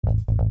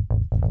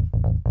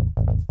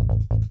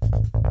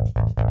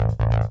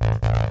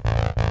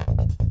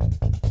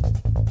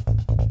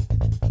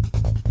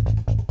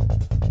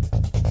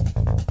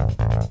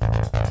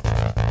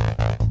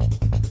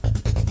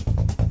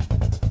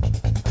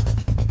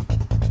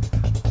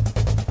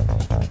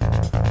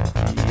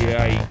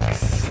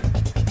Yikes.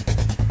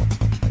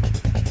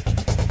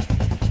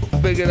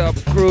 Big it up,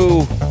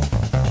 crew.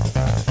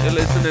 You're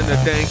listening to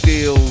Dank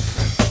Deals.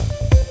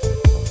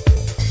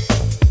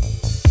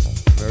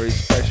 Very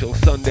special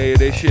Sunday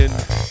edition.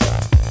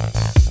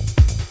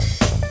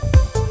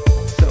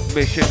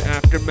 Submission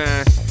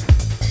Aftermath.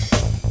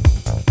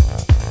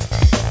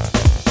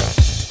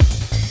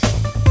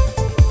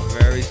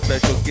 Very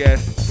special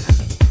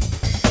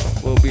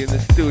guests will be in the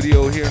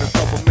studio here in a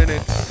couple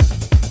minutes.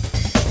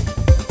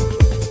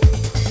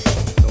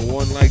 The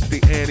one like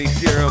the Annie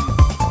Serum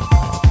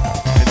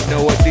and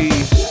Noah D.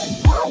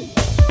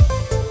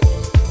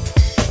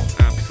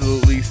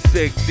 Absolutely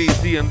sick.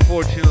 DZ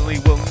unfortunately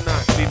will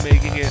not be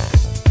making it.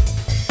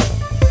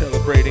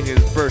 Celebrating his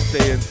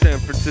birthday in San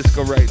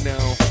Francisco right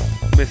now.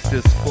 Missed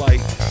his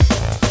flight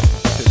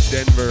to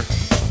Denver.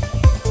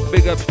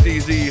 Big ups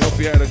DZ. Hope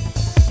you had a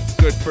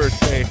good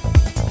first day.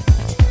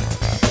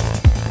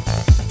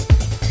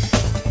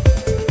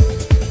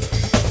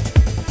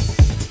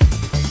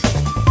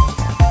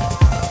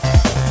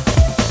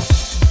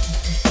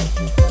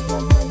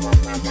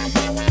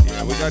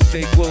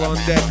 Dayquil on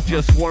deck,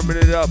 just warming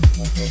it up.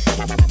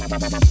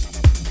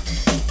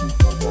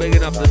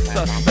 Bigging up the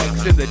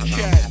suspects in the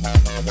chat.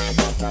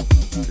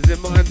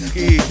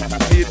 Zimansky,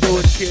 how you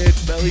doing, kid?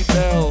 Belly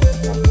Bell,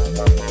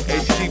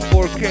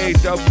 HD4K,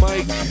 Doug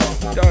Mike,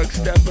 Dark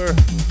Stepper,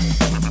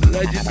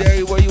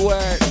 Legendary, where you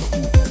at?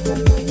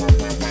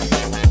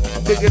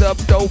 Big it up,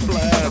 Dope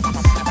Labs.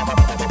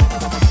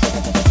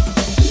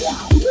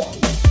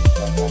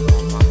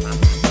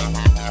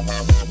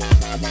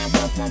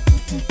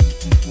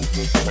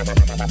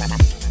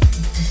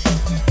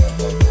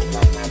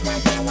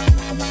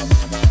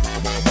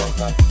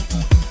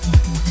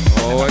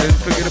 Oh, I didn't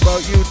forget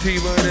about you,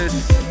 T-Minus.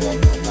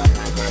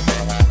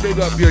 Big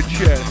up your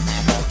chest.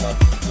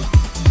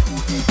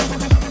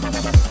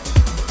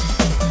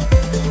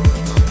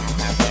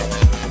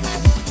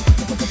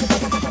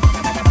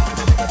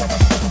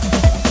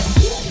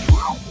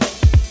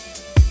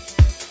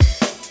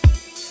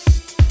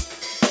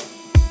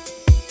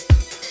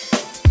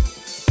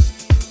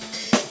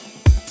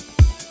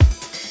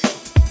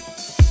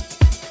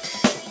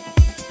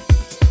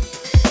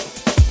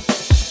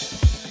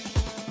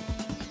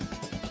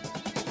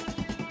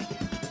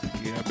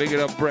 Big it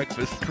up,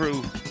 breakfast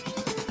crew.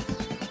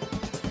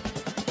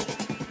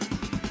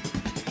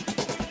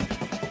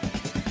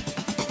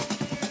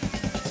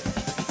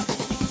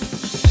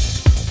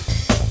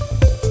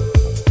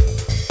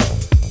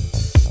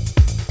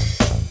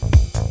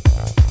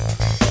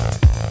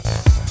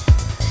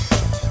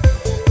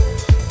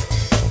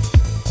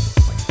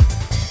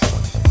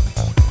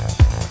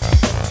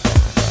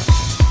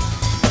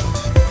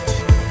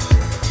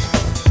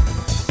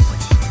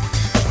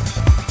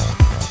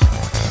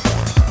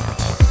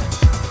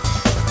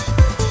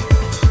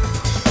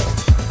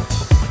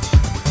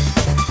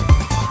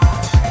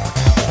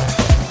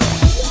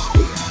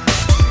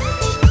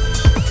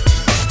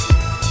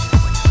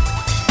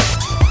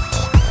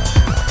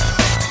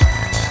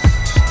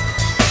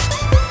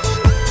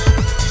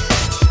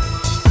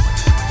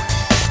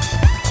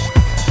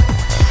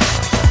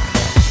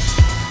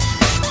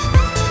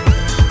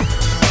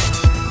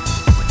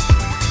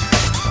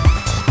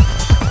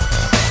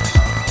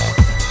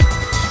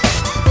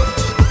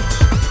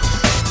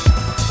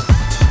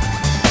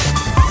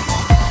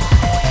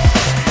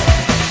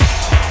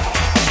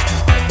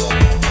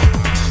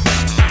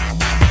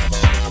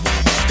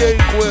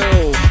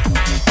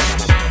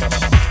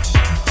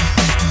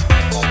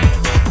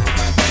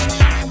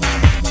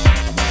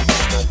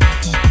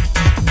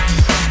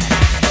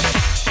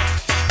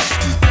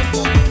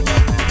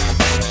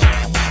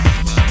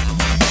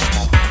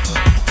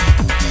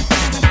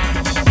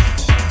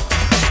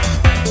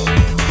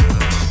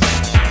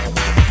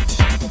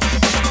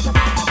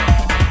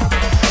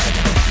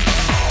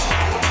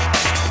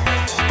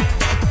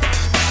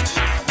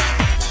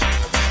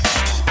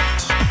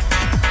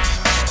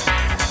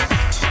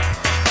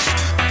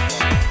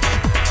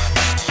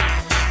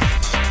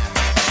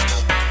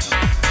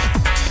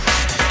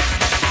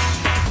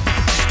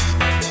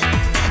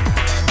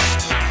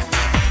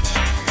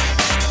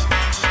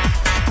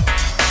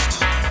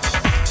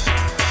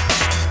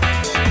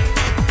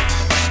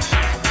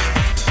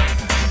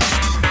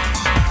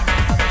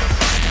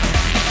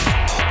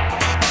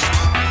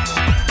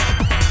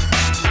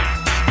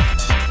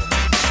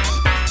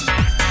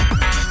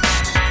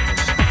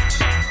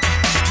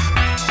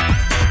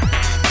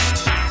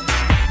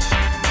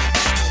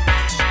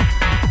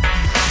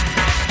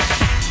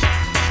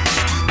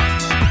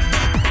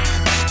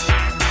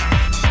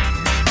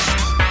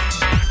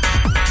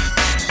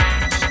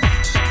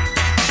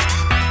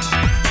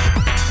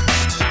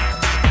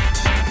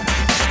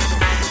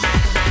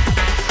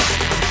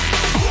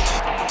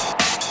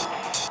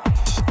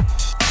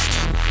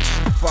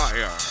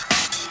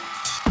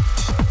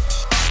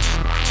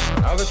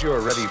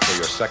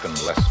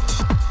 Second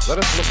lesson. Let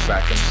us look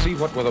back and see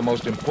what were the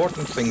most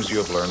important things you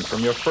have learned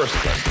from your first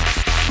lesson.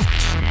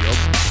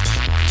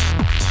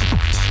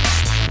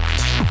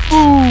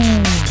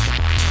 Boom!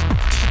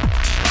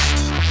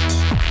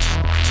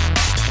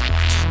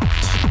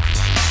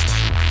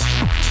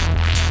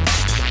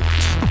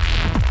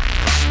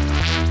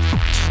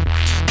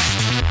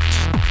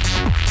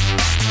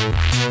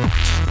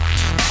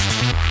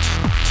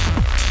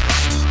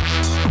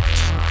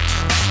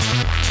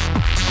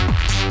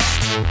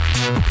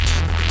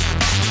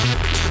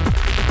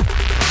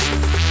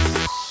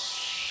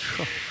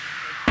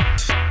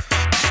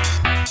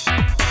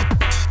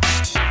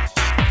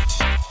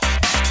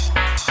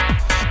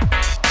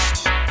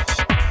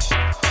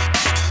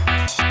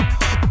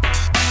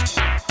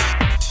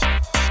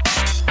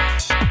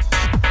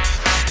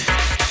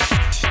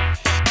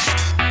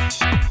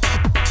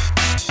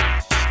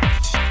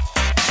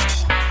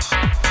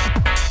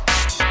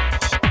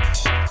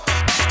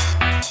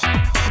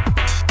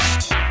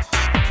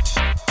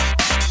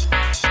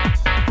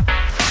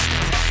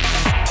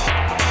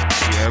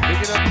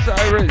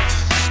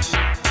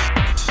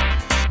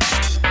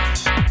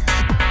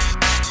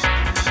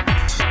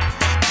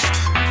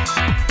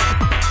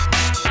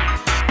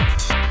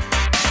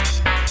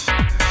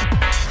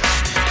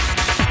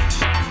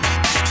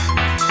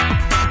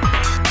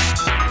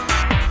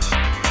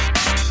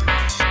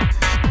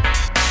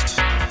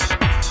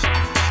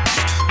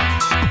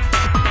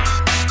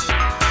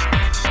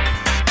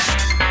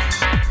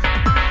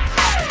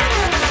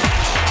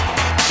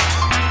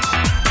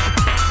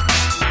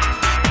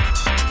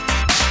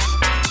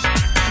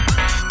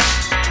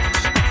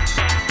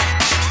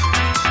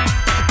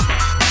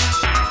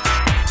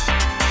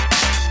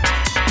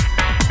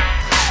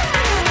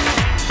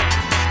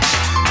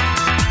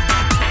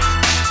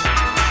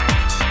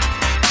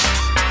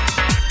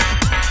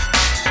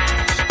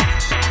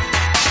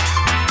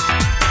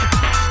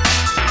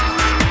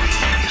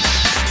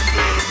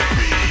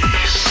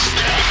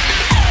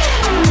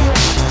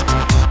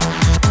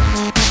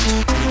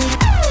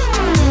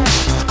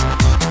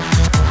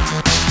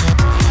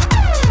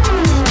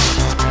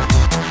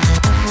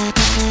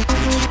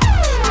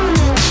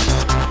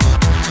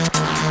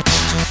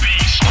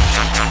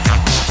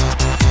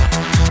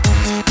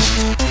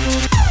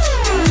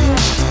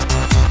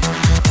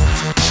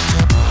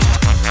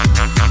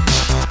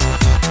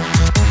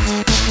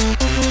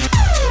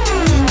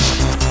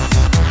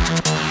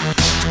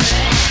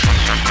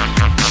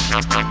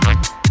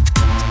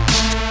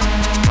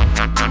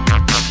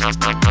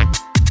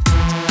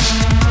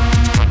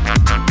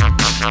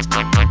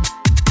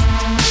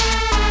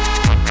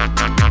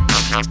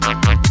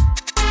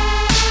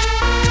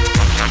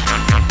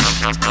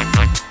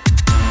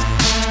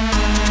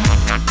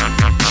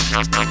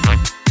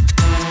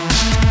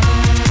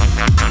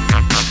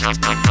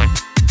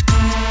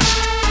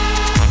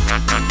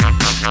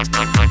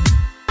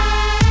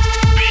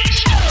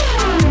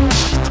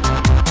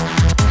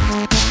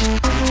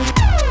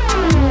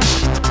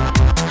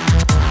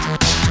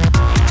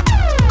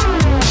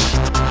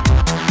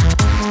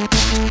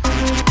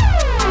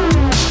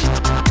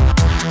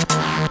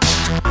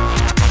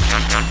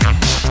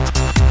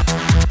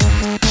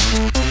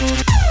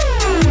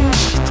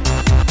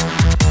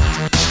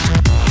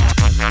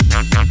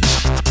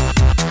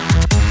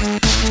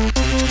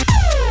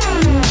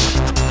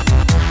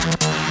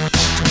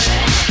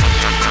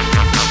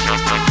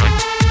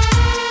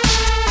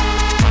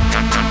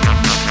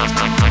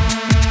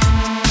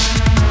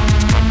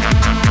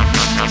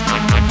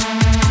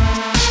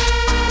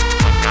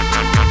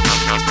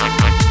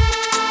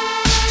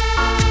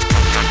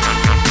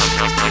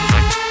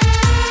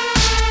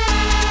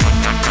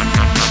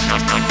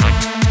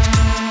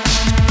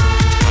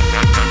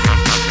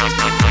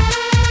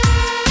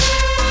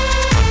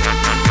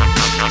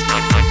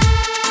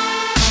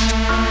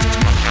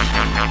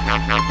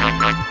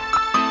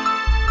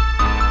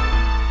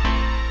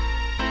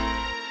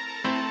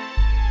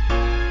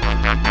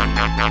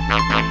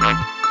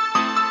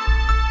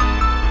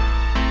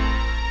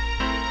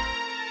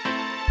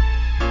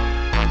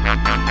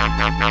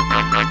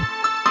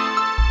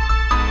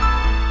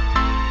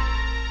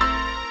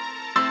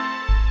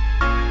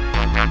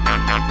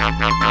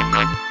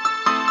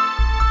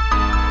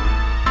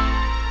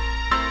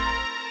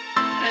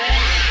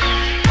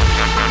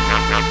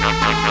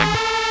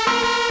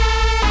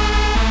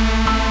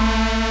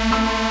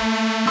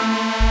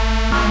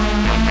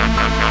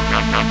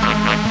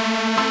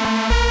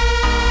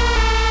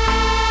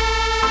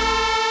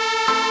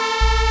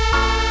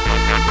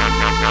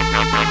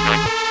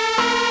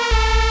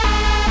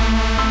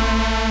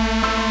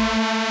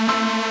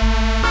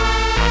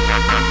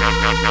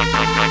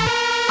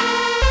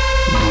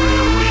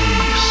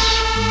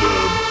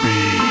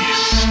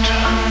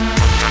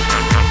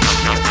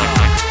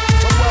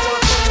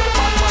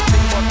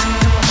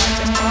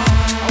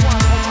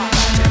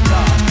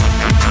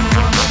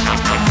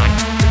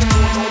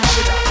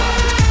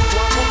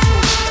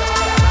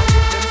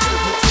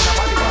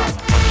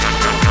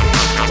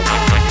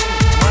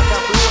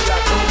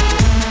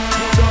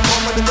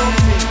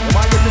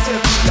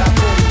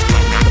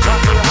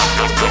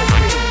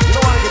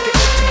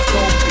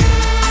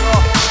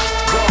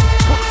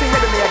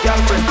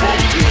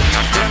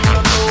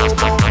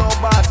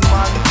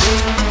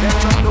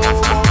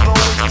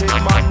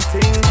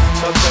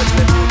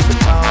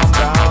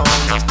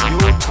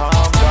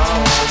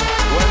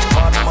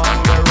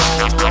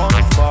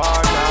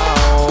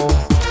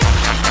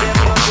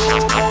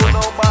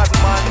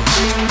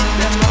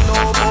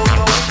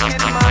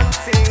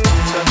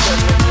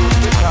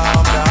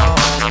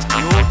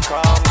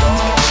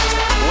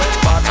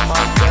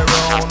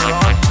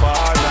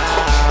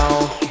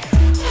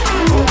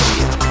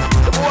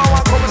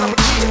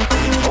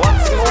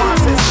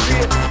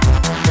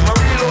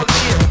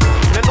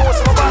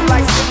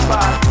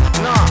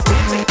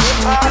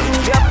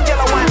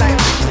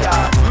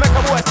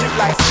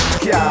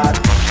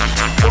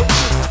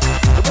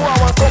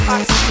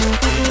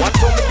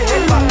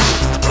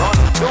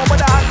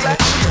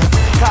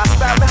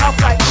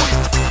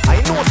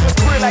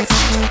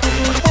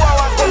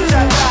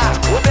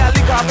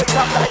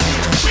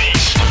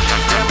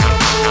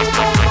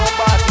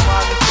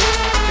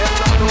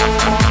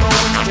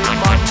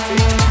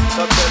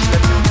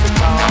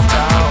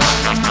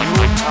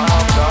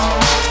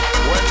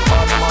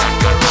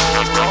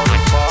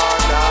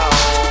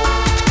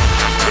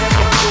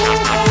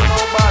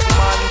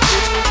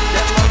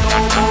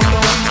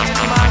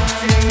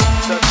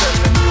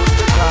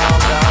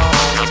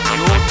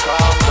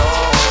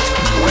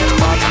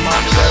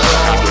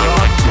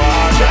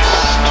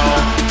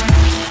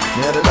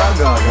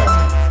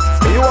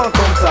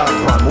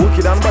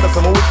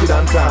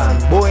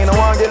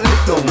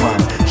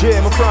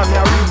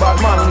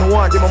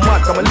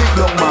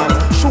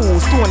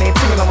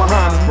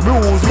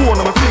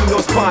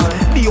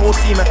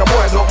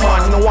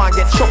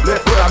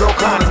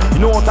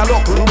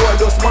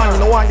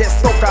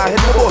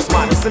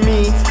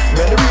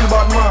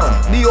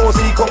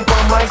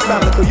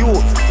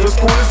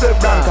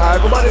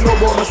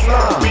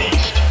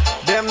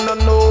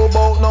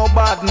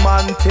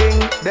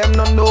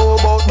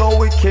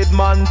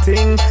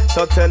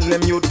 So tell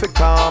them you'd fi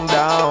calm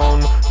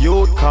down,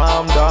 you'd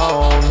calm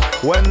down.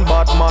 When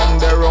Batman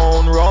their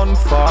own run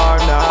far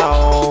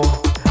now.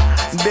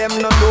 Them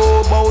no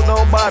know about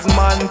no bad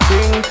man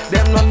thing.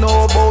 Them no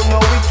know about no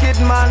wicked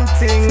man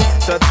thing.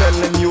 So tell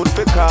them you'd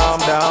fi calm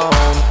down,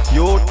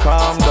 you'd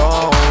calm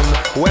down.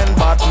 When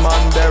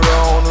Batman their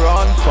own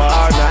run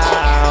far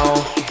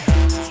now.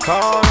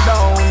 Calm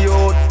down, you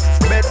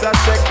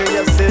for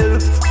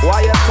yourself.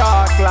 Why you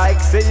talk like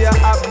say you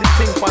have the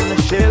thing on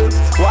the shelf?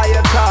 Why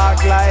you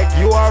talk like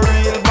you a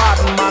real bad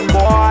man,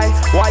 boy?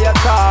 Why you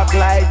talk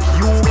like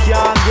you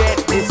can't get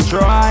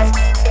destroyed?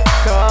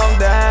 Calm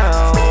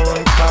down,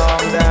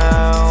 calm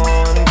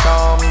down,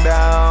 calm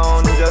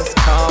down, just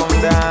calm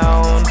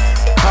down.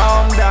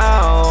 Calm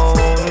down,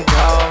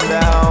 calm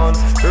down.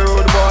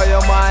 Rude boy,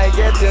 you might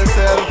get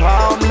yourself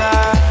harmed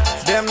now.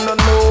 Them no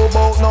know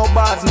about no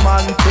bad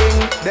man thing.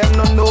 Them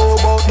no know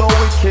about no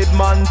wicked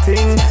man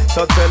thing.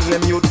 So tell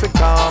them youth to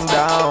calm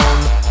down.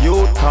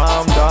 Youth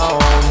calm down.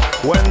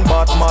 When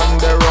Batman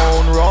they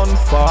run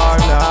far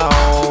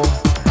now.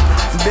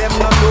 Them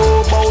no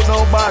know about no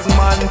bad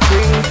man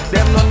thing.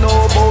 Them no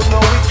know about no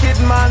wicked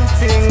man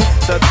thing.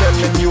 So tell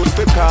them youth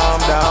to calm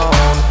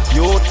down.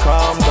 Youth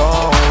calm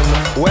down.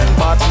 When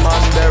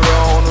Batman they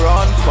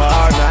run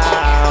far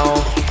now.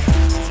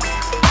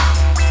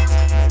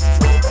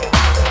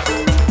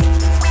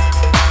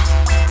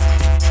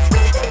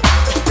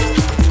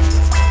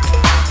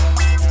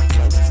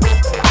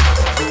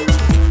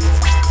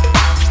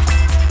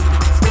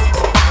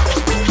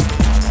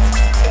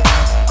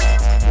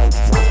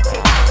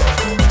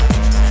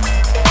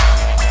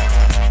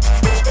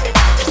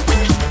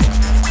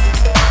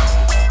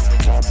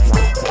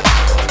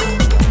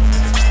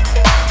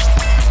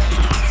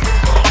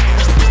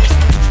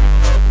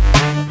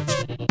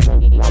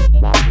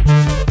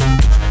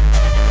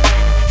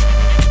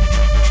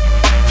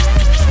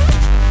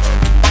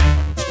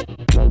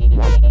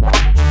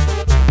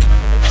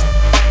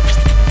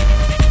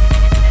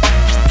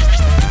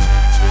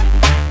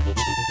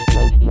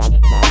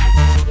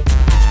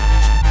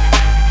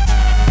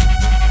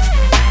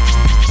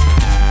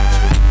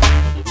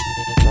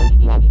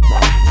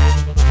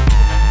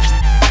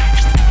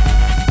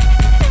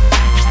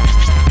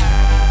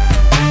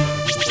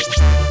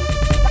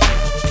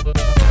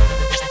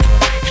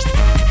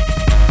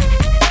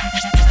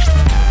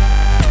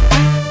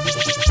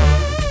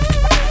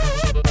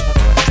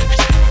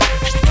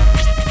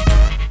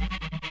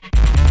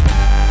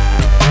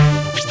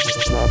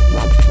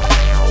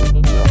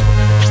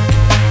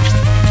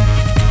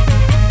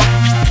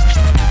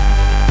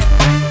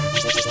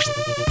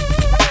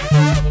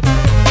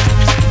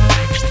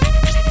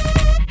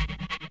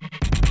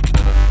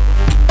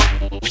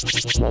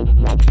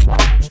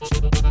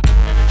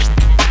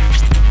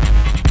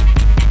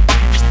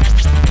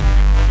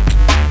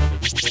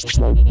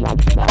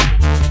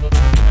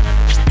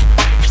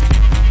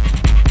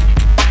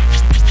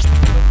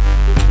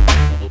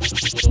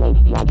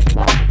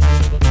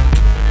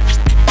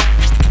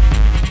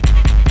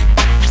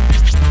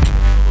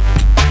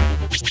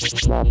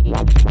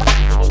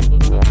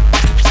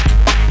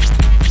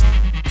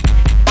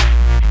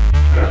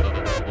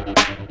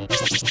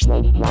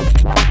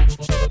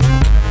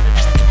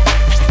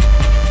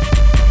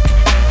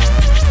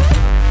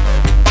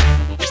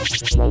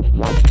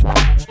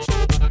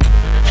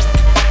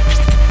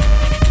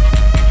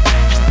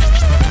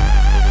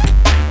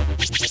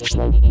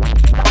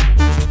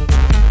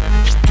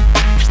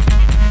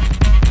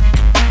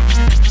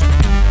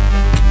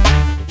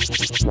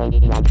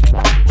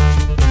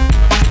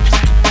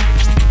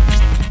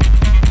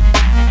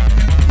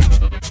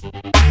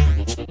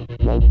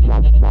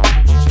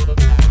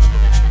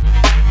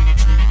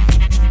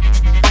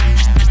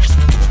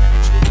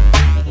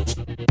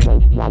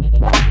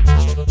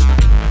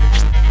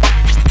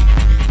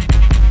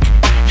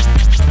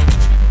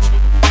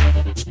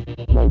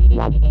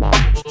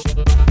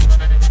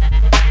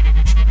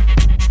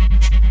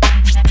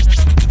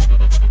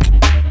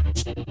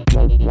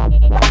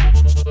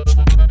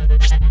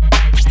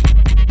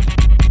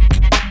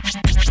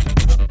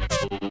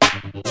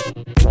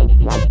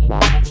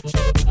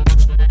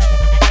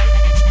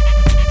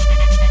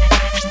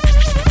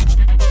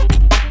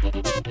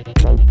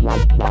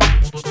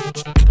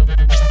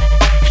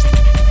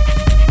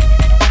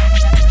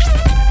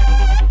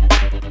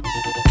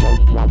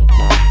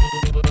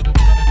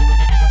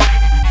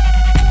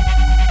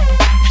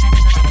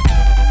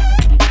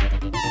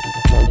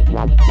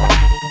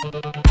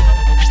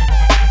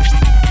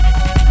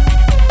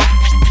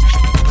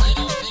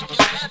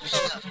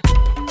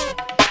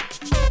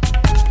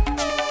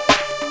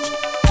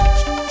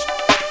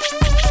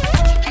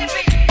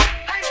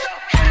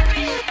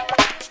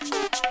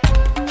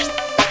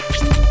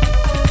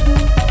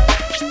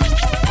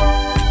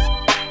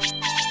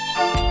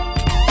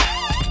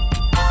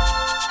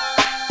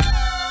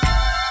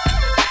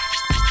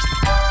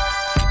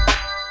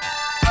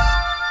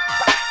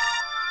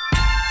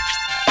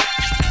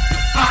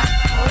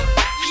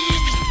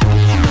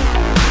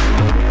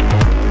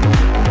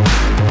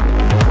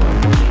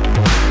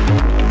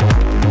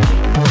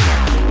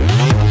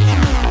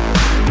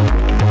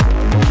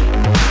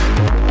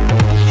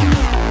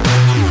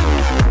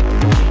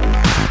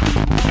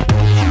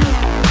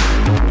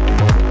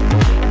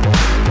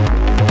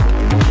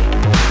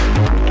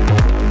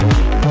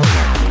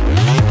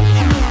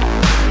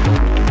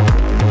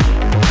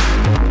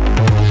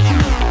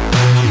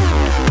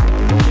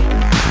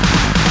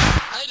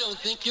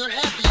 You're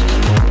happy.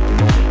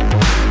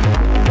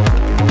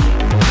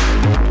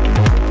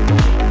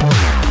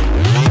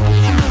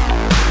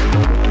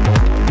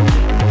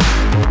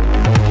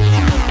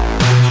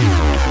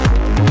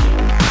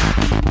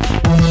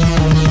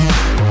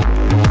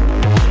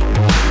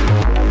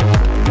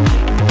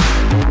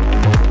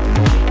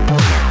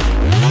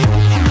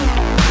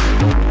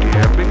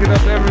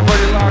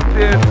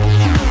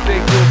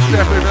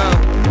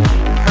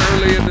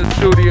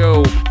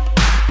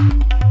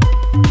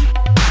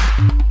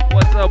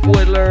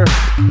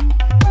 there.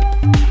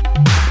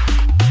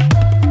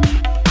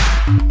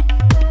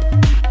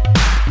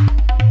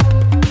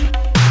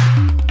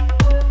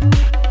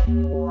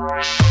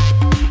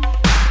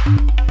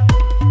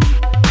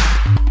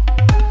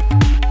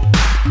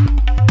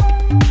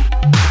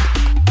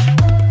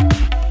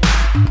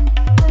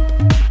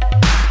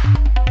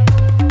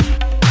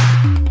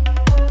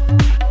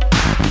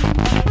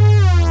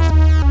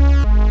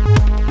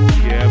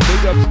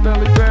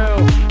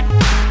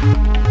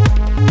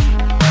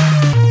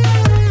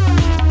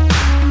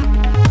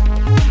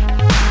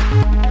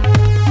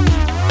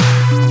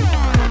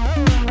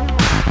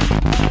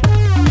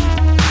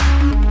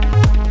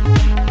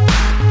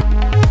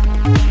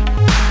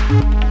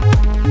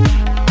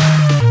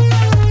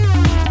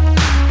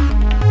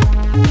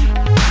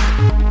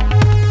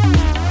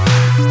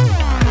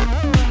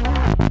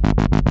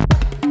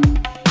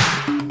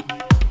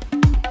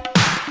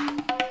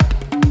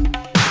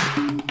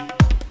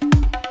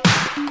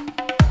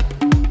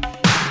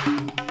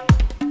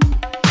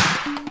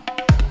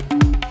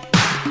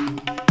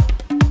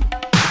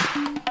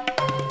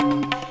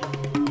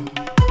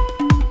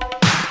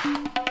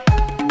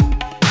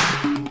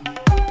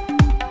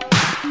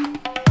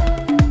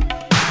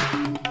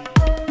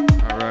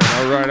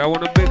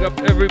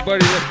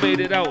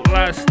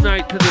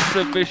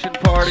 Submission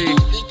party.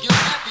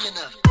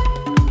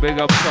 Big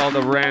ups to all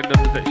the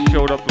randoms that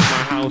showed up in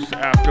my house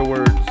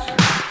afterwards.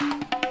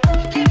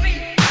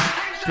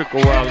 Took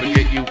a while to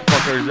get you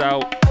fuckers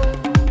out,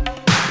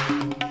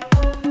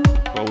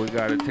 but we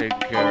got it taken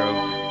care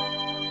of.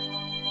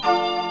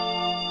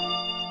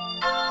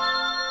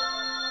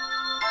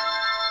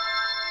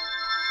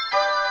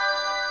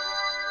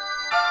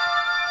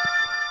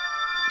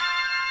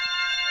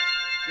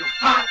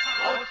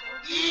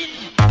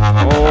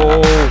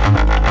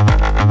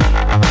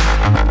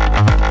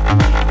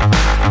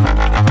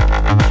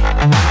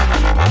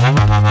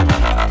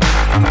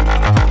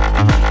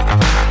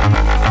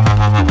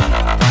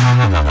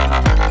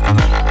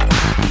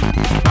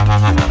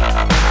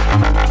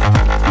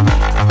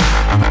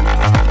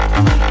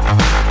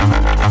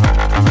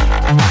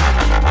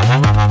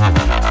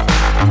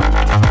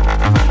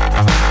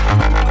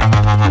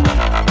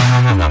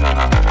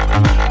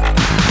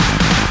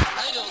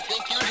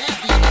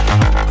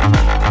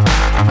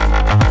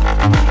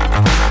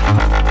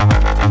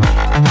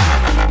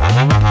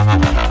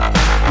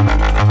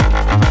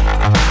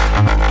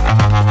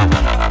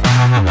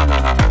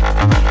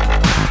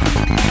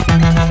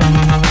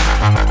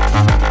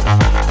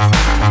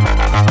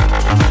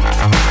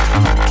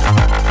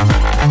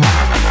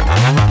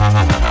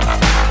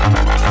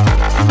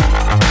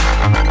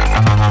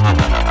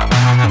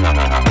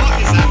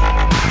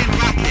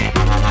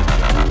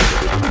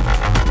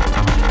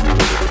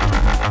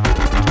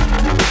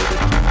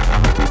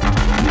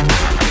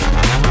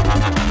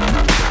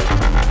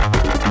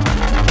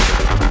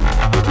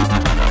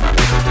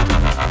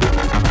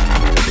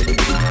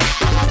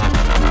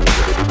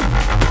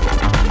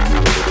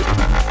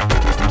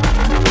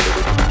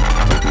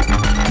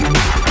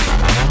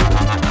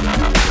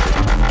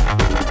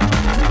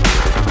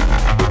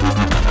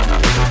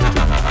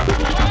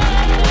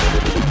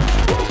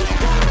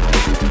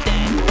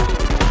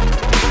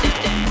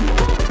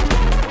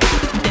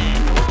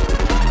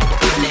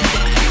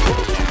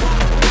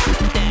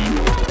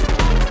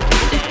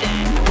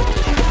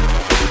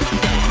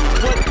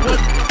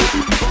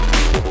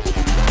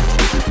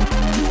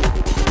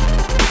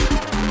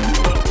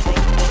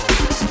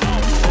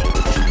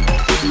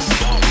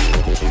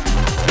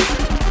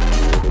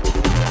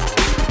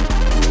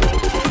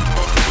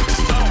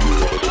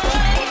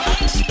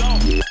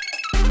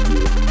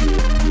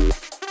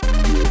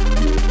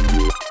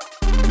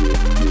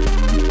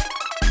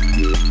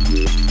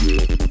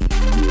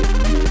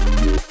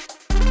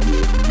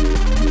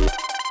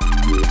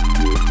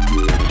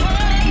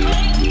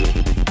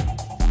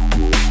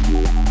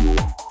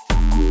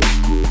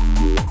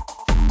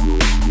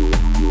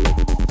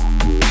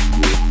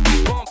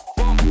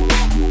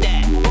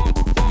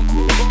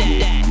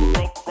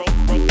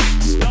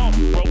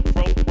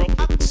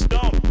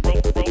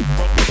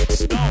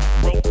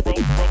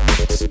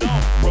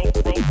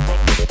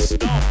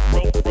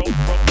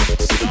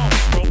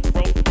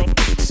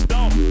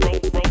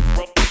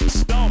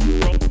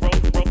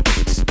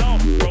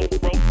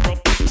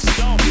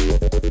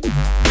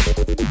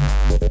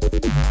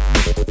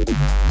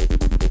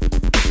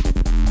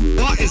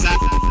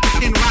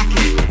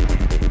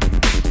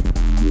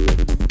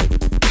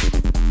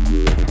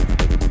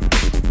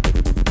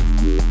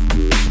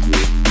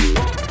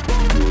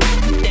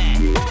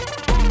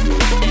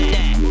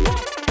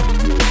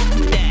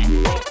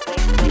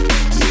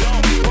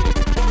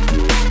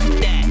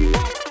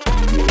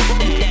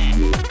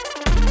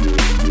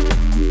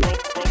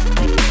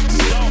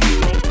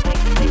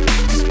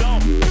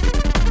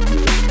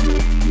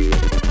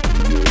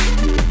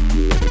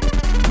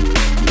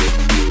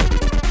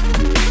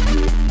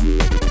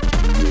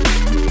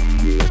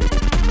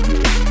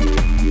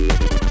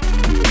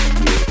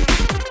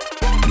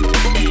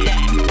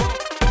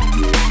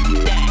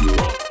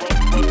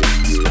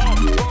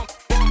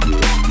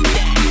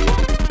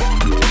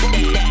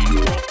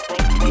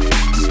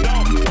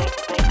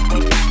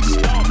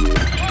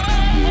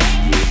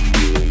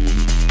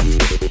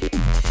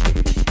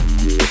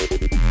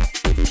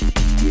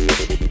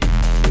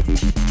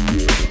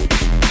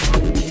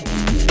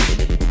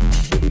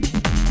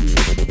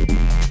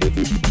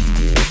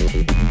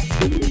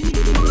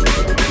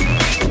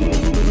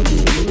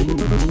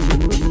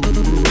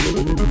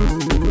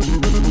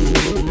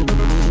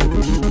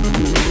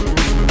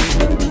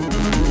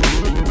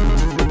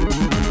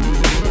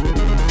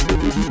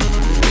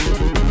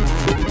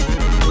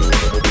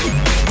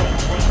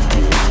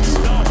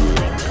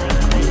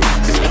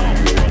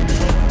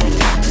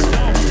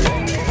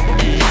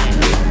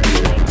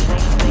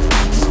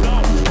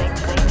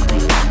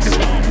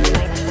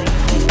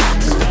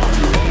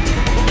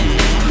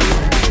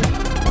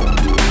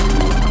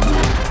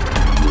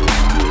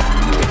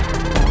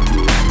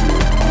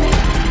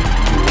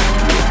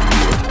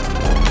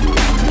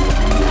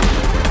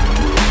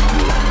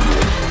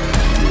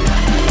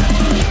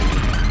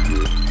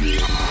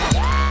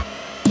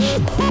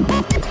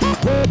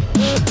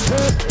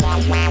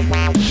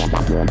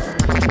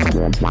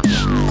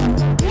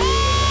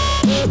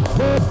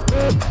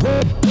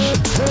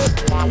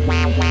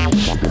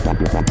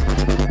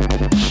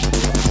 Big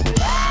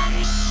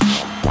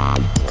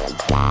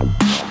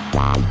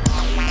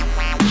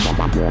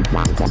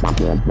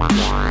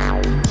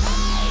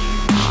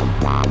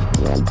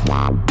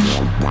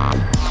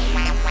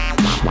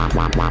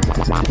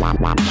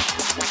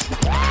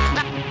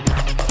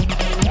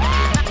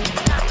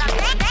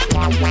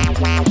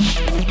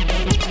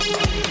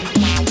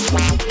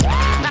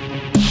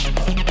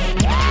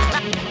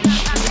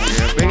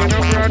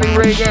up Ronnie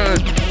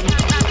Reagan.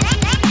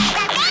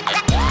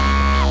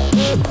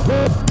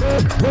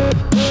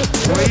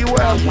 Where you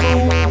at,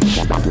 fool?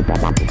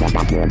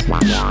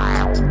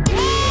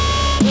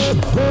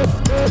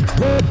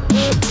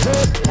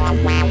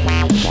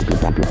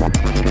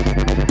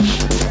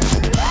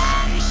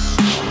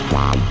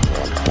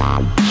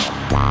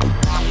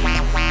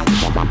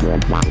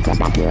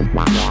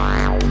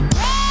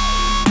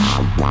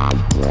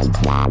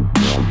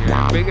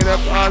 Yeah, big it up,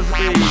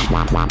 Osby.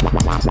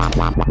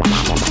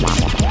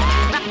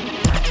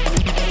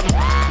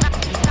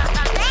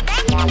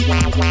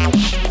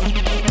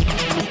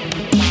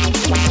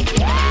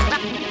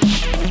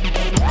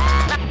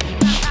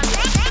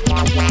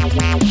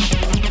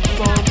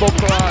 Bombo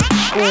clock.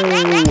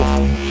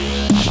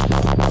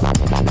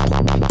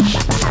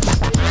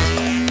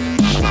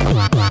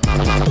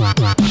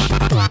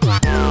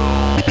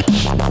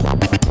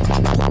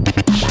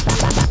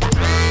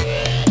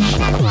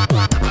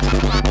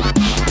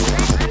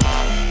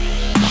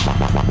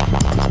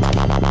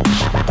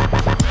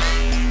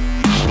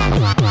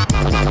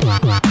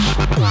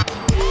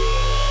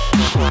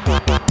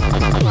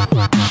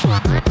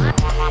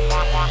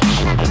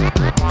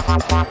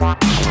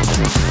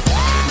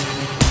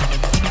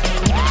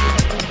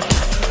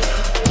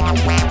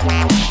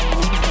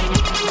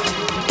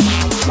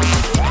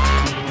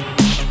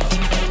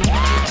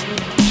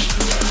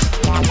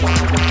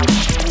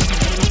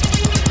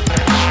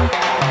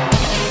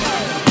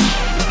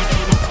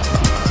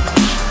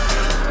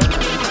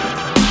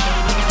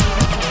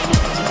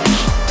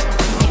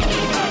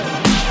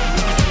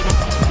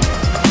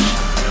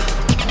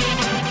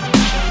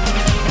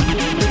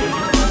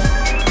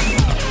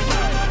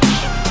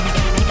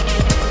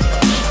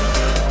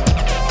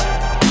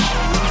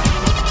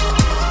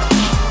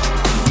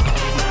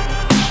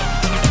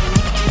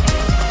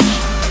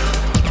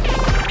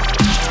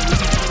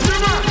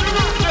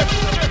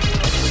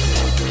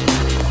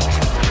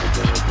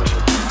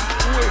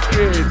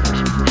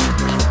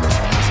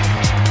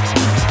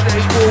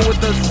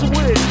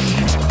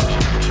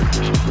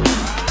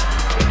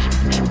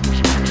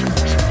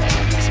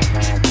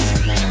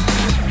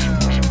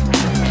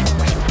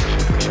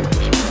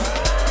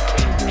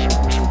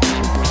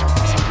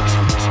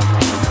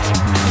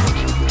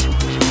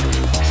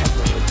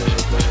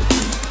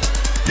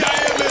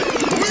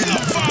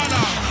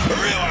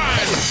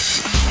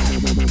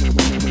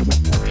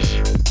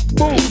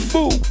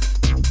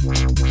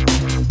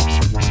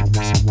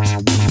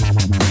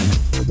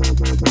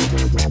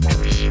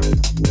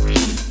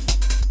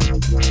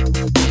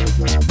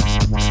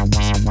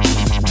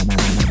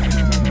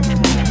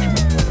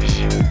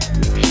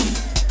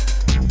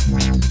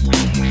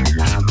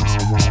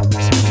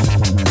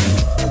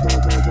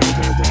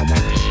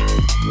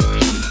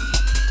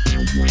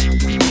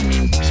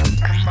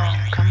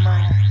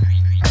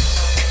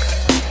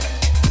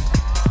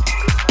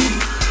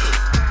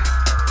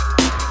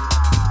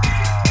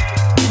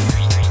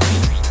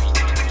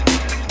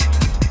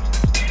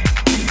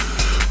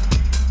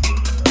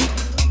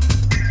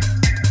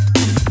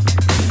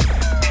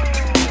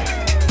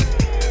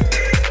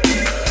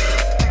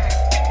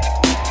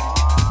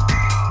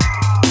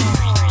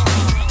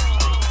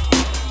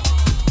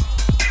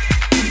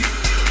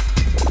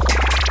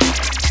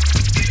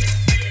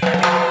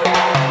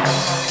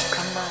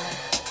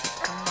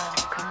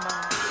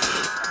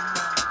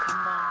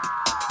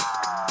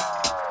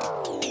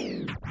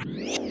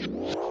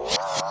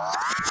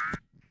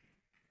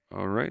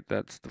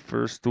 That's the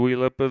first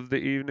wheel up of the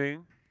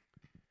evening.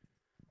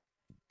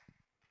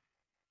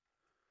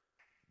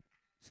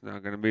 It's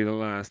not going to be the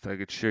last, I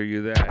could assure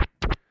you that.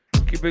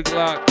 Keep it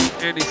locked,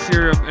 Andy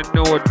Serum and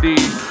Noah D.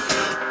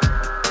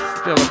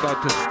 Still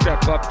about to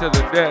step up to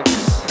the decks.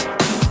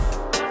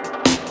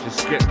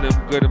 Just getting them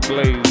good and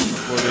blazed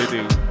before they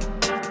do.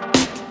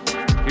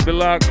 Keep it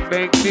locked,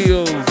 Bank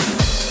Deals.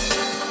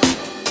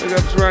 Big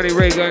ups Ronnie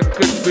Reagan,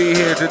 couldn't be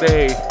here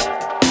today.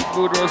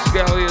 Boudreaux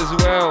Scally as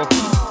well.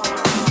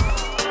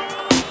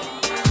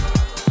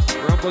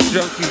 Rumble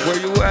Junkie, where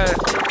you at?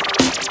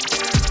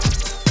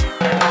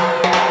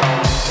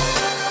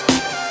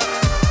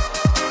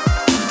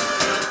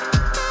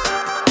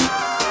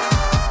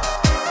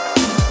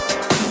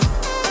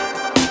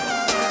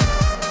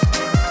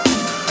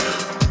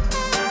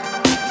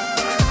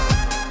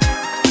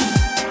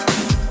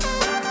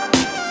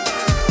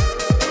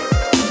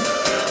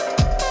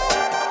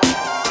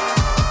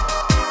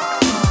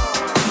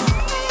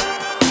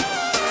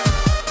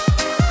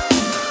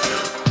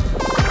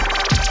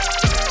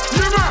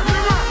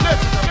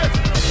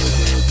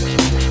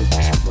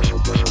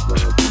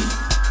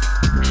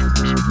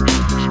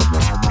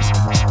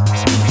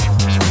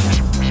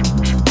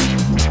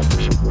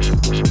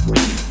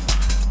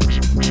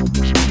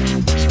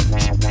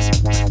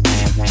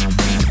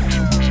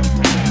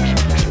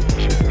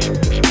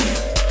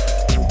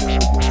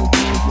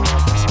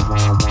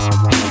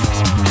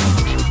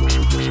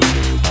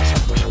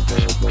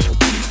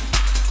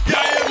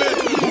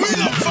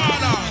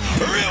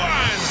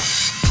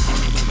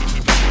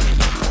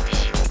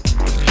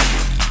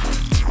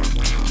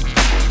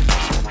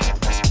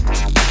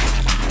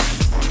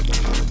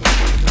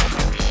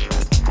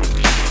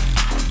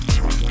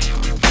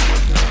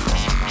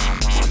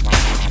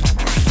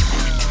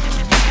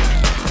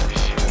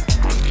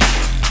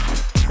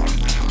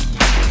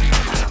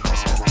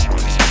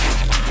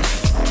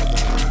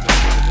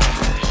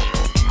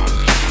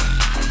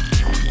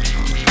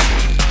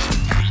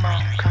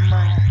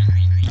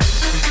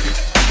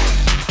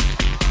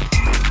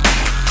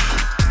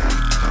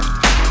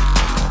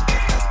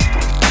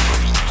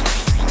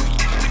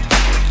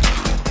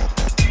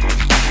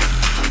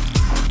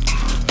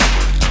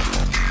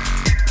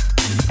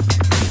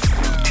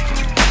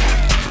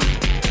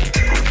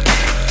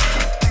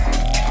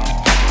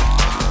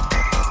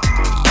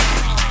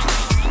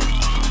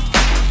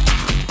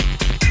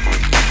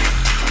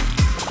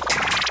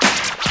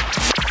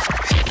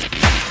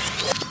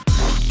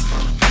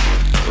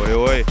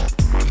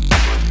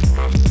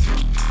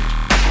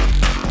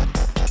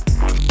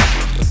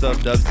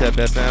 Dubstep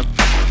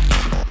FM.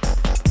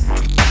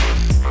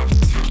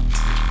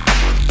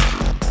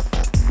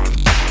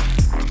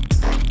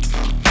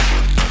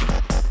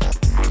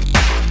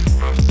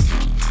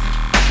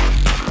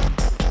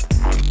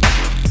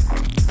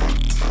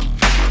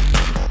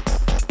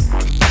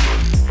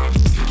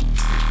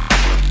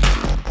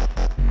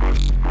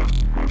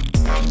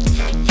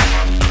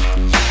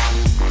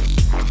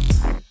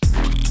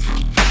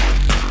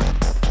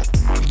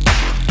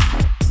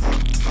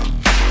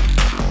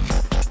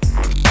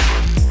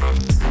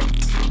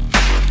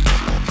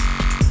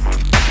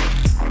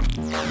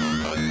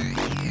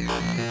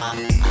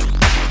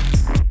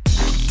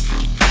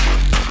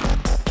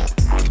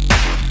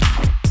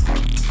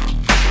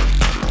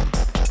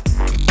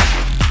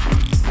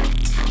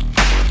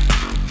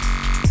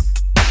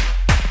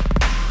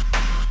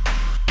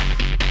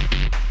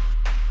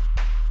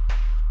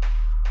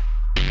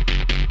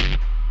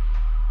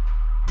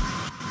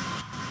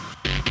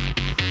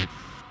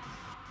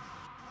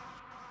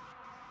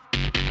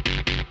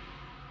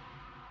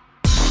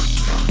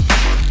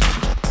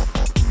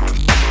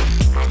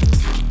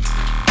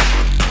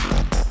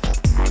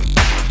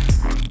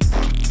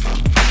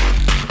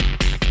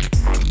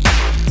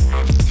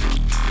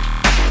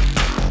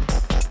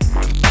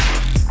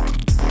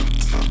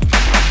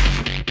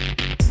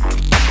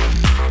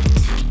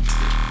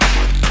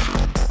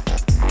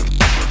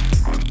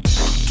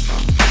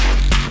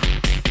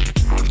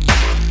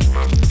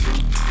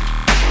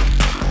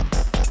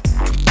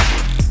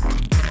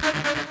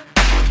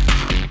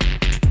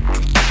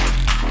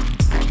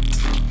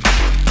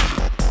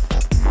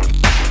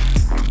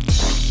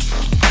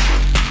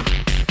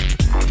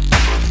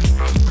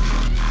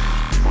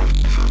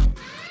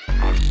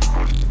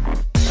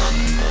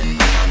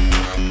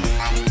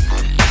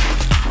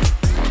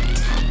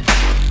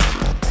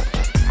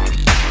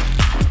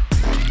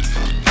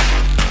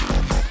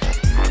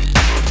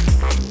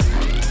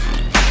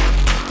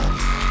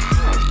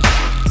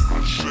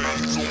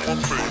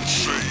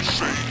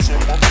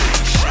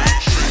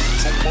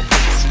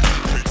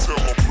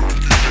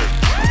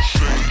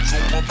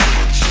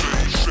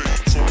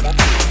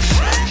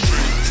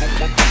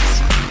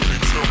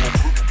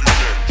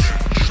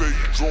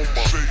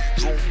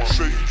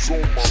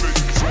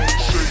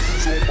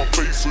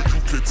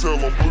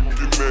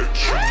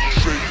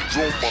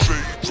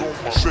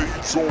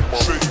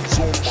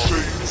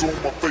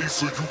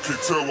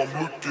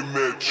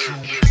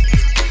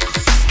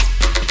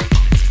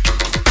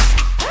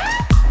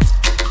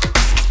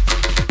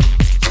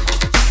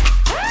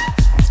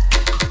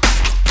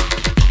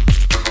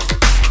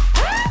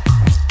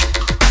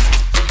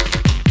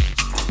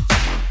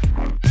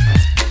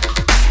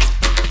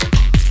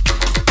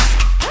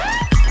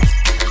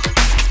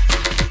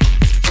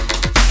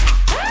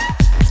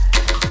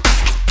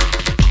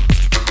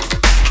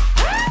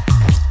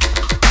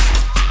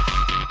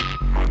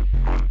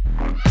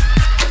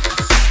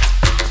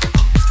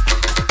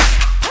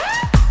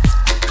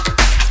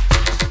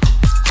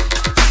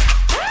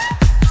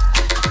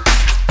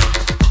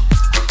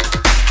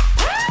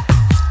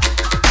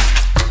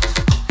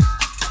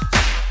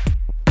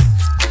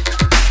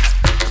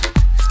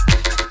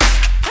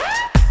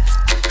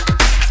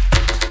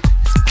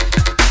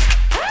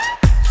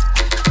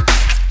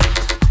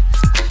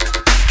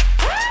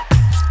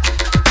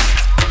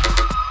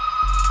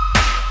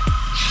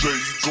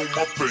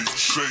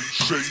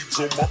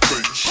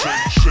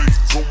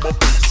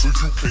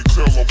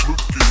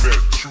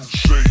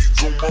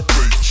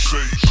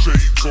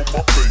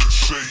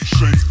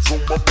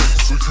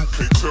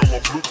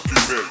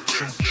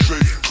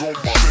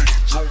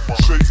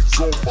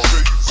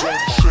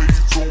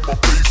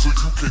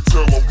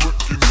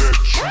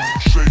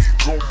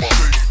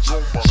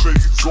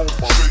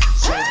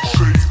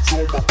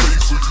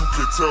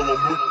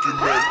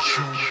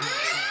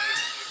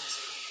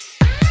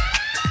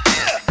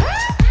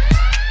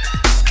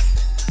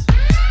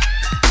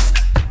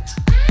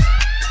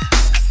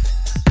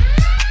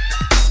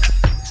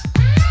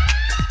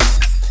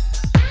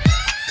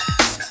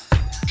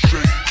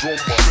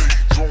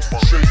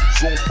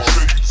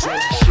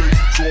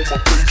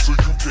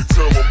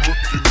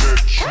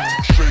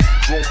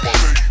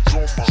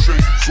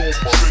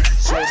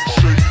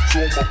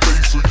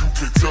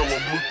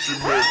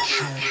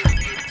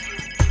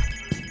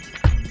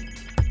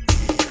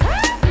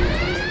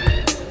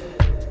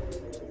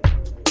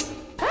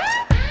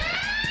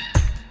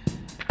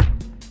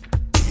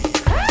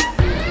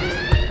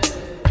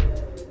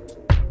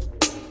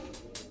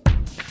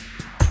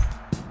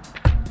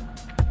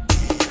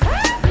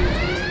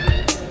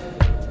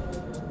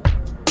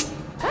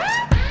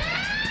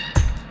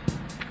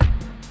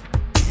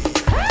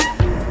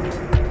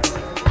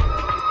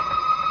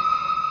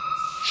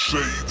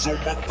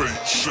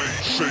 face,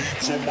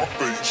 shades on my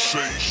face,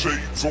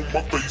 shades on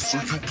my face, so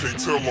you can't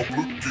tell I'm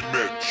looking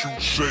at you.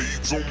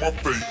 Shades on my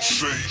face,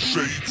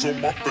 shades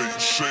on my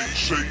face,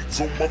 shades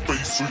on my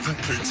face, so you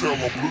can't tell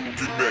I'm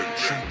looking at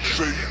you.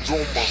 Shades on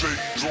my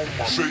face, so you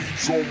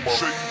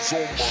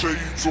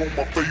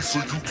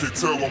can't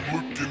tell I'm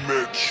looking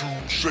at you.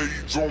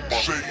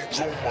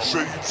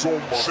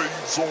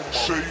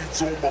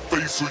 Shades on my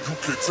face, so you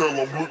can't tell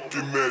I'm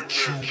looking at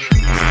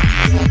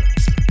you.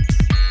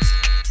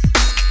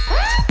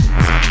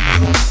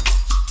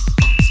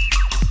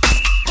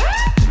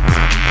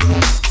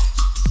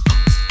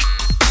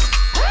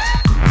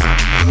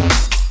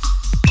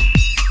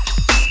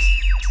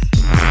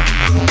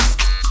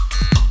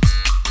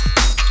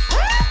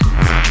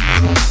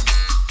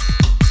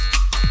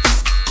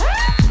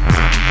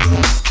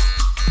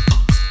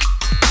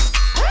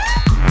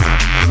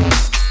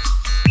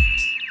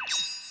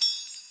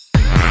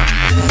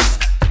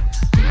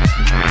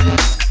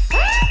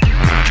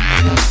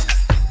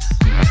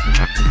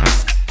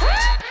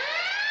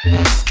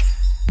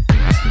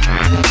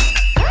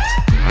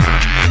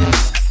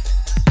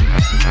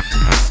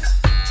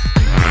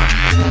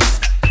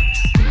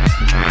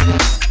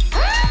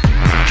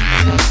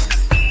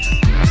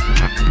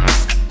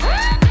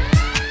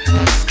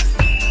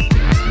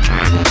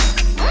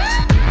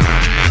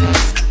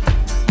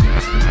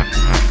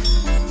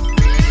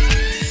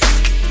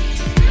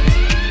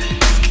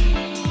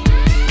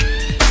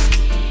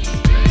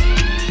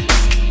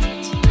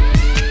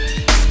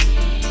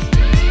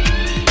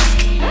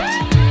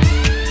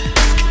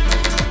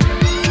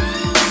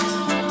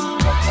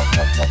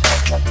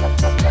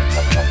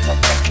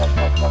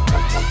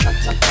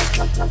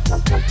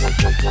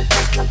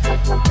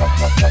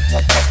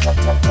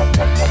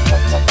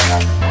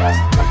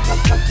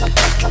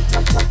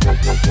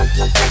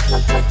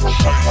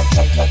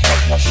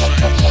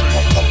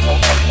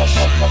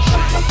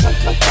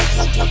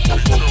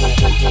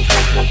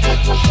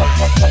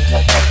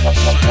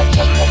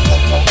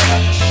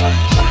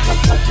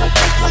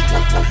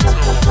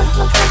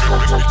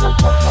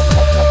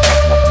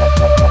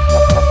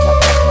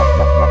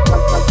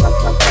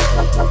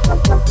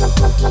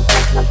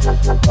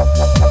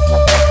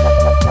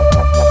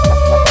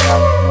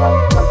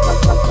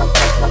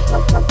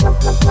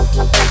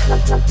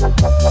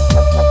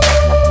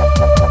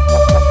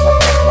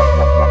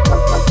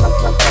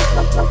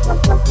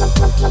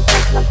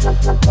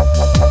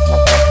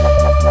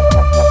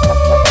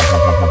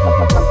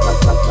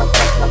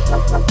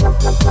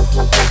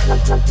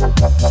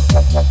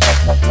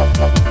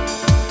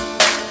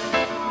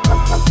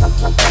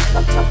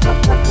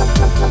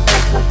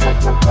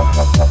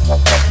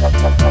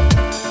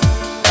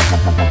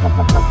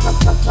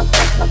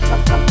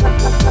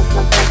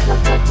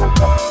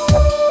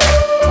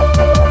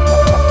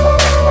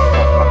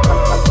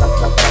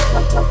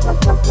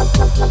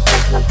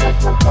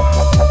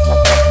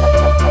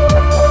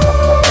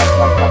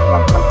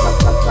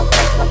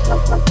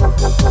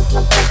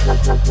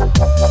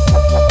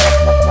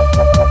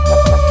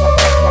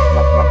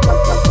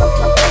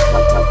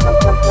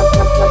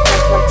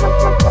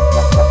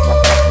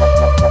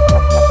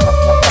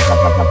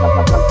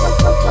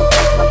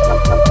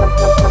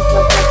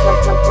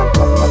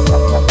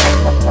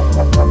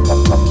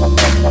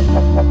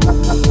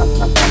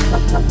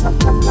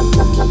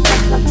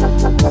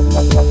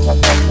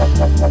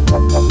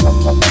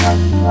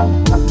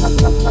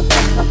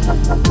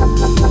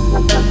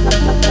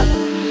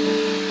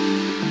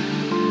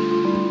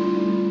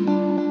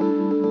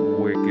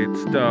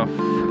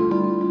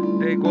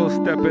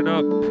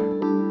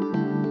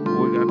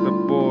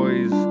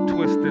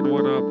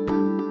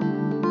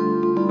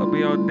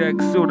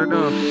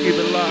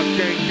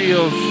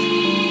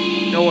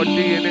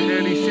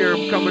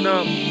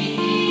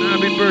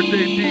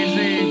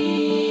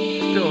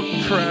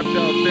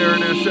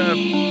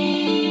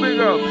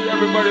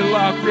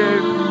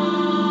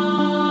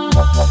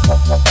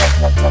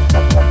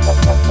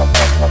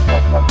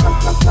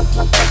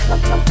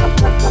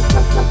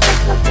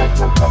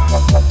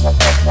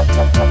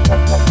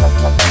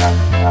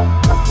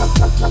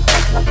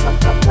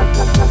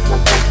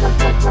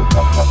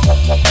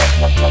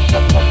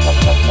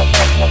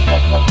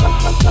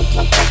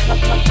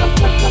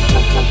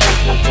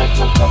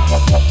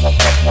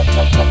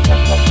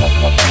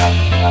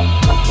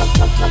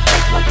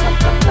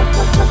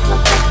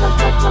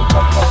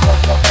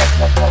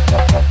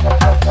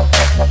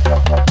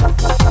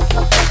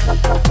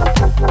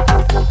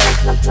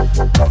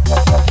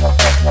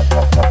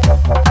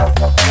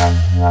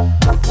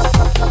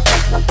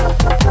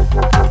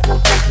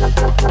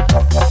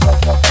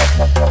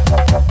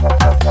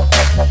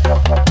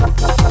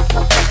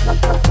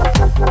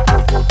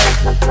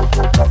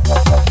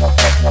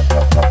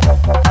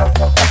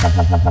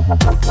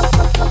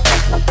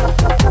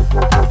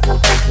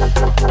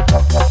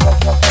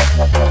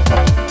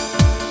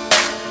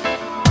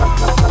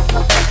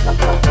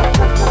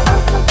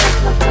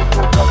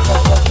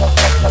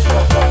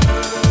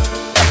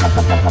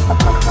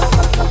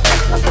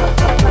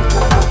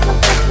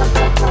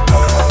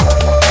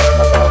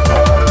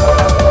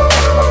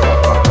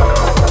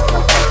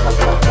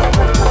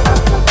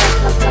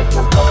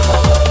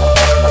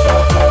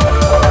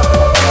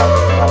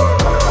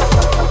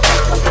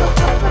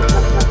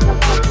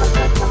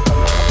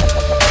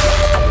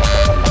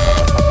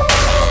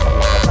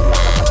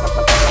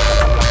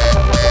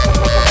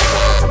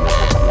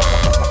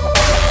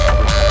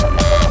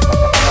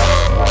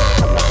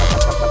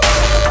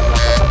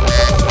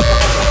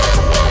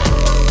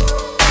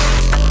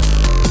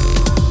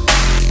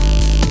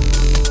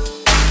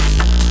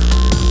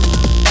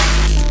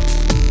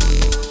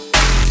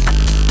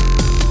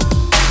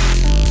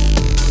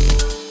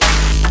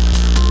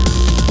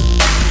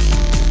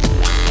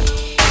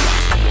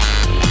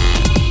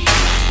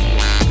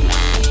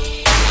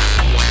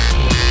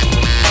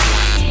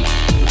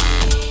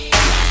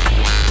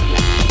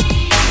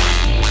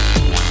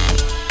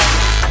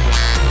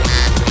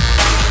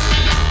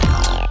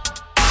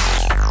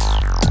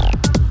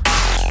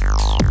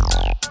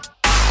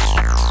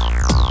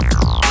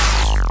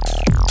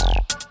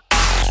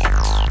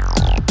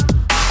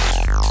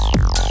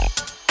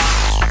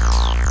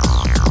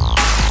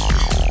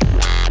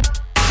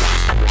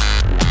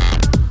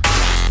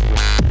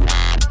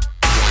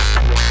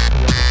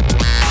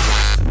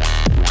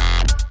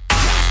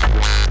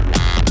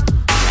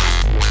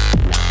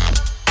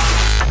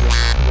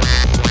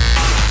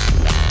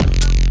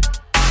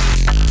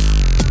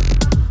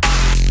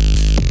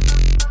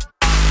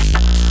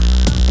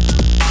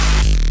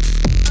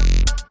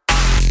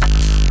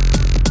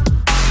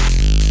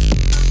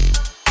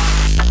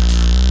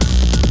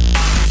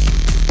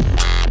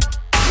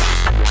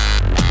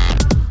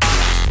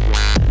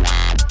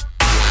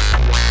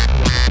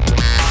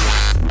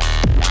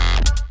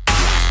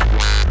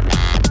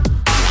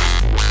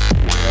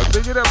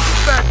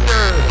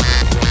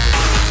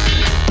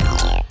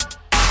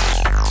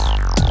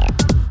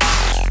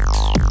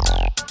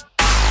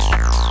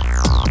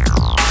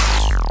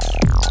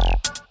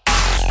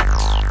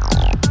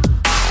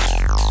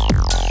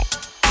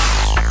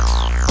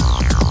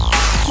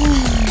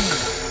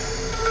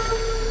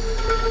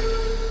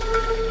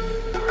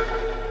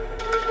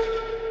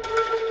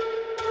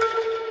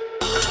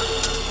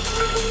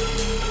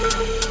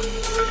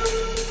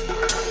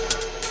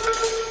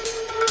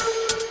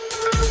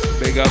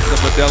 up to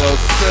Modelo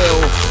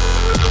still.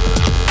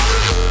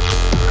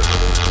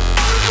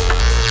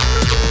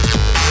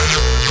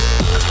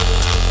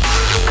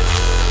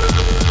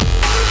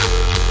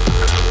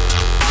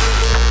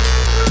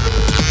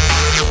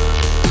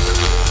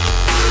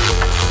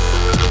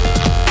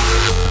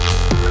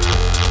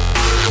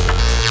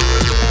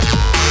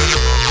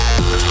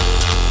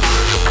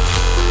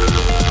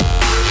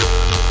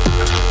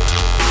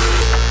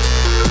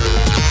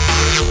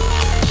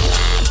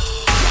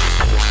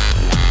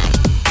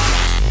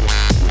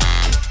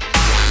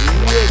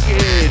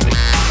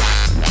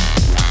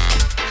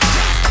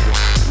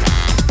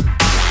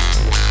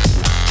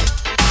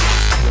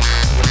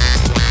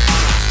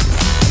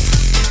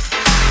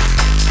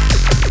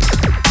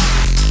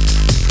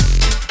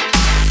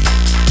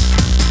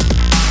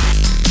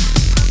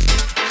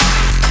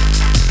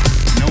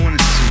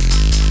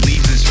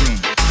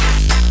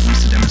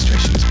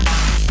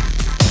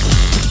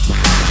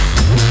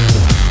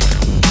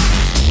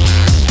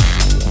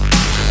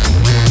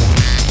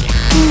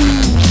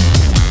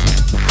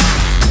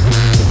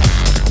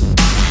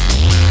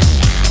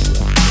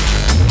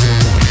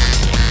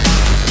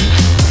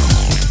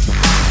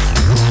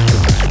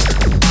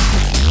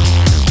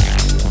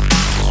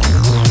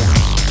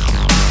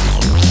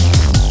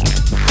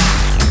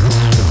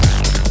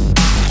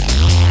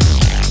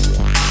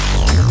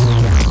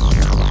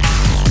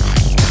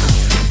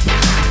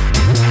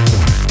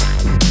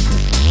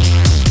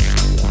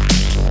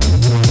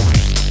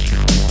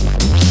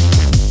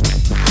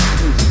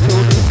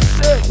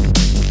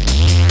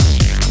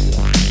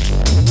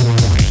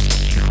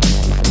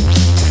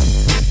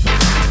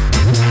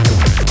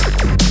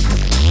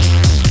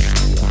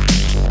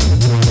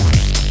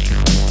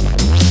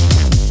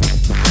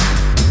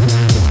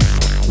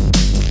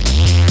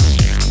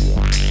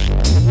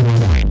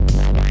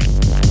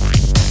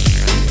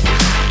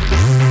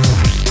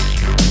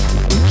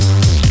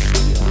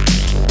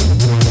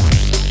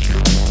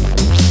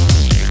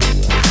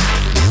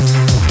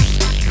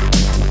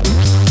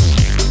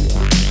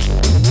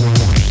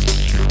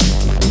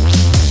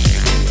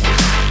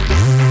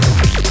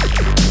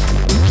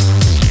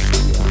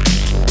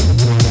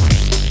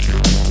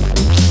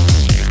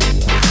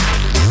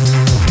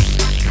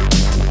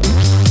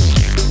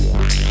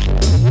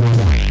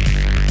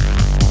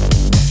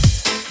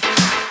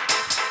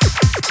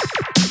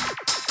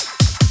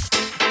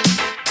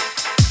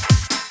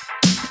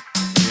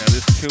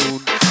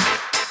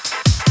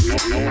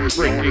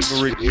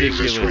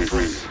 Ridiculous.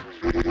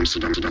 Once the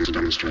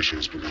demonstration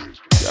has begun.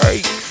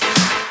 Yikes.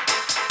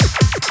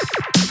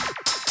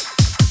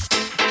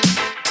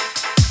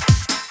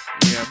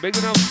 Yeah, big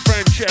enough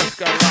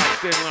Francesca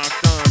locked in,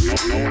 locked on.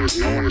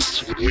 No one is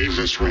to leave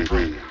this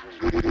room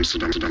once the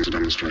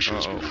demonstration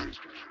has begun.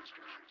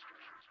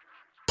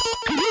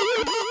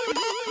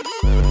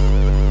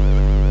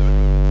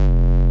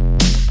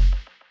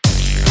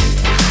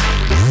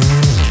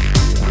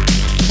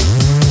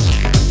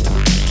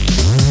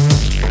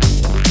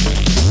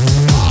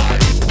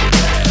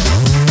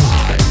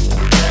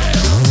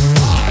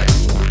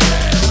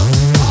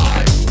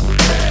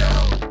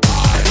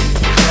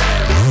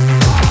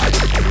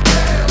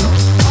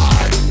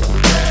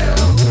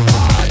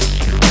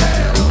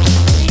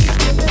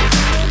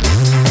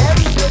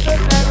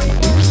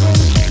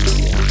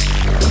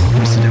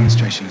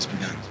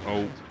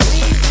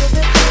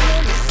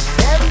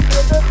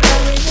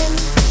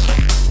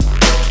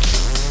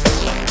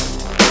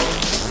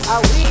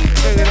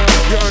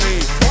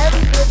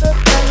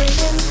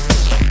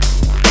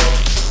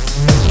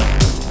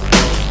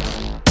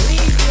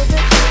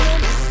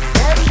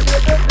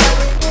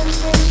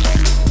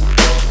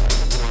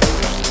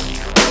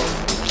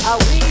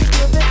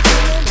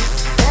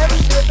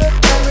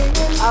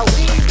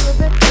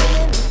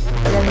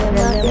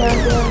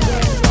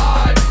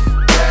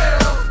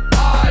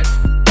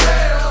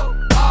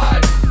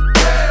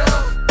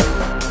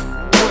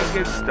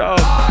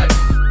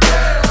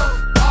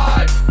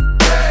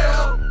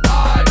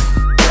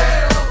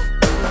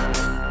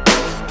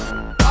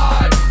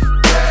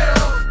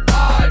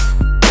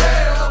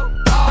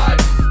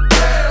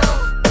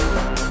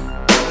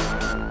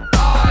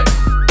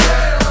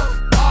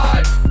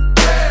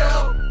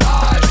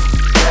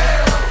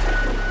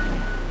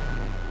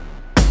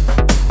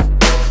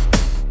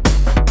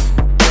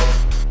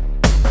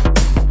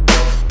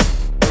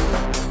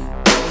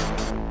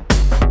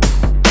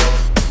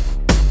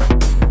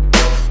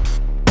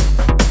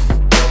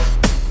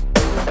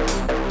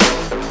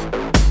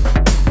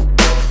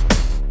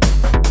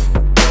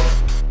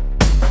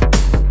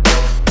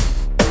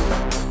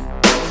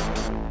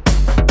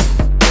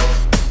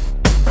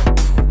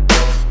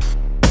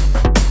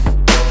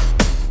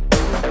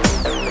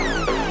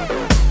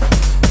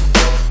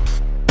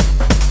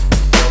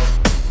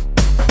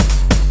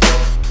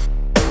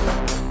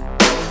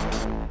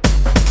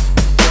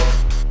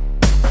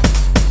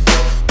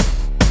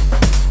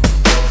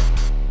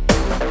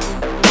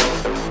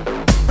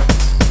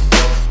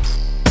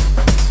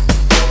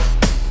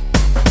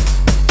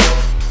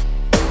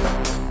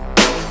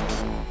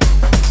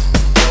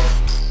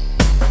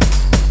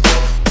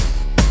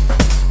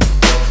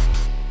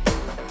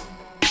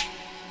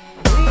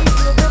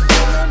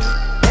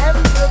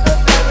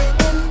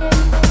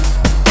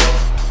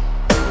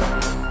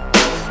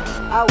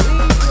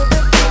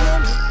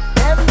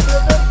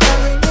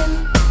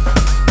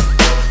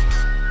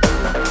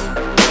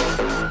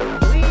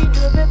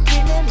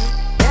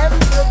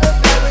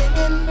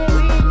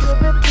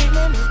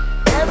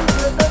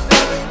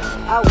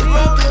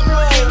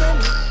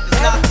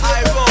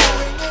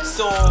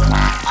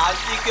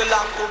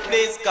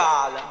 place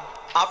called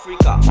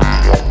Africa.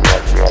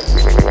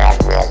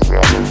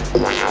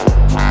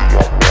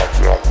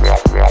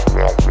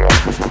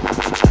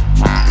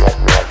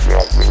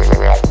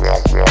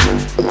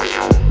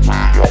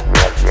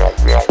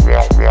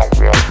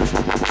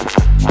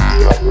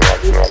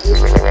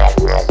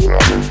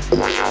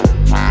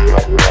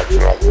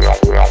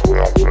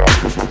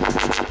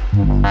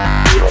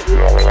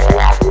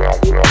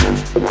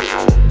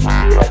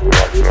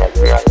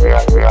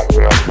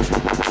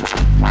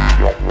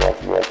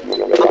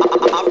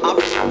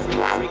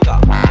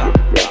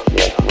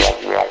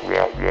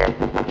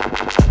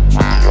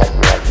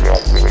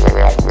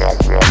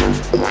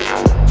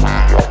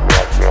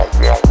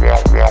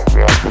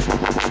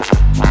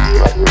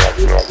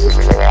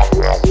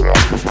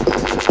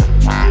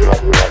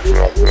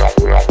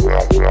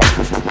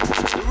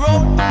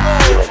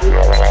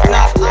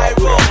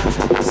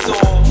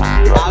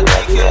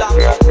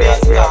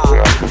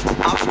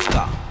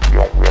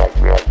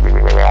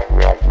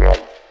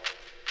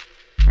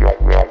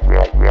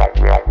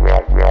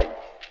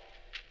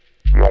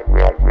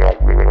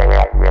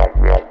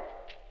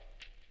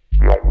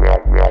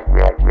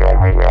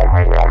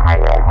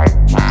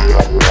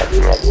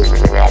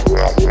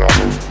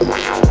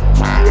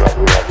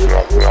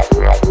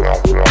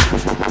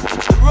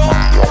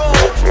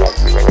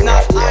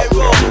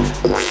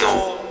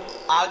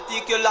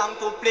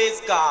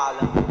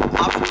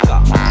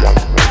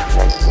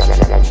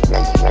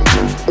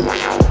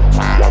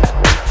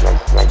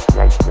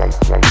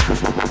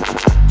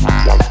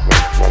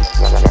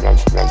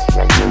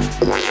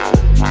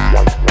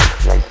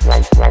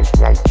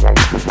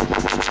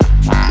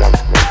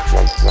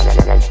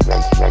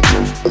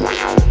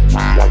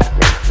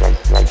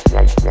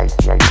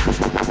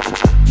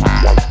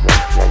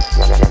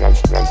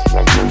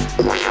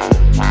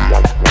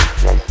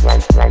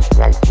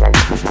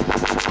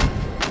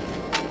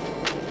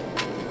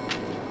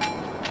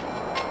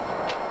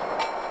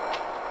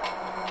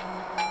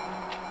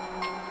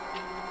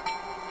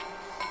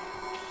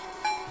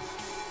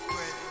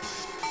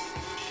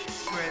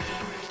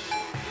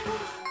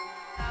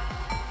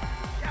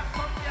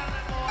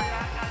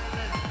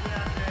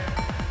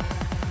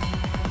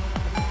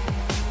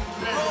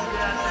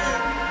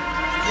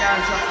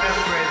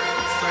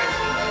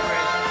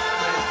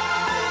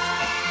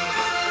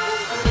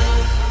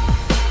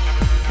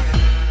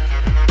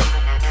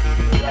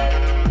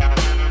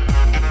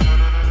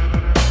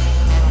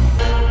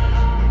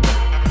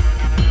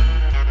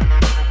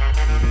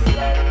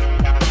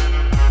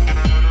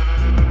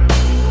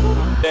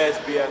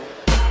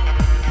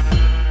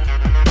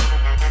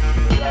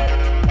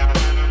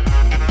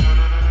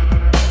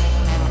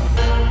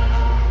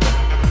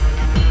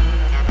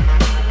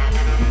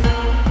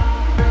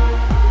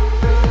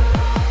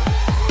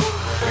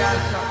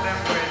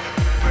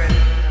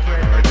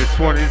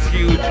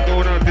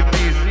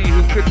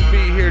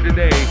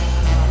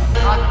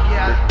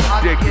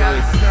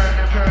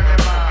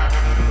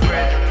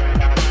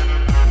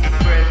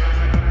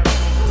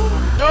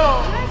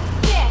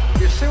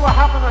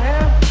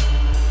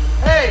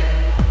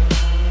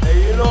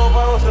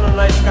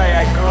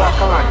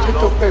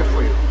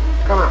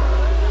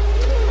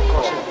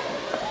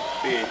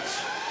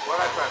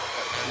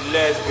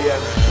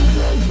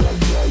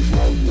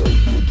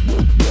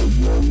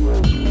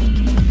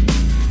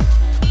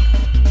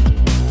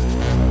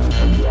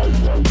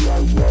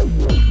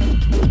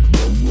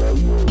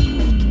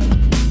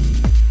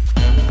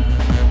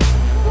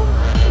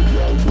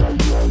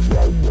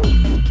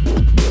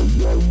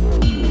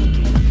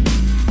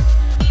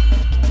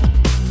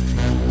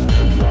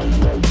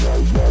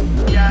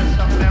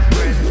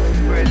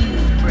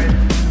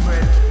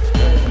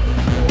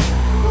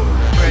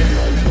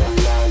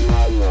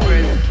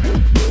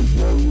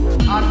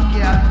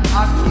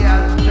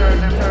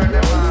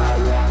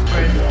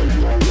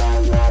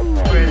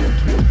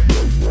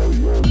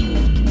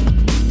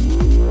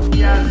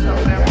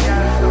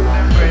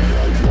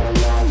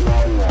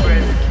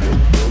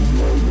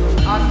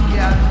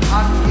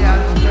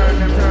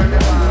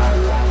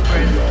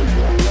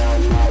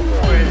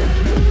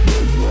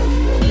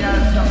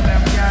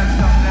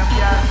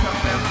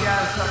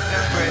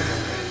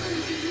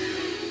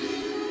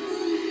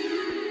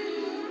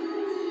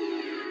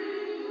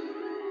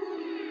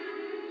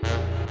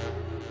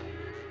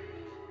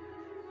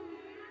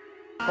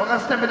 We're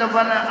gonna step it up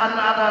on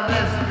another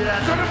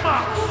lesbian. To the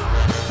box.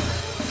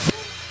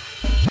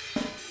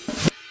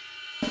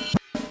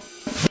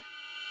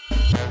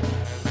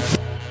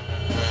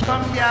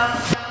 Some girl,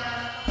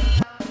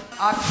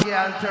 hot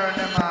girl, turn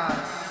them on.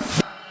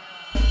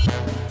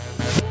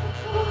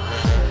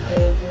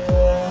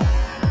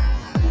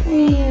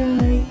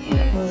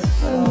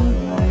 So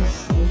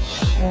nice and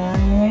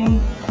shiny.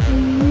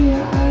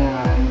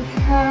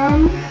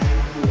 Come.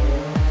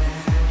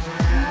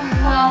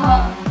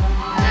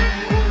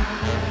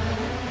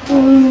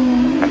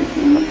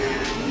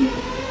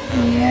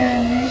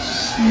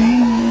 Yes,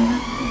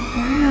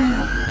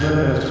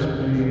 Blessed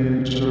be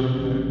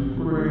interpret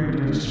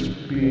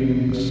greatest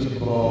beings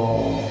of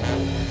all.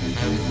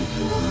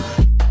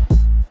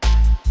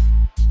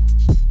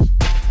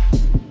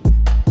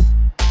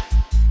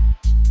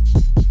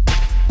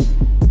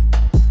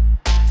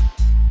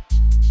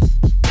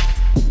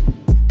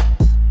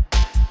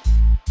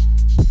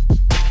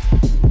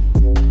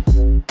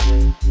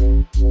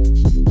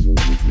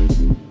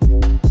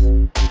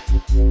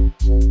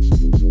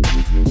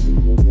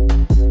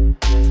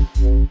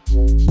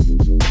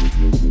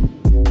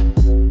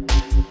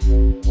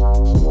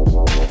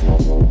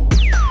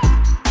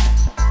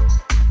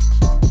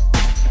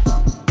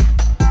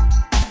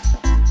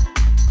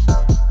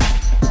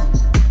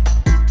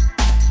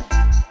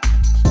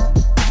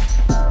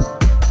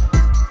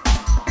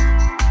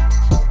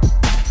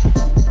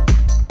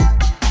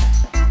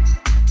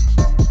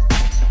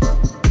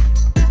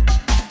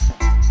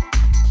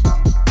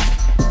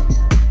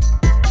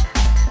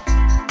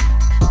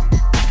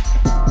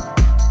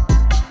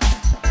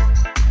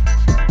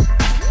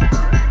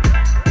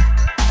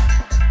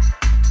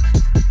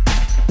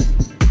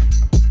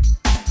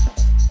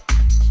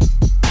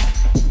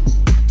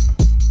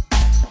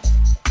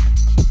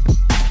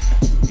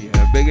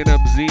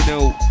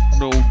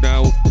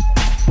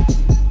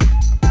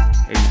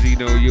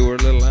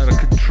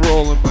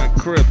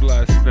 crib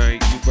last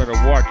night, you better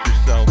watch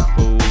yourself,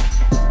 fool.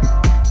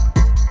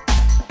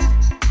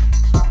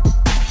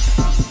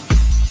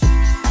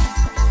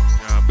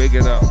 Nah, big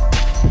it up.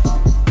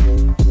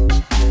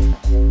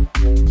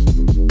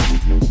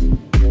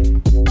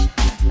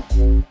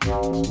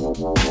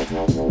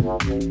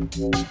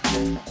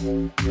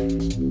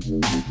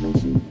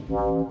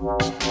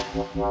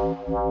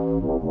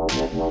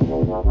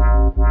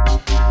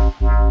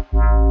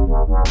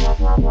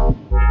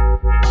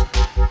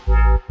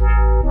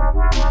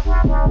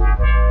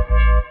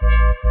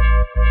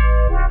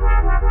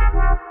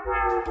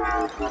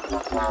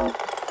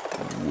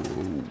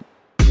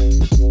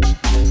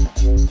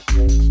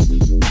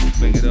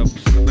 Make it up,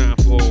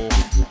 Snaffle.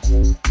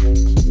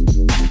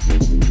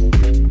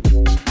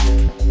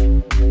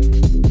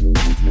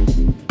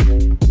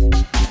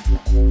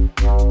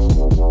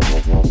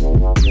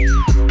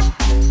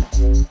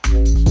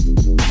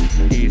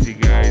 Easy,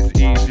 guys,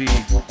 easy.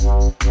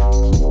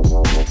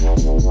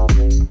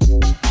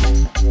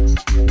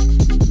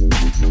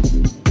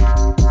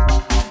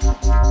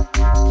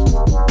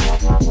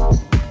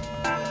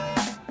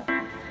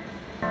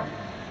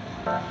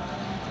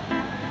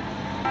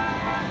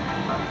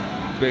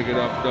 Big it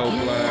up, no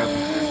blabs.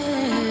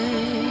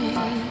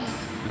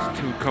 This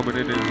two coming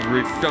in as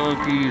rich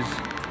donkeys.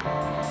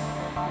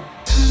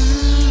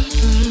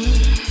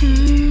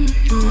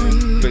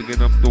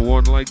 Bigging up the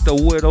one like the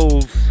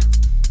Whittles.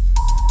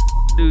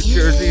 New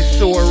Jersey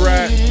sewer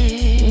rat.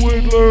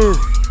 Whittler.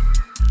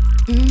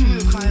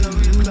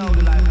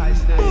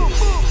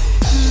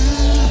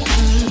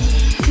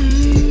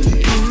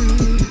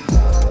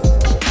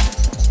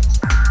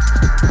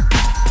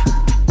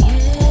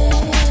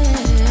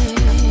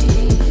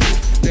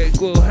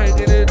 Go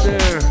hanging in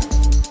there.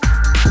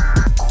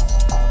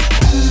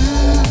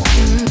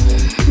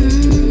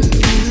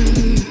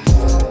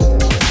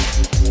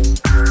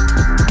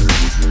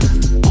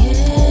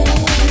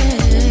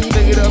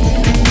 Make it up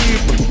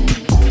deep.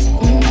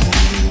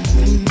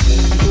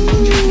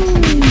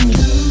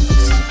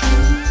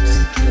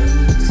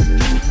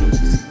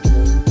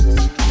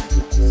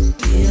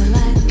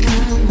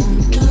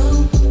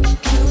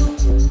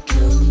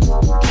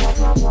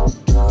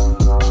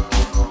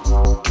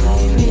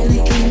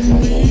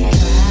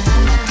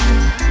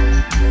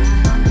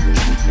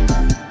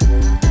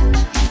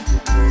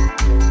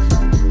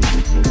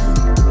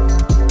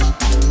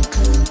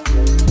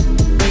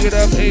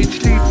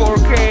 HD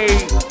 4K.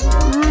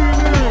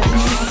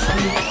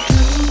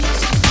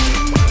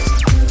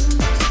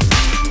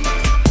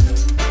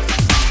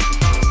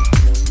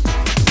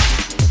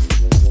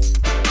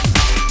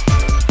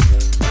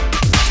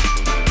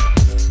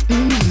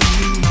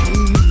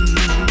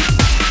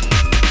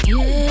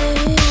 Yeah,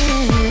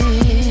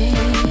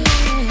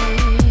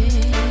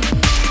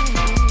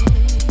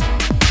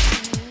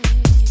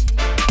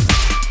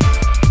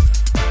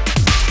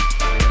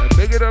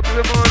 big it up,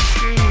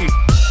 Limonski.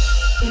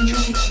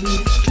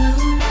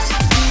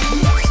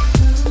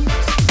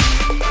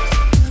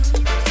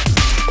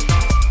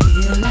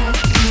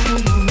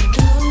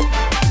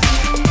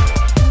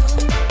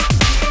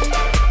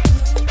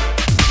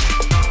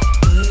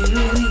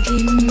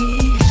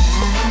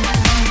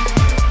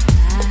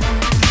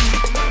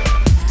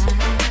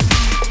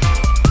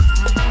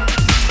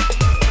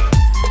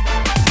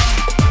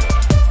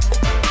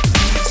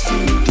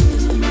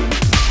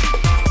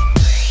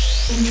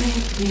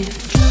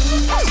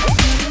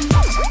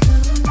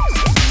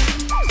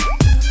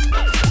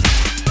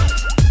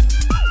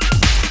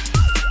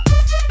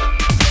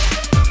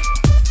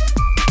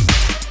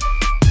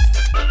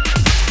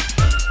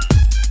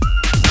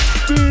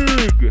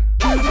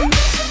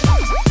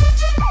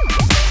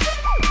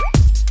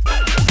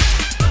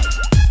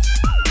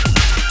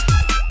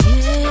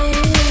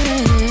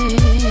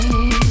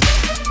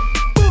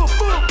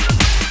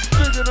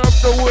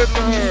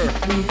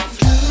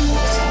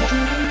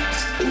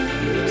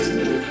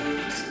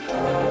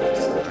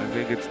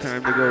 It's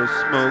time to go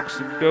smoke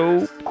some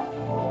dope.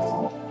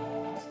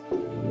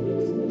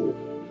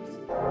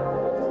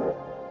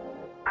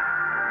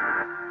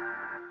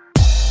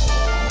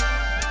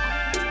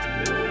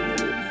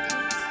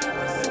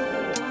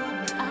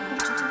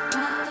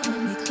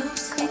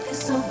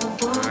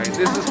 Alright,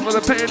 this is for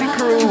the Panty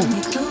Crew.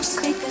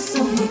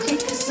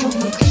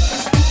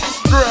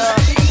 Drop.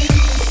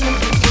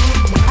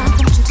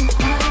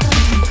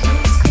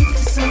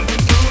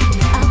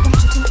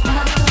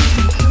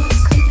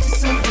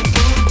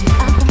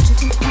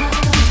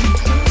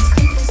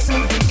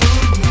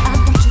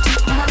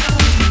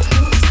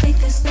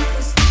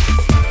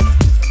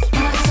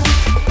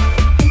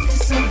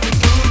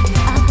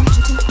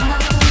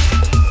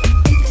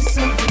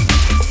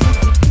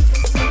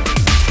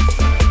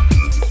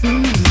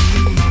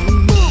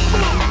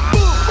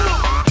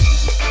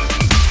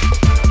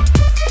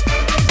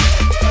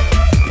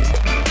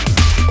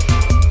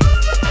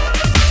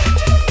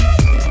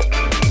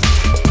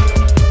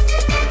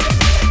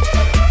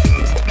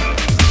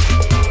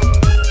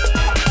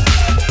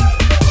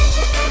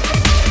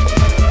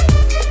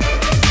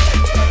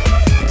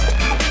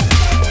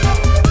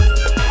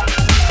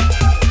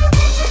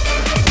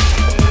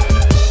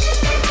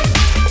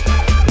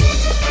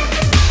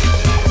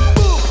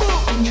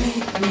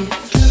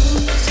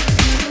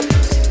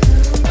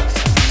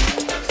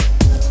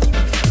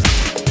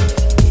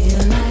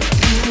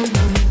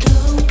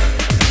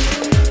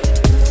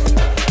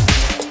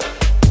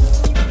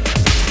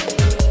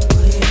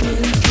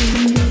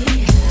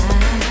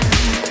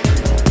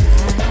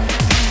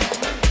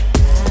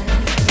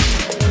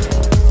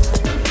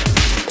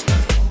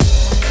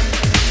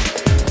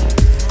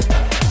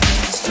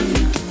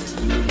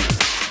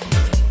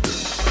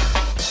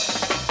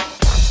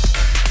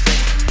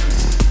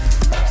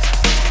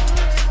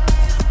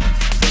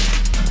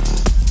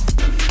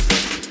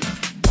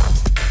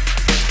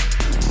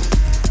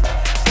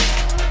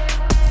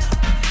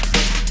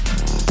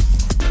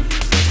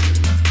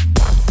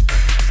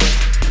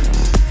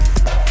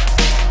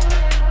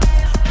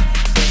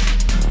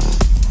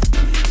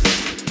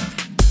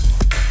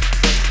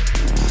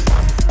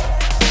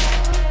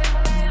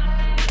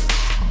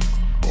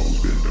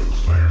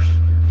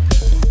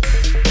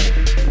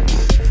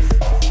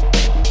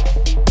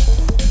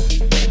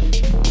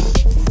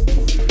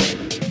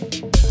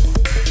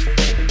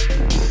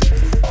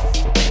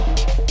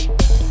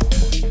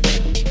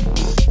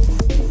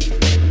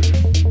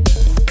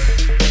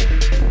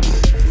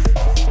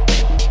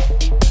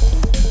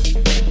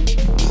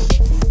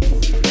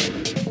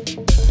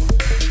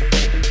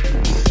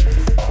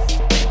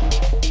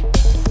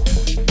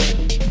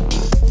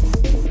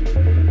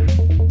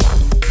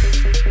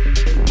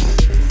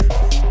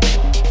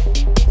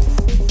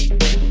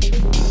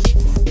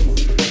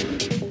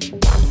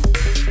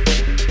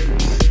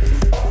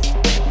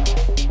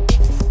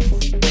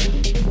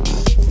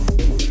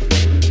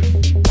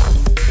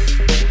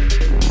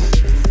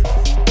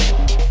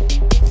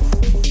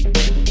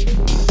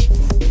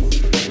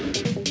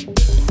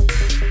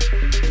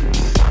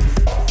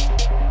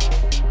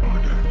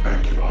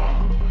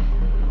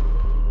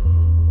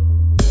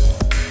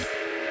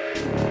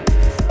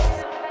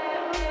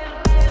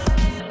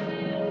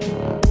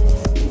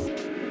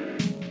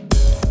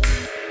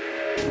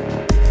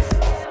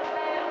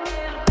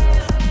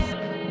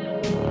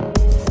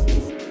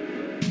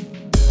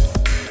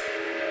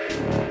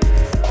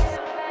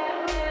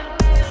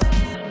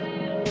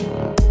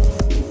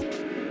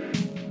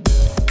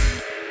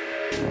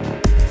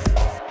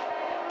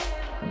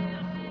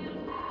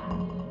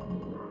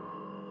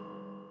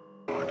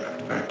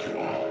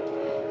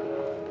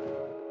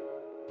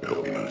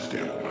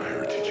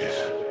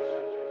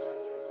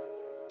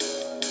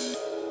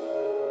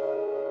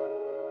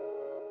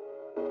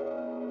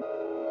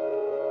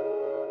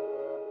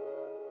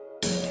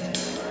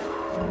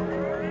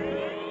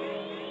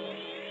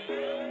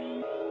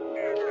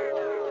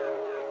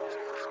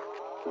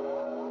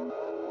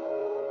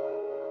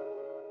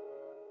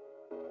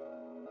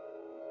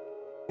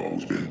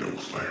 always been double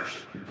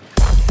slayers.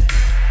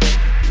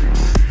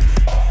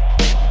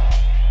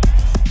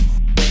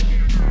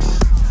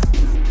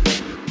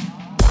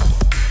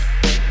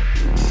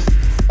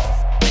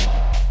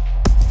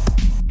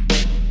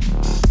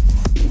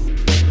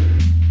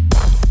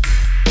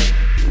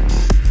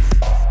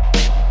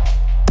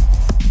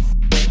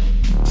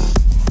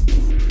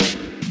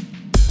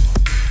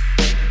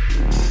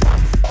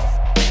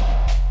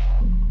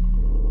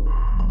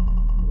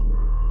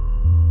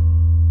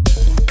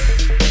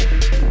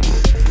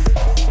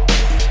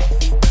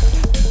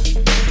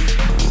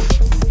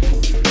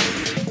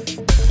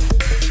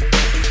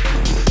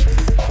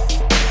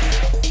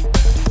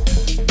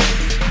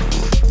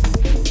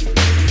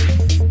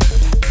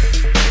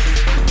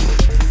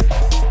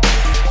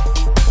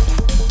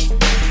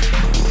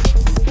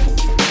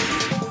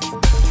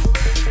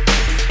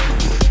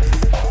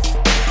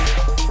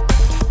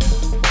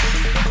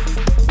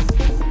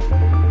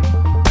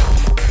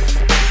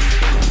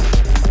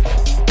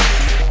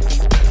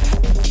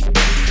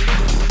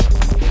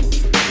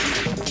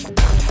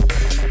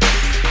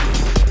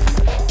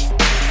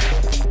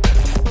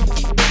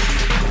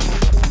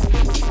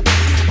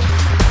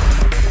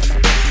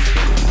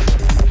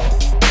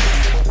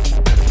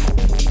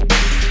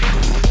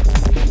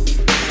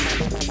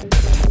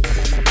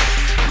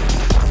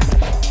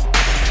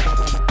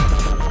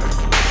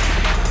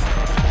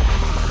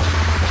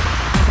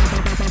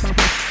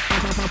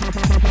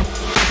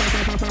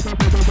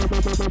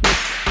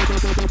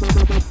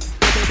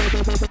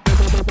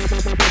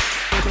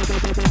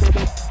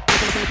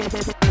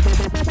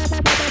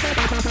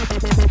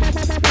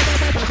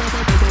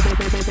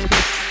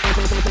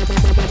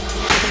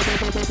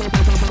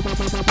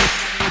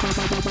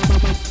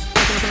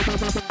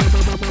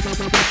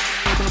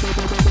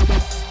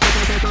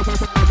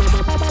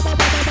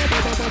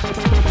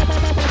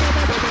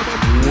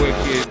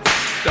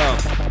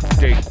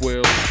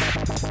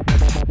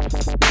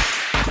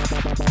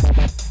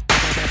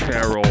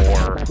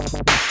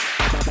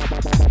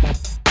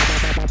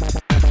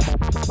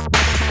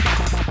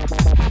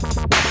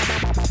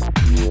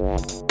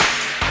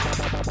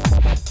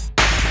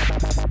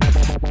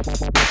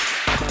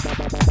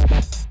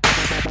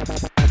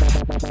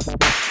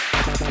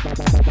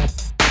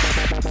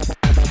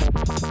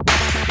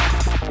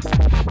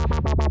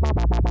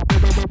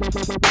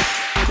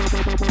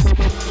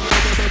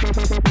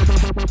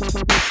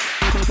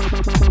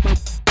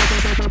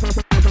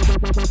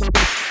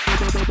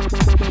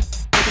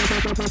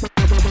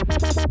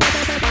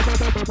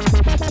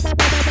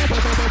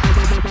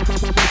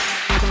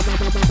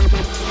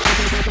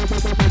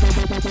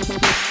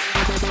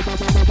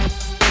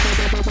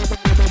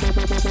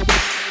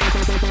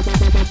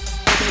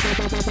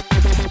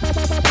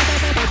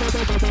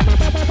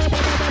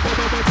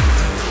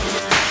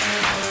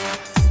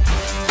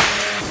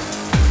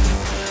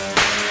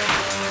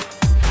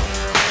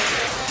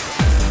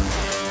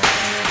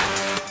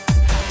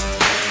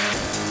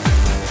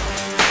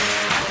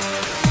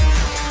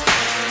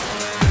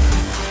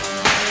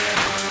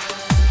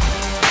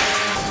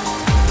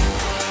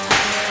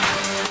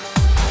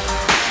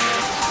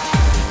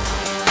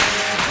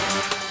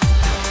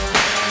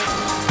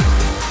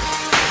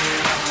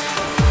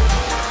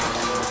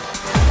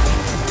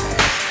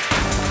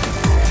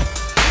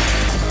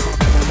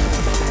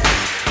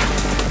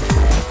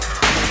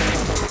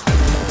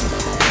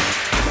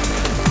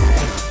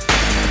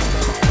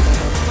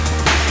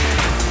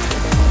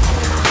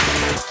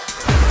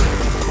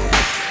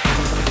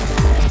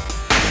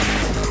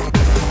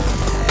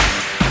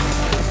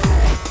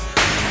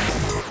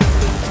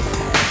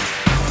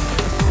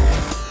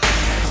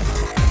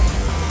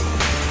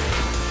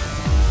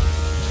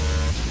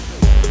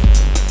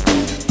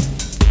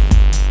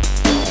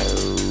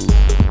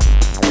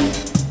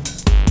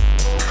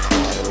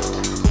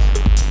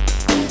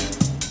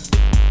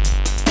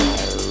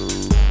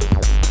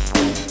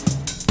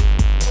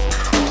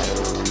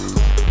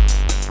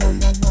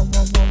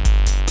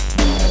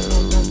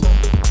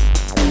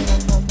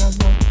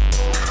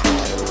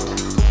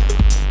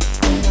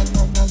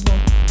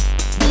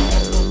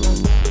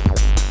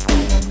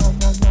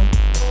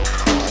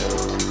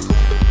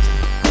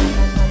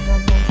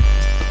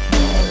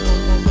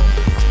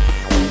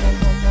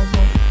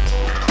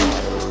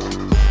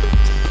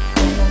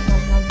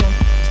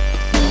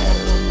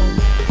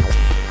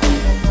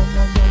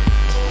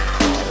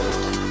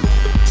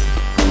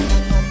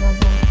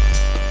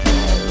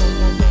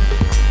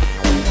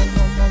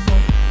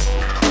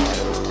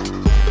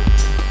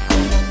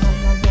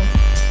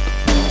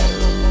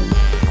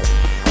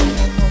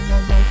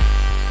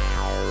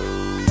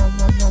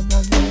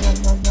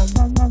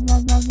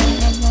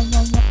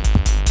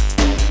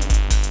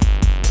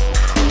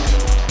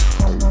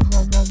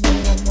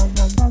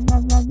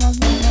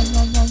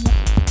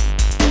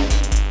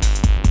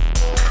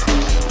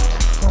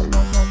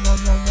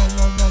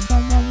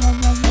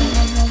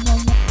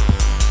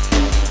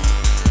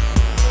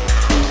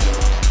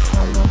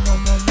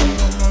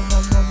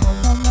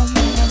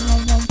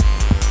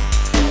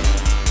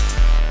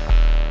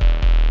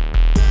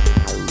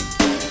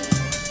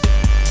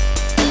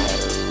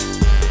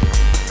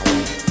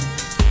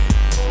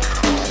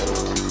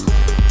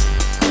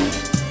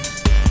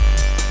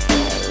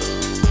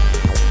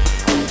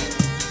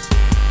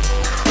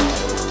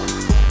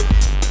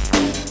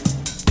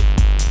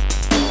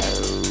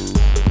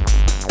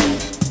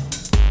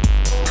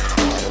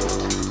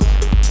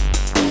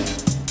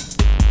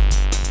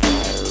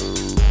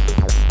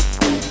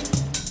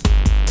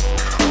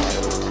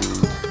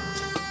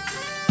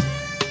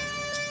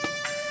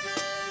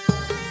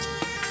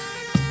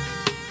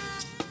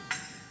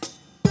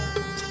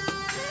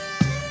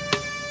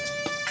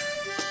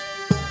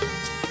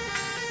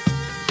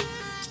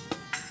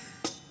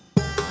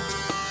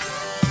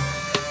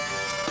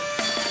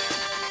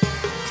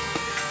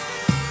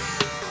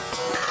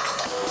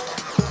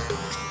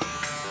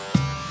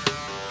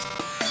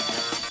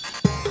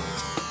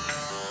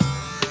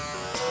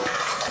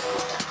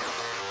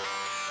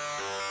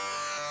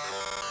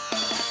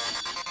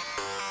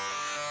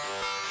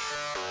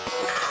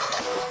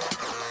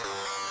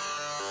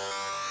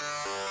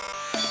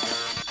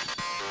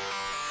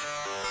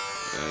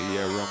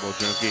 Turbo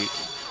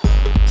Junkie.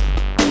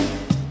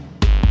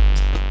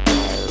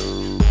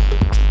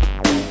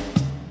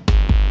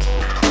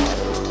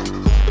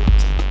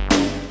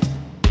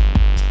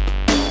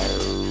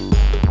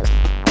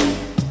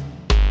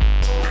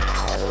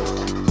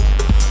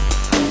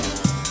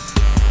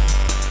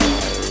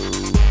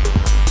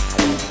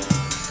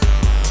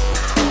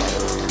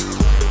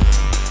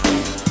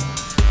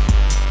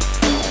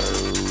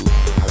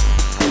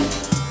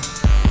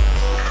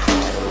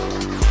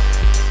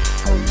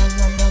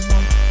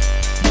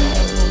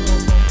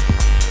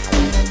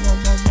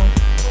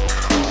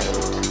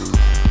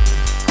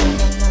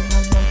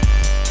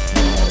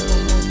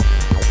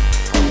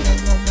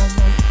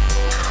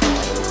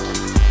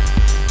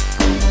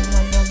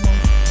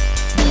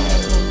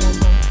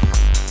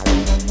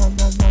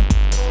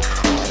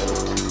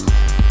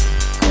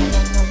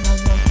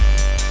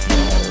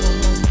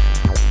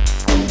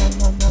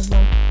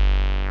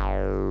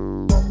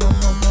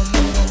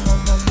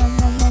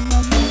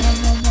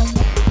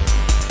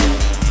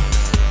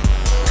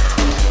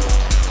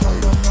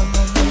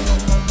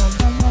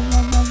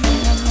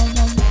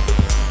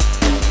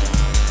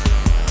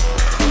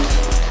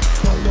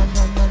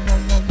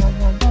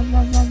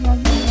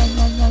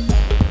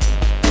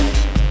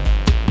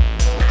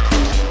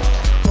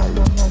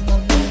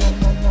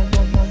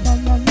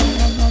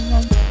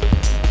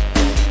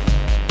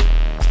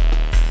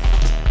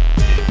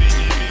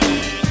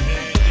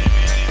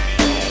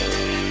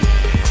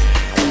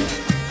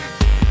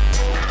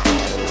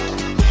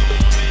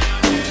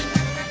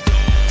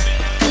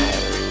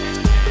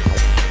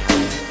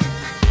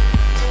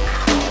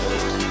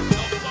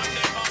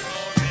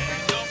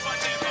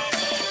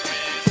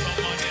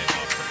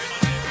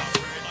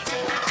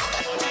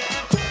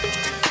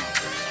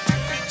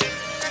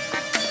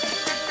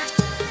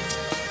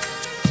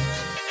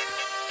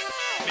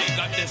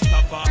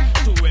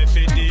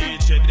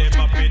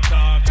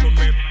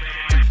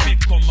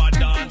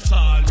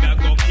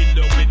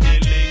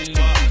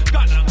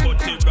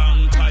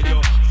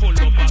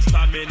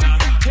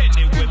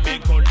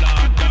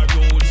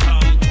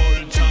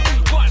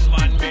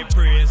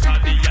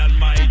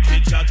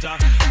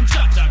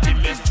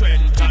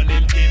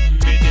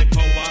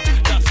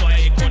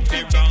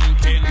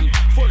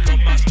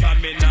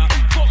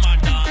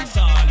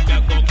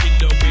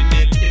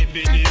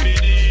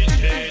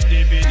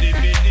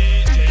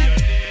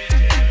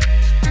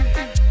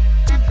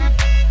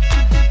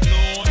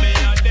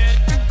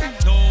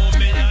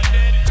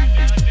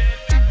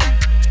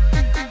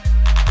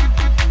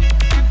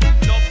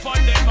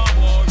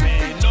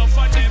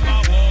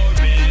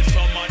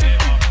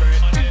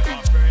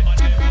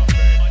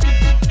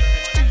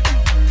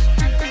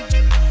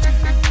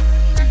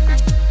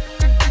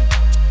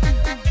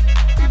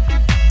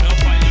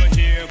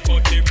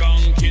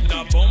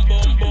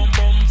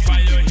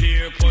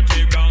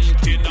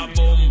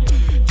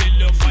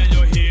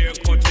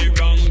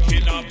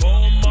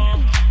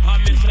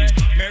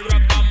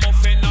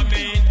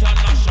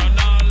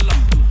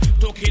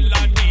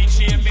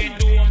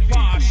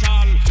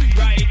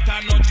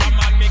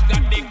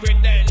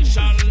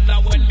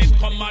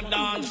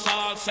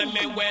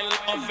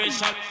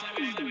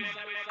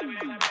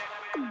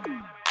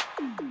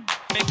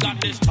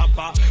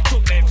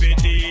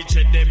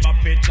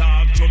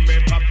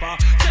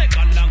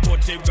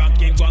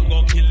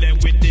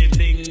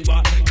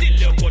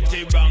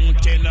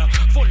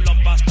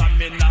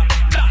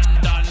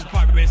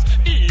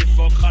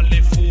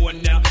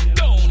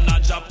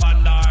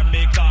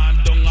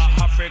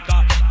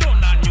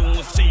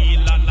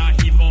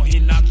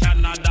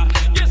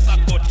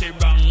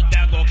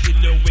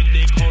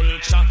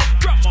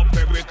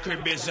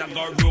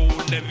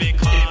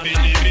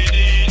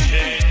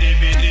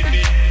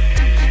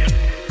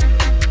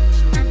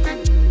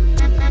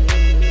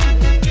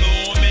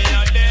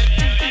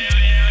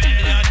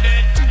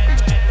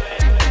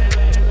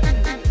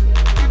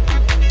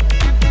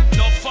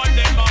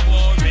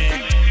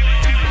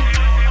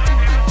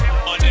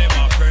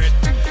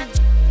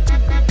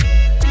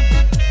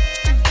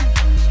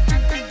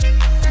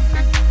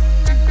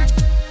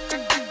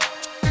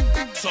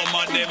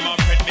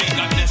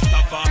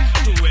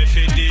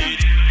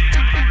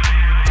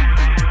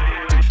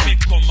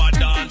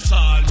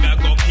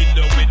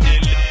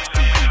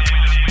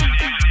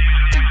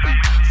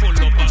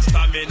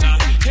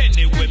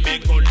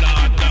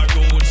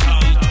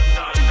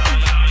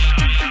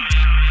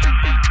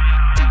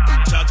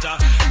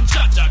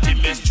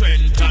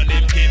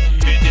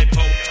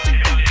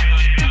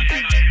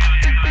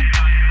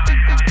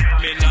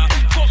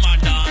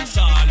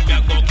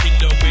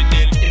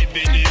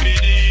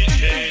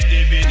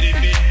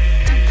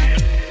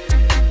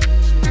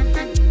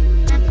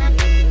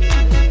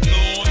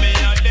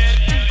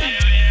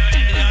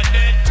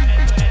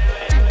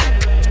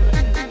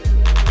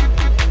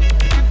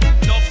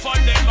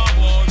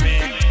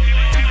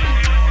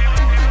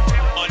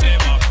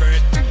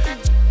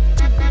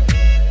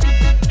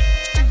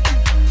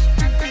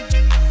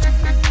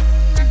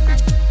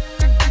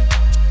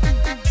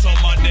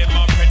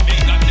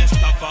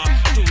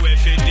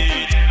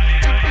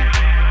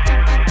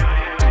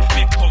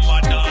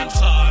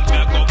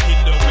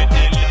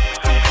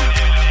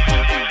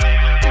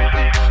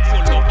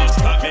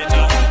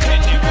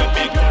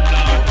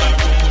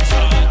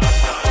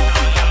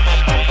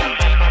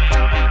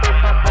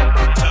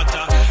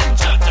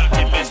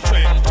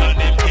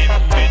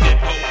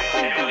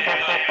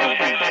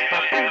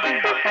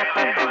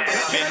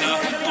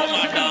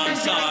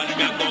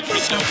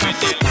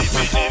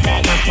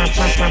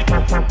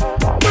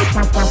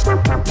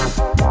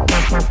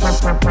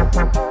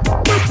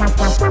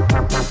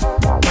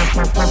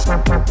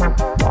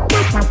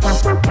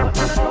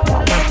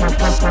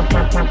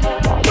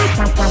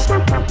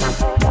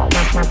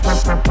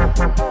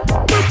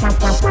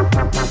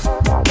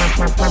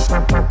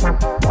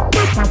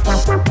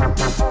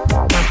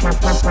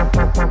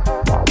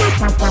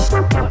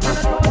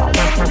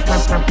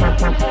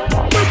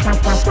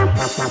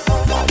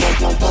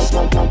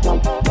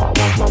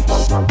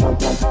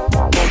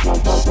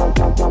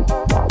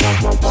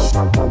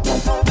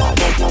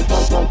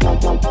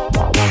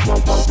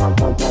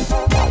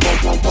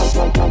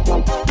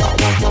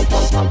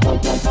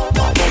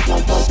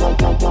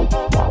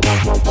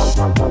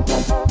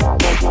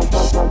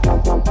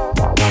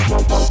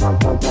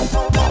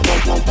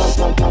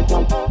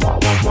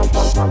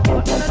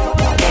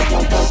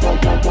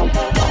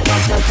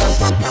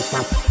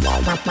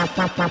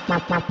 Yeah,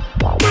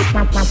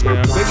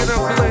 big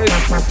enough Liz.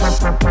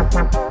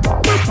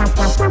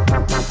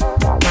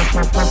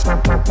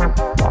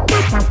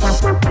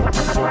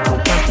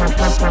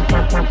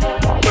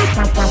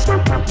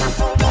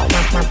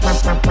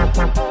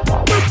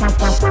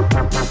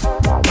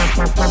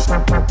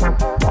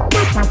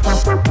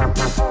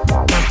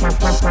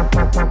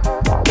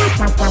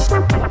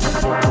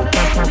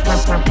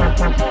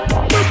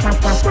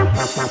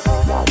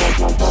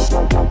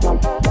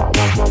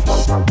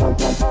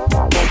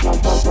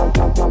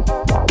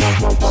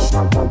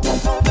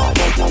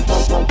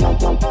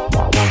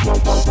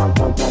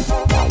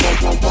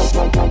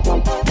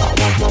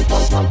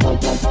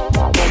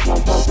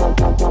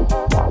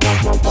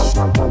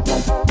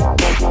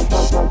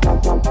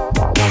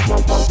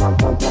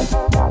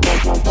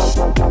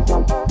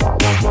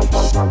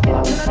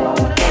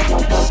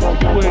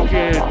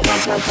 Wicked.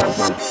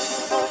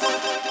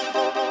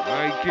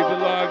 Alright, keep it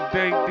locked,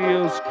 Dank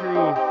Deals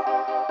crew.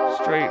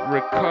 Straight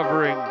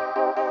recovering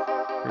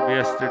from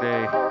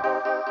yesterday.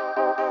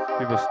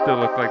 People still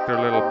look like they're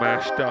a little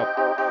mashed up.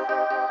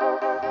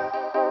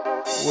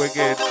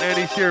 Wicked.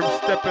 Andy Serum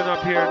stepping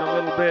up here in a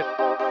little bit.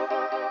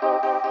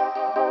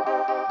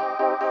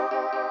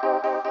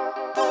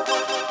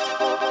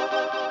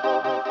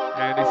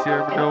 Andy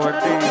Serum, no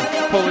ND,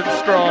 pulling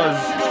straws.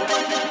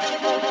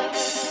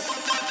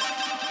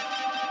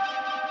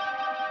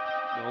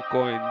 No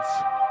coins.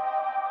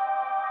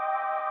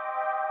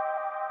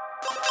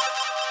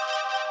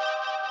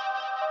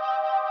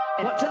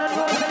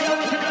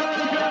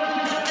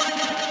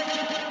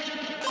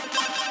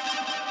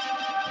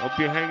 Hope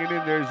you're hanging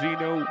in there,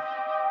 Zeno.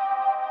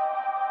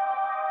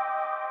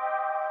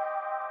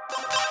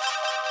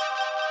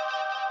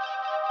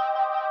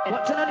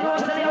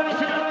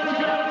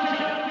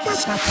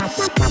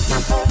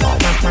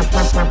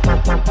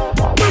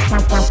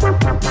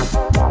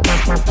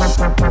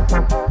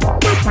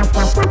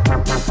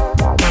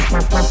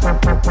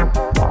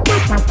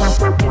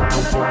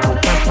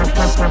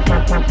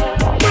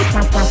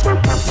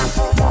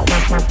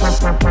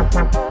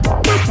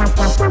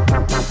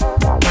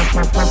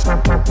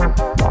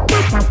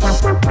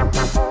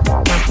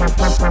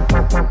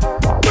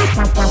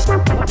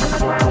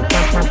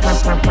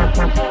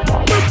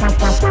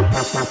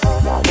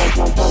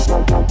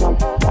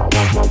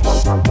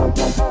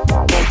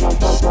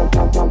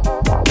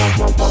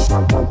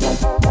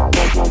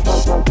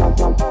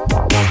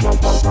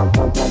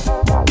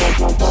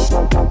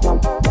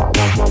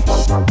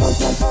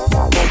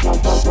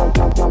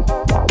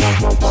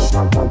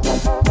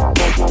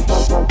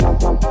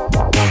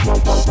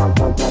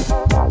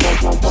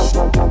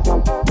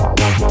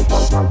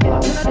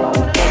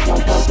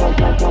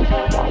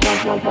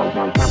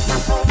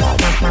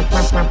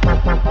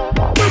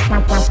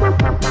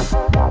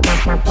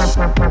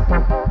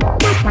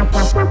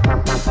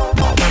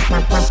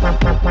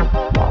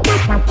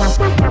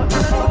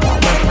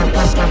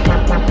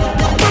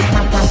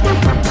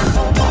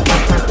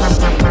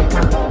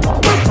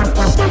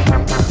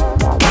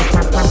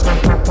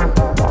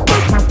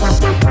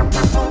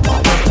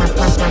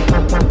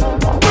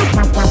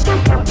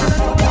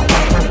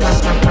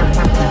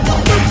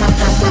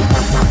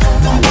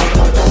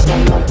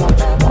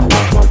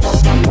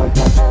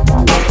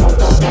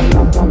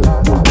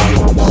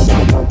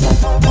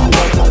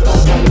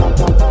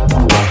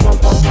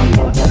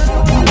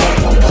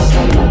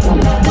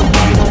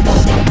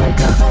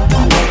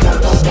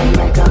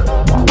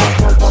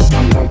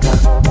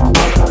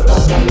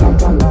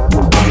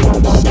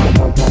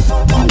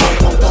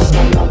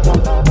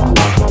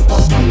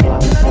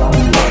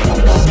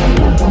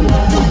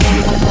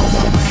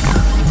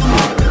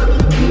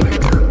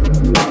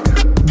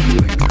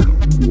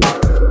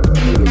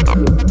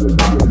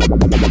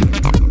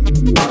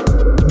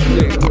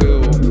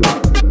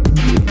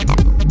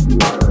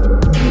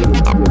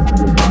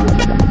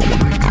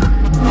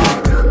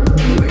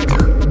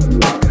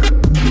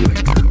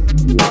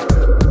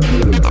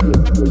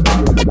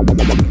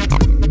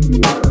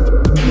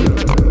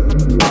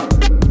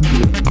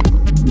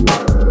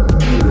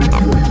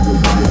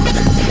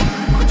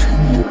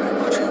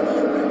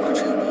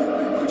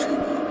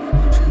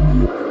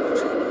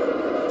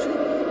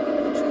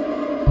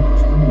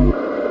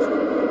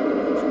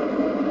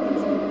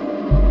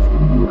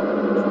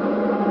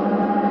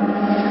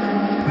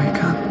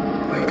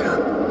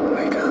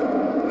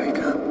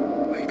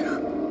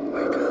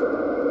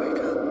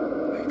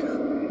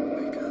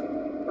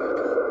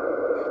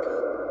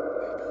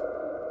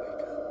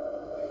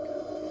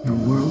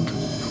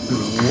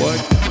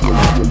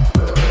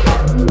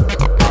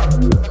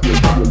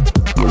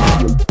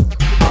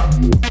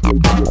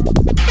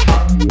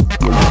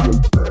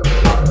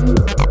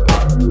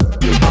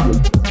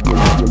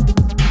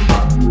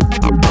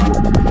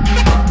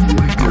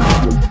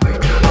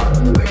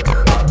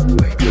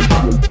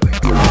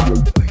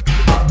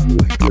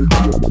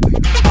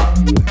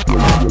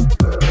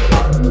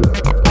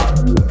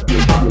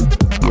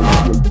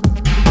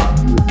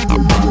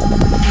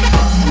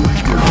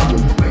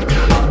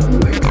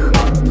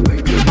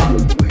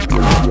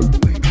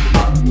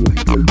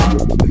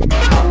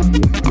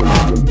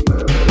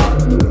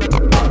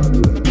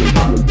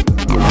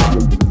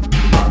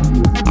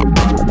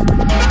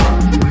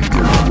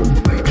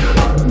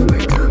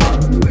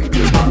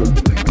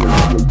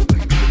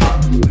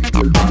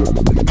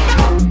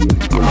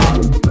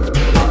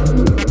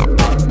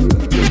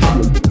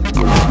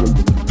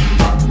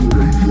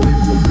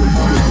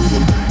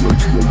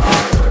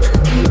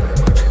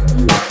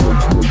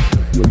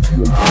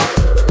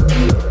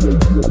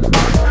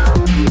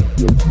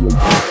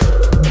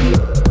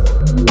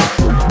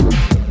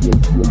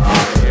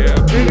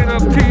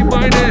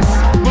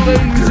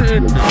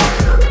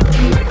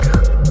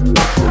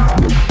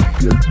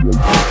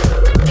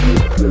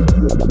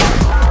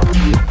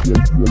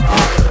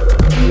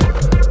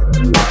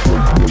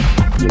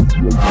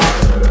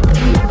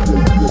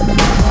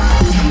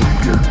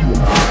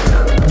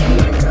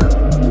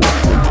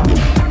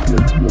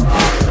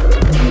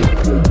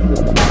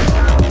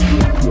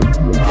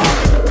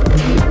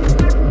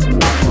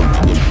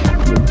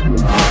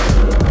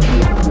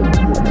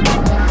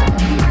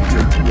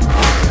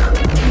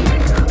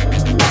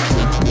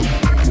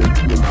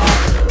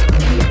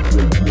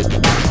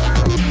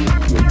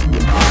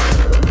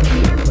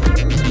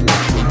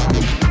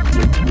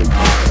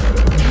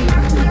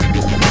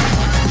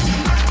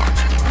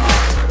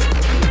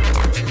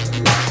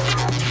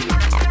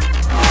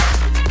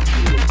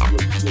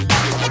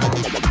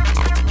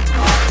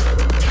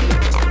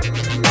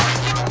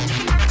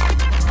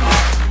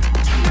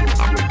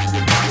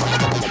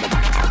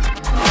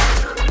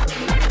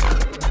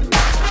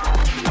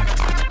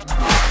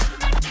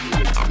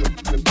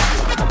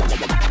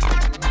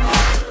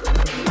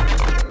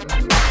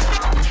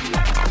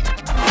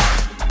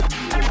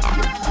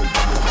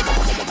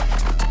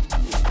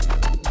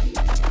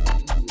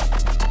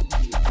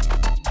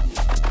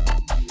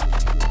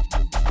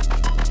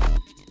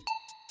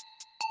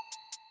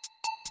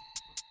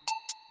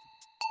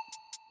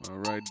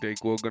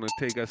 Dayquil gonna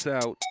take us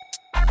out.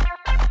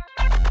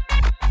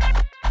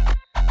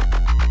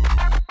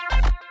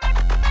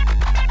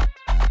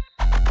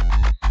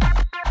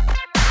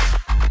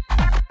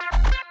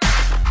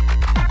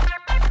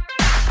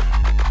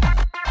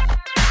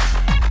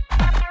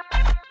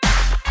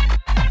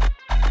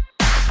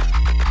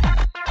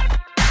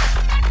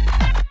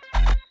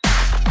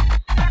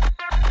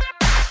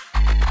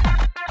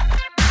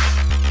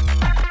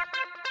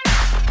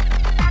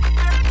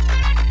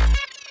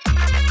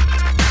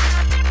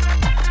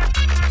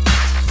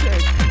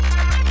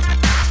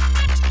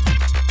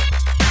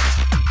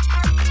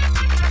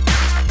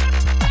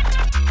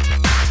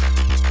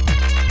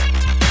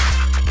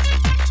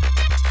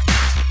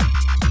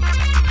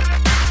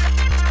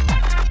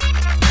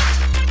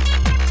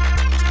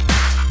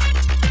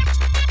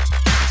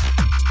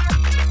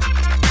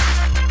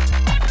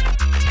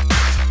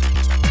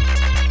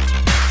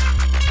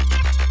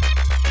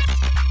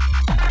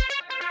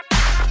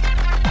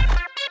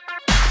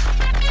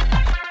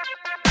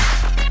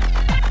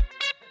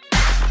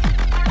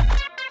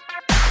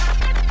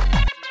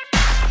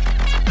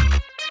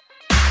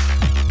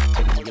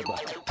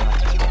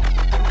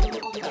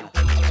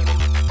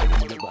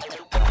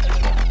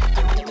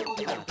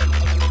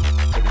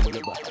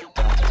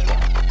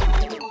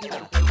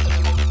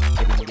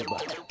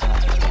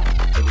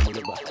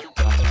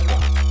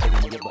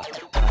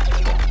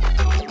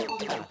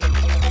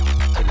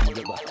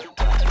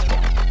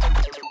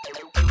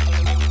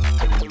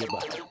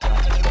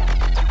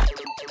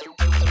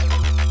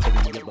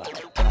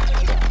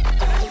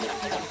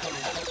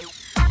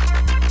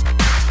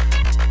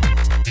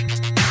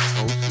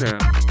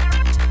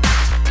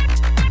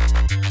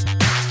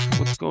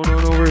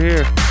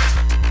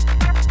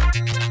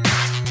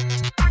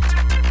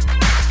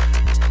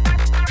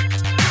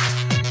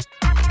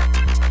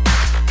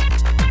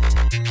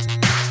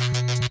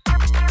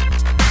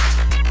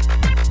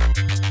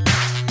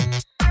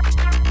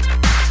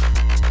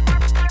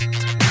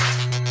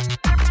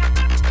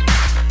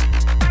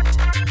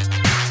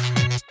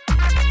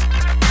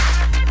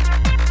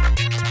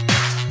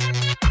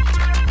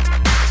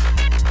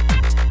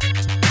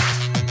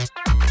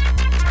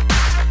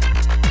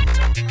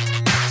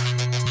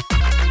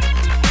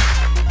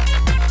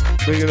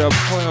 Big it up,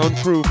 Clown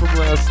Crew from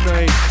last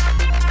night.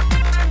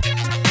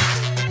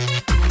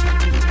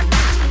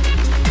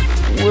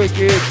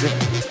 Wicked.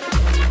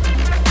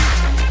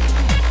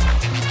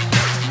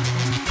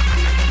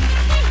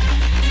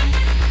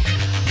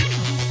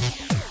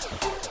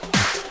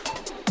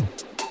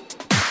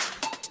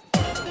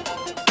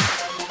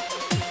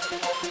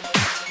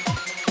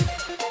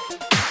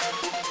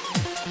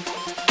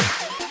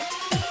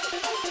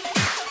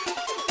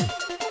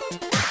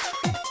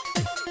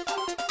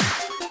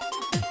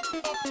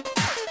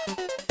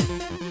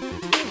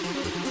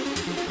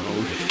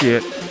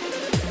 Shit.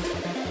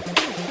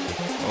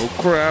 Oh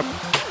crap.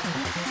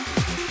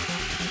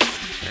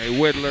 Hey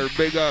Whittler,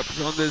 big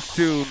ups on this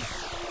tune.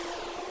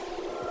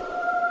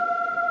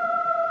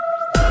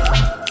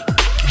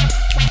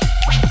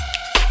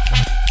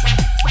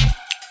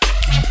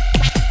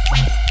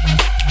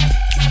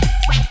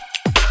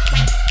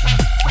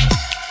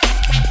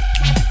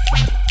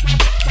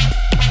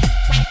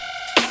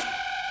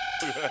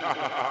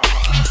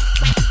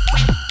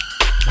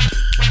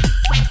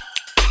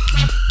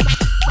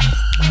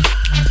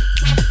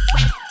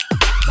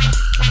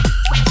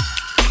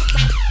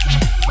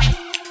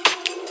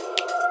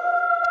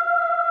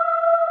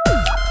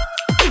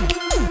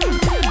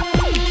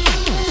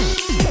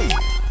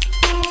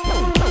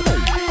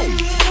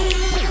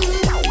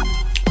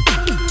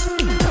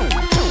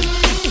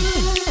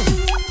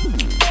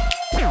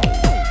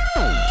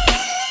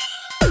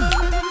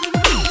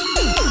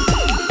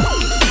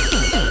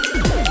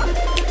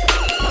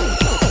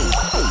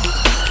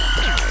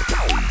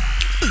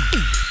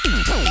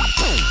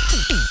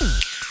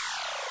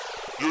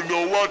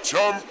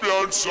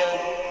 Champion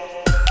song.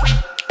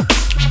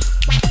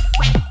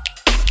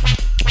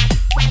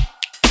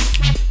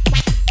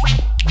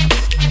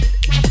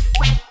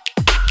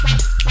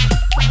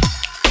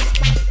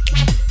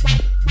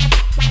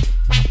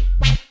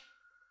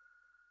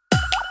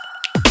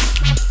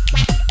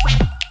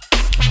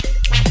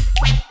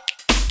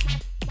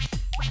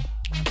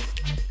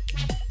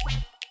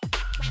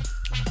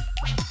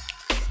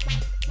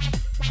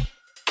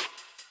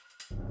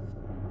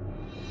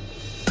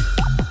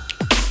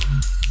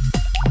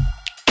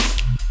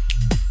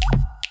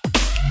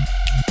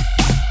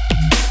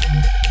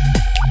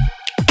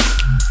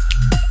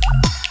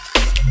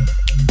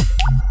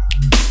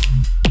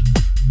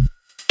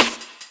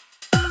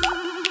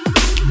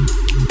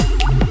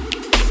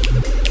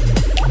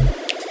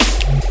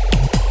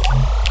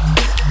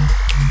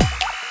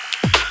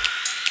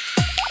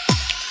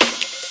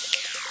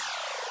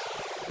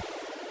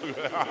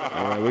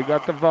 Alright, we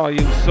got the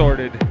volume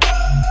sorted.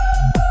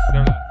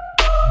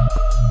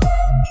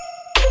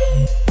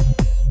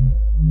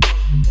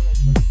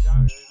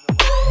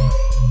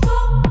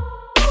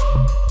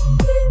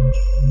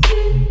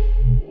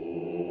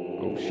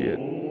 Oh shit.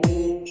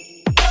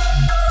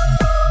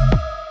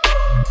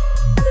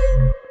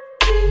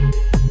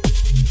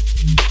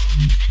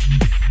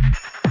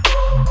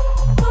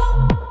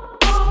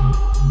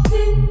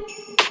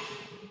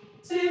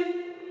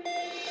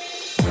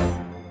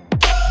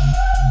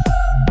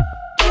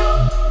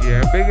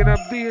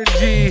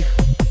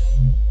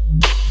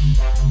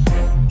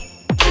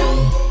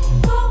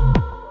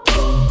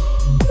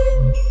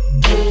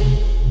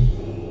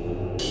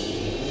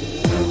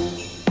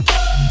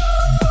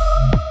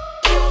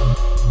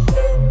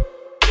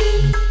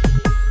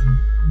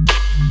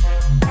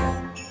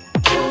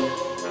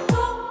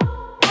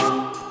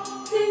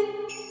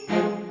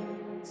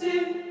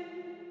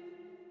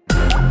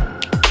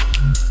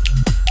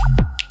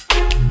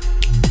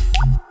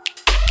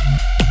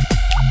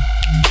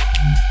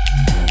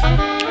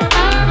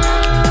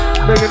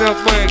 Big it up,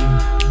 Mike.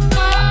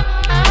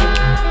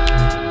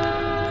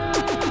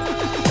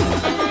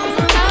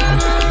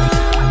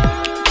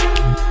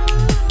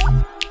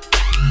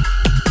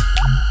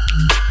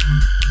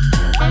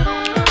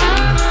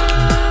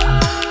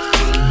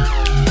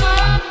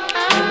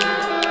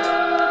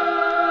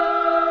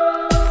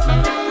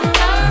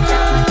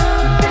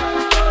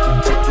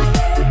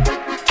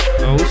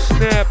 Oh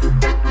snap.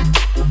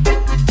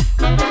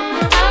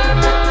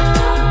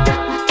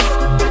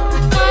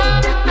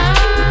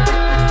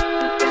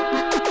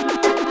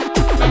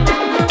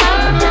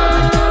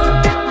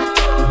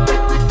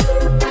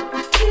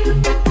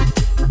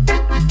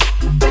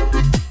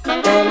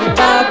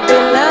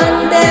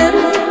 Babylon, them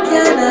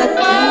cannot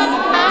keep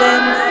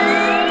them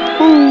free.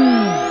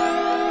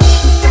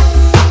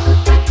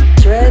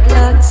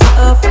 Dreadlocks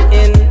up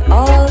in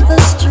all the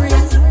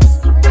streets.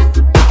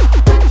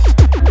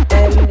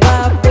 And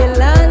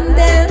Babylon,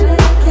 them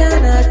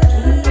cannot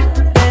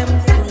keep them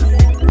free.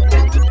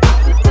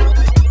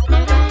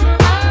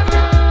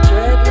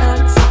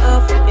 Dreadlocks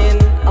up in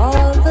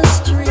all the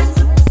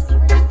streets.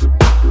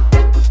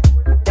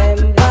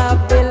 And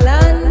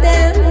Babylon,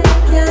 them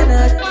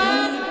cannot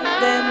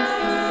keep them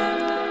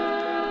free.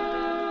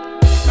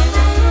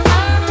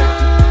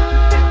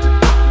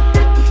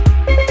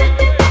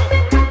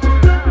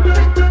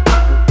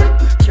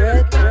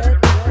 Dread,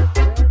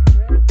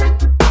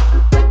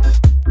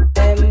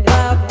 and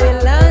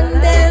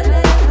Babylon, them.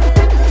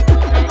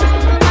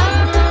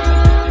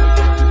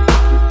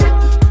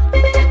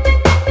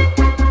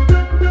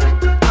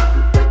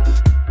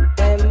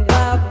 And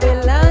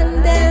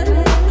Babylon, them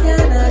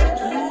cannot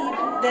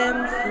keep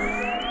them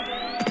free.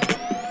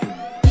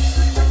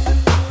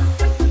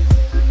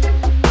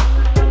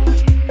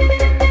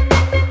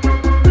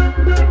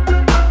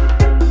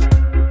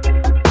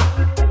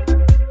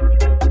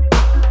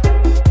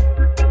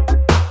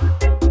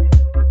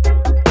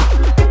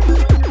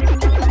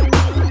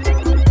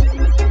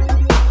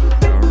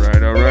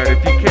 Alright.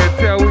 If you can't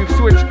tell, we've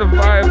switched the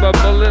vibe up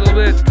a little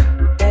bit.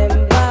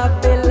 And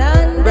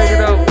Babylon, Big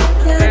it up. them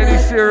cannot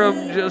Andy Serum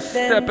keep just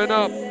them stepping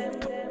up. free.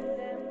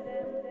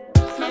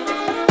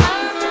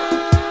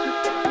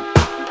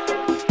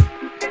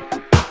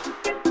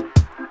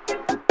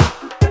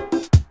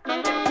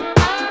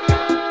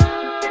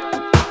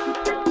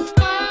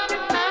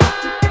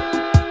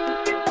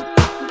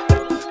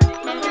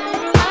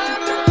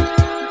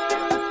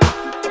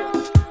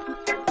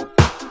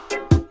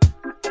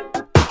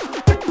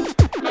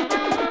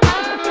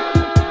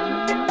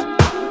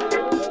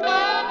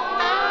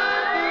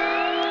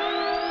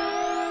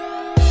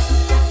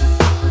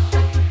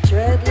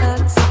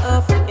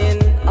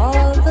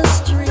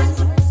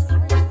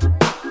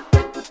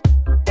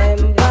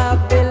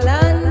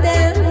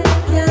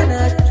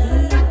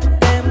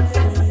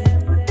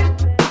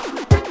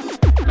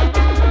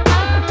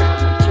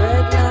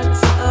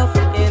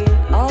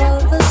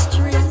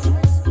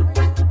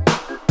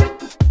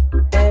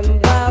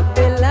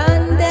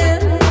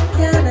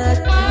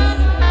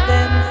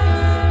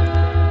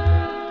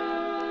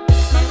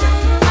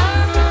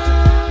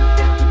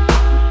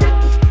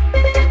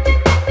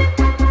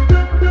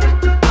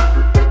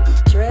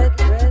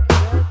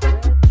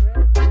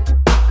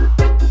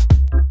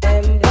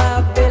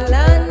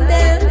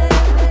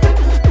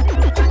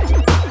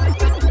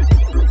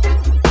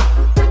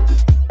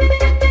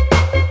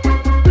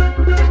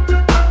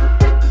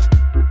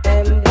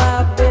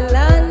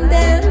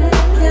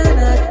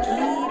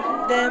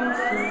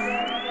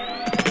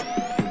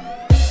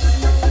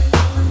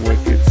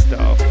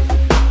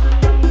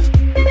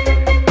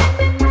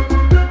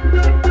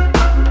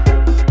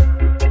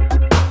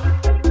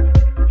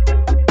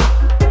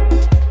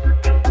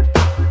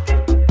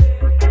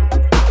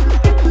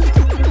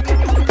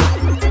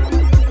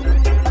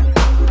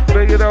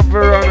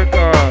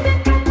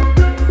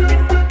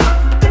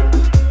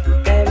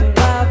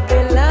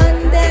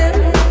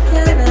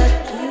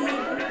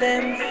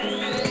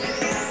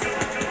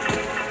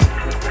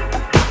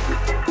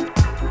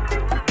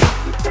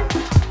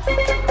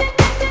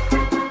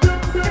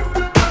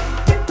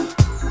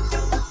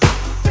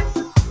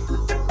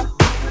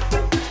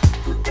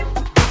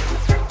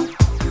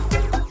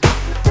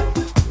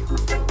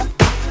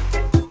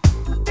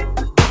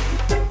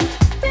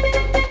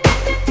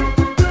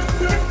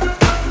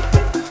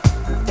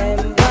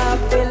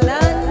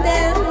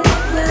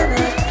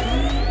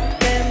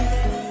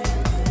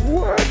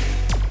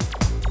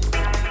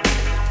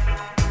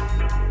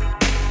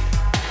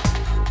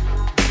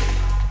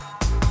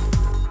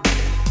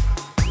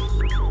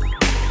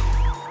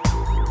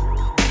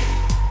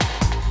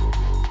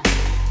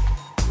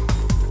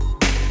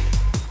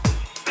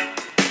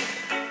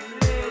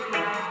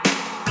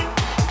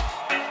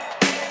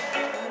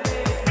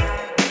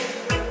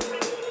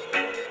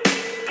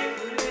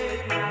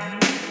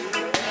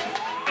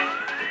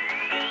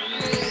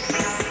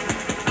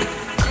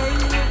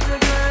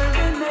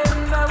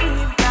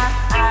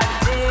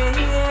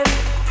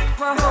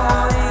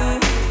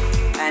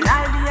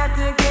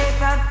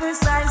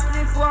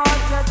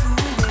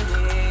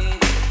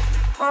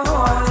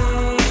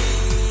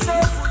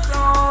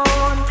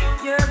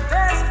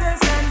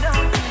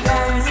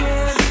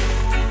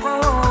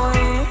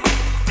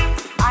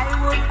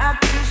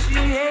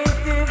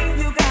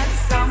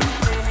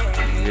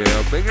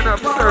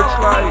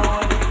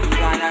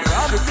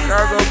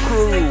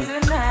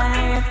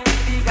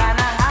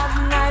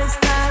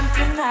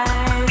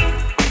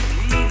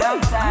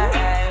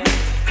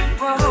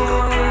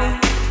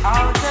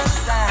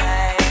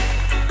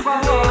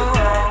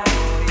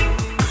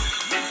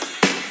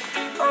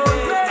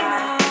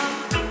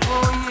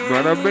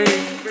 Bada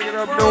bing, big it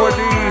up Noah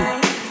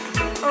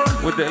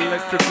D with the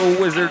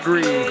electrical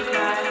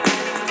wizardry.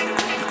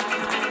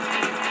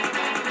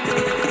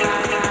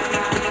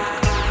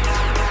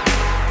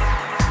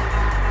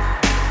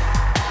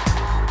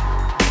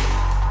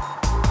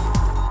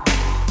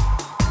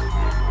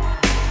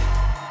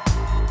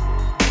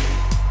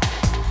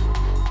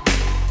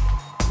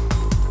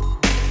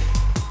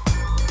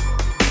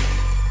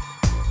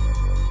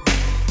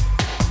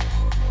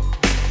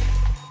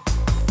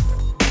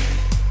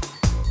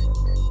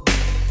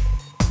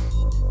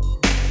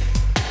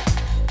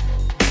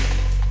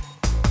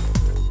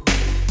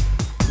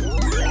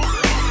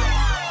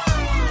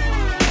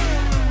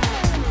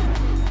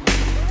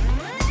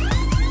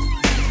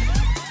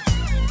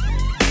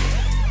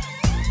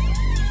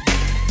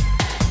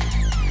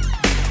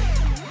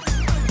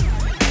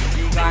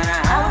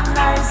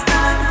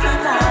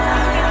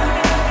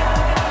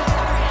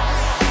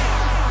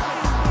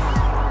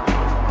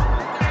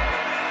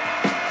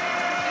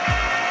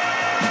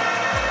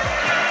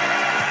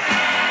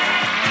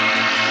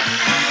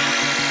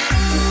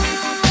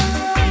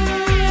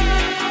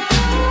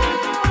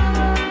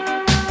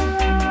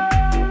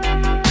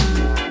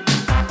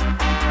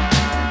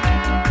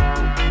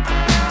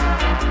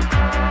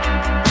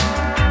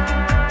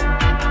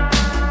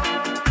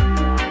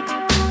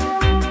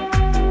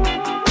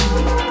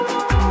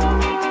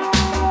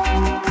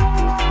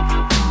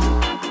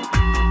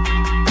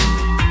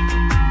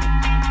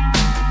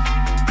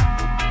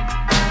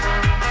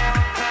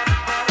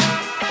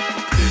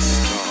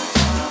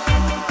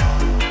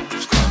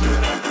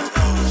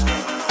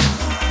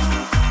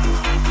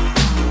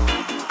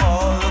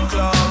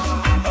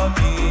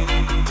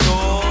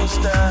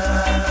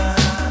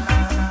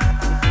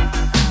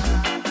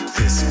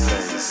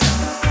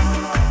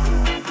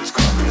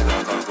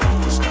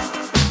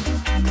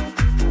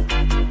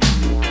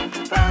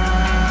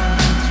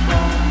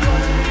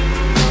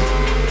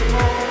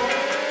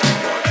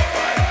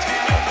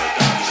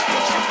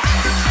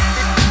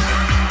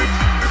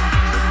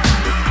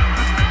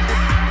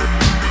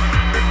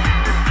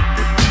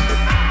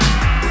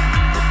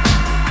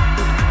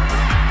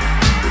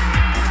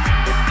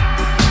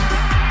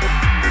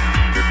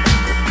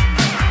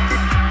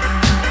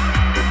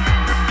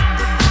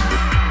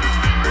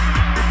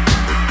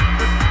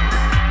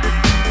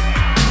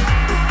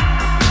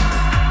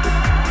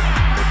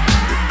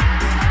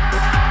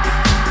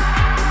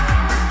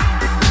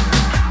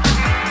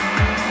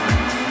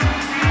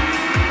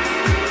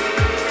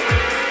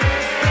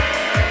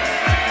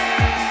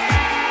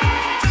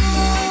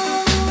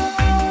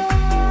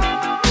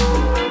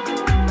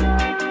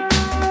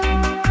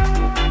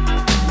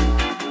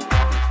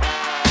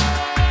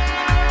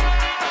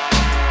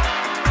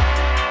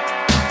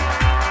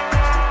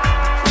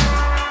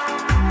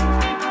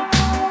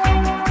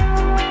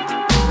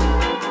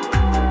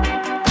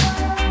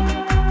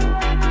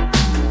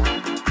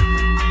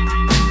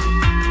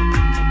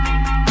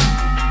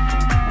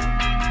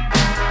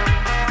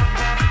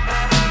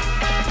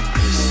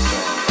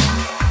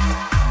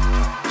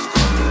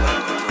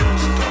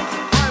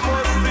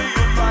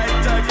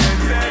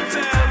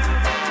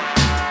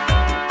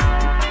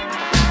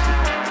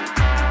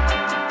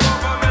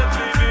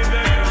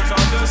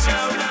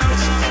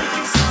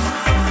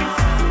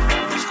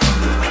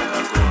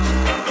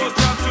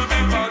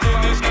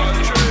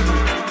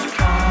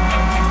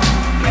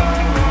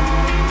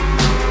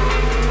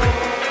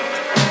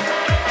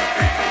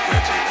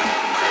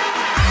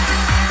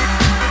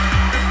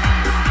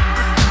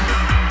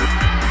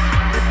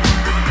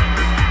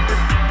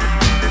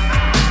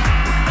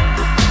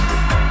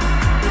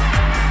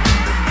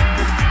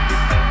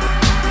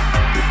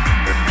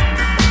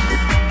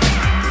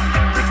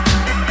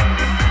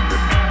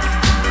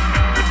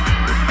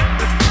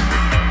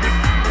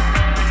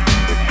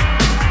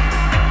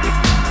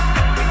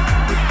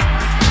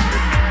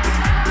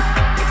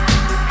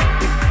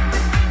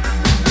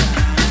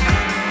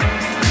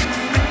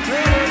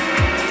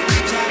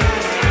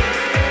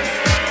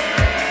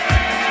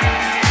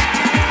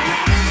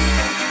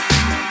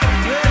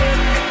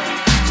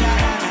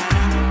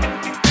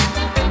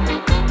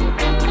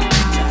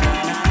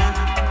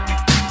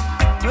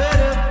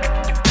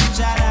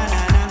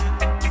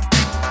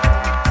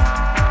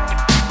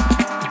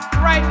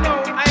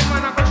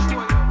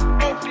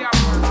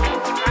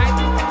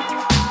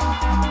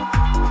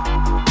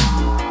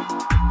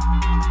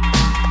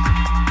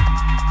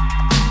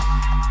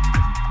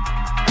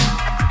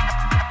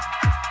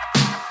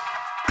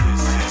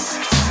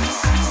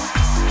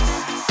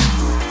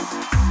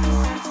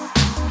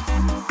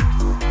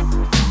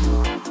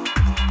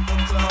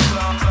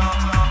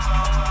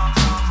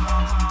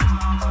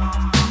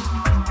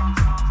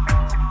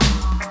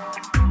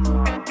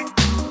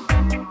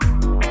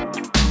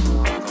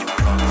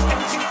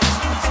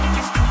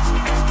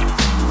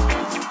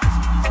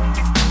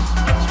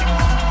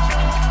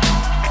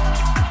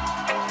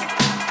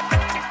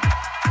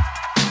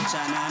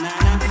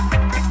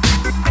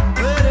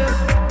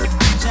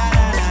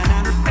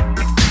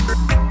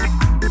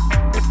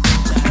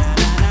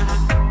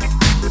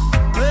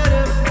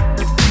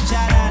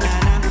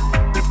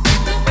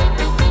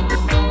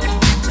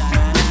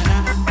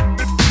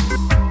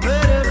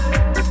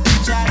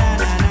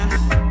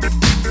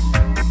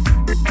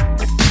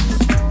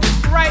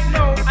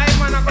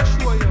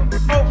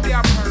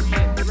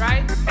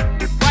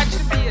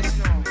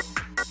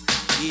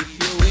 If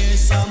you hear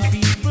some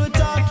people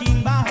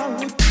talking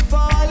about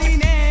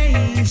fallen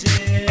angel,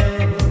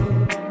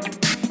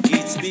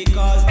 it's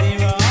because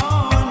they're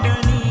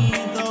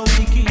underneath the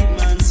wicked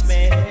man's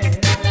spell.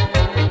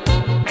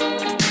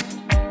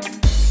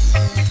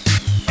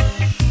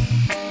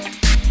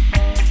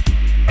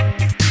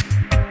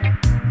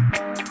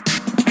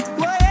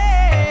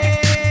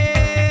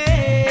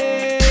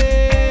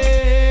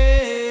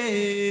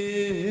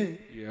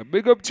 Yeah,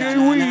 big up Jay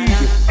Weed.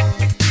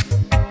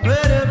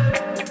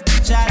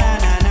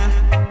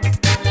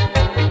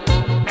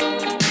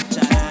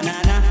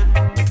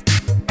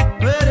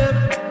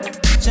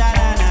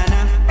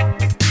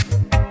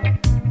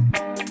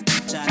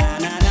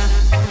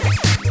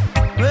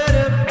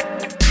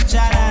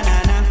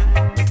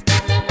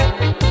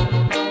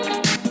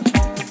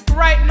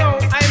 Right now,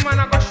 I'm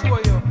gonna go show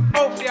you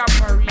how they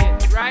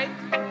operate, right?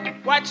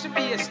 Watch the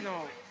bass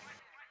now.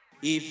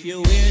 If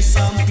you hear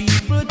some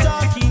people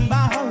talking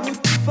about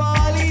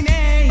fallen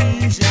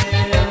angel,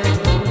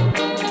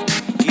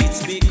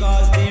 it's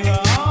because they're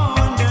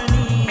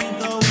underneath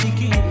the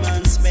wicked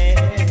man's spell.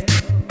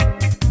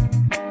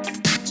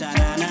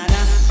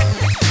 Cha-na-na-na,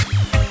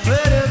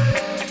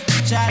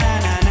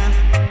 cha-na-na-na.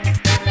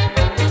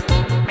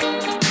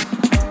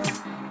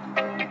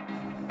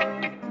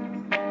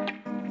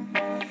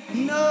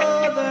 Know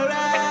the right.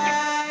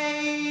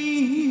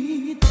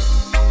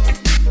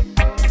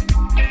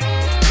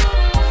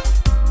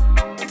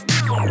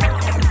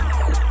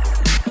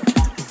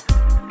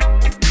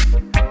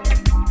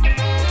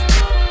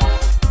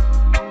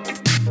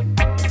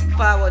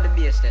 Forward the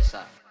bass there,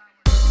 sir.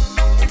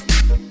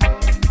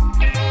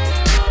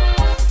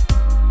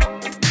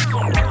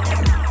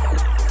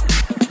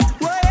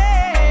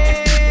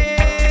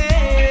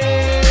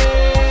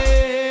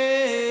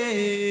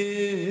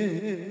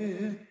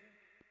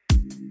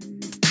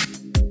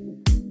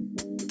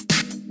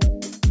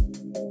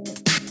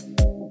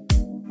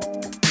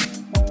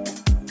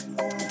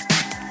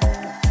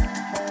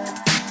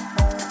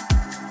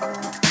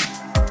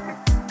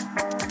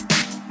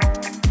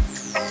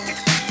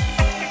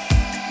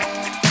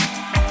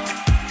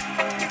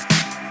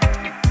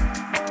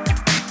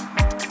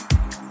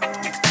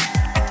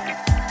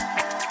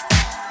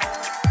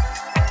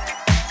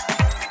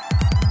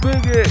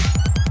 Big it.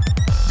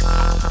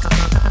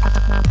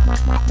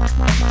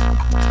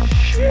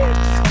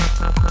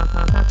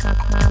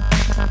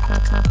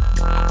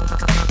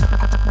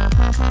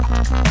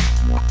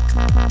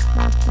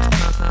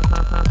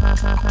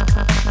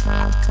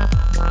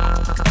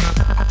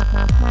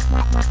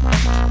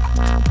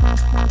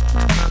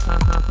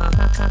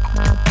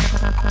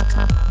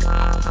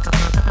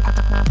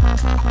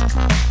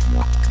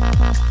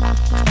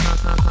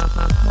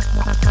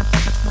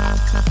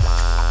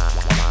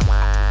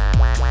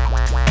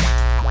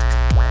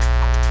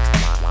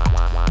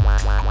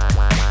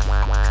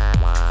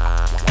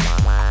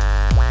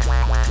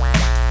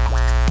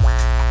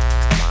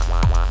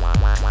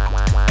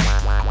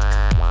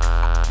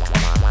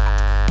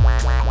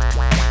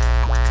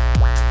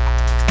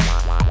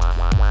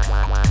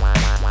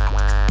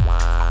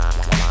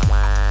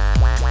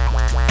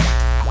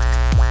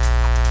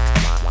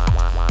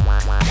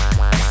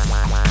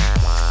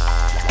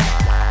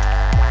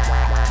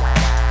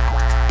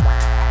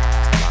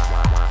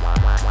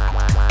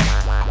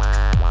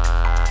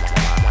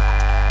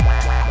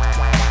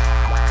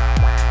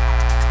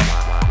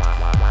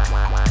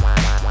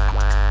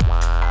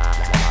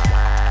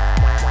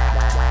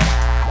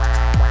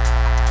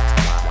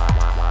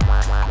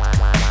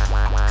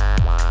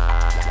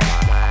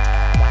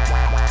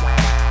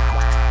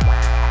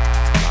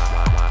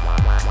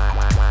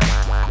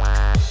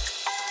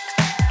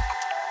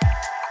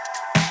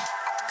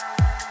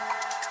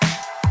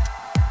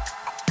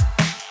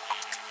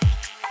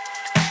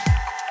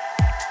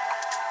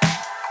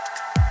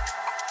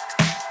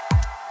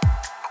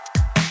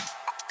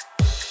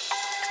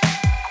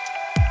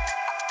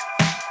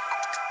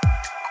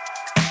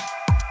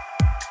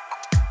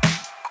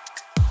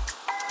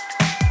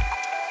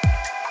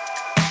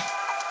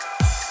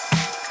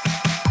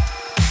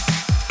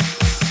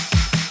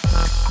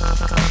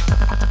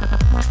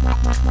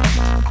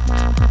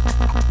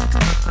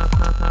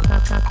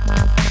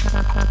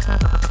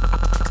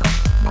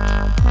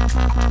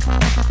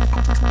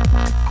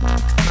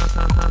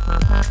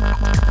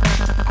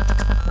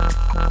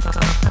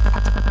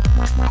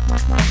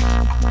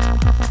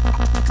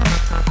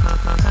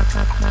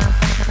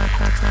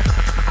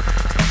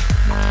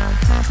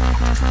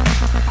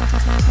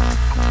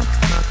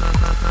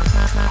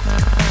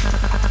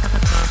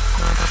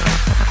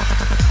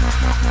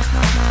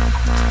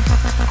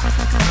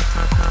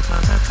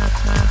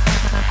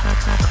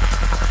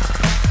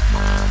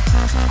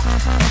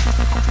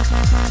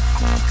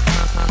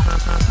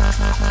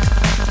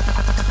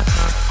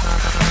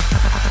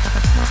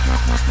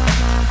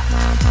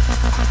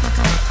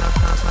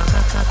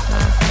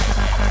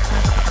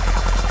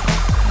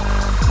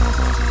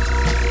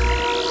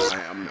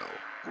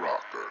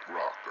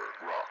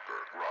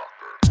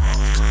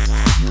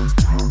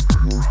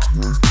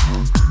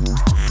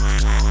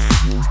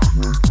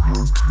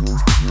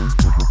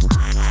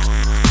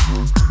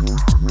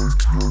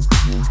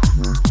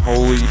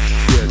 Holy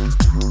shit.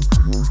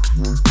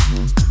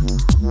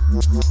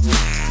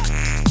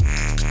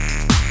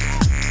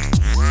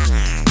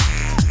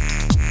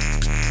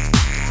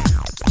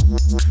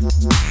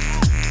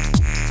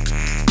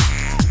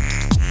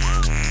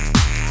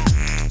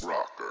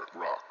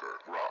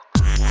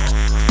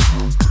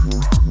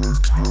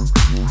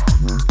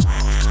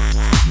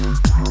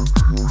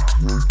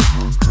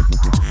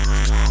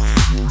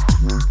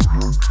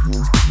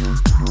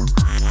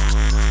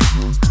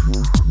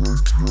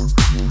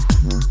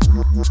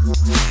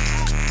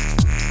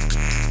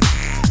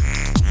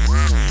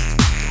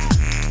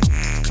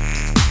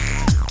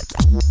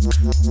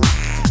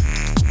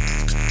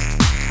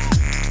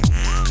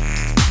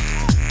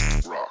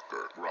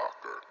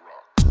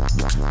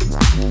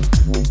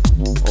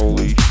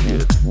 Holy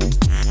shit.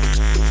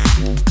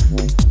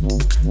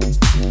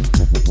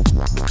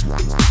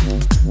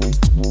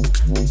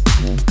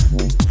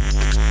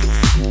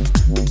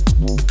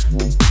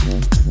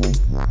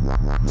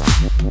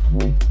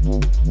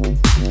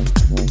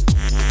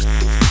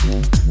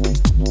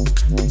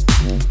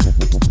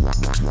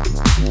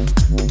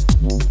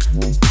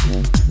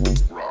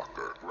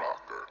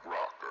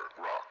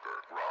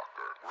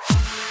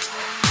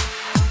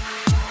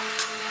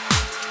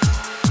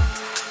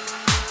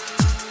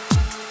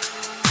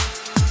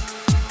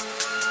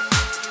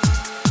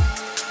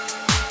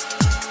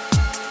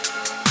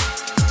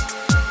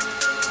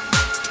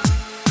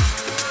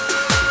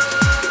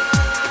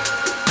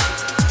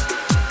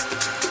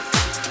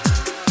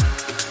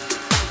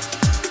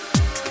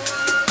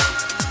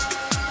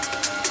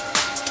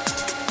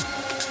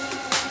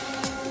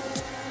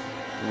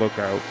 Look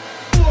out.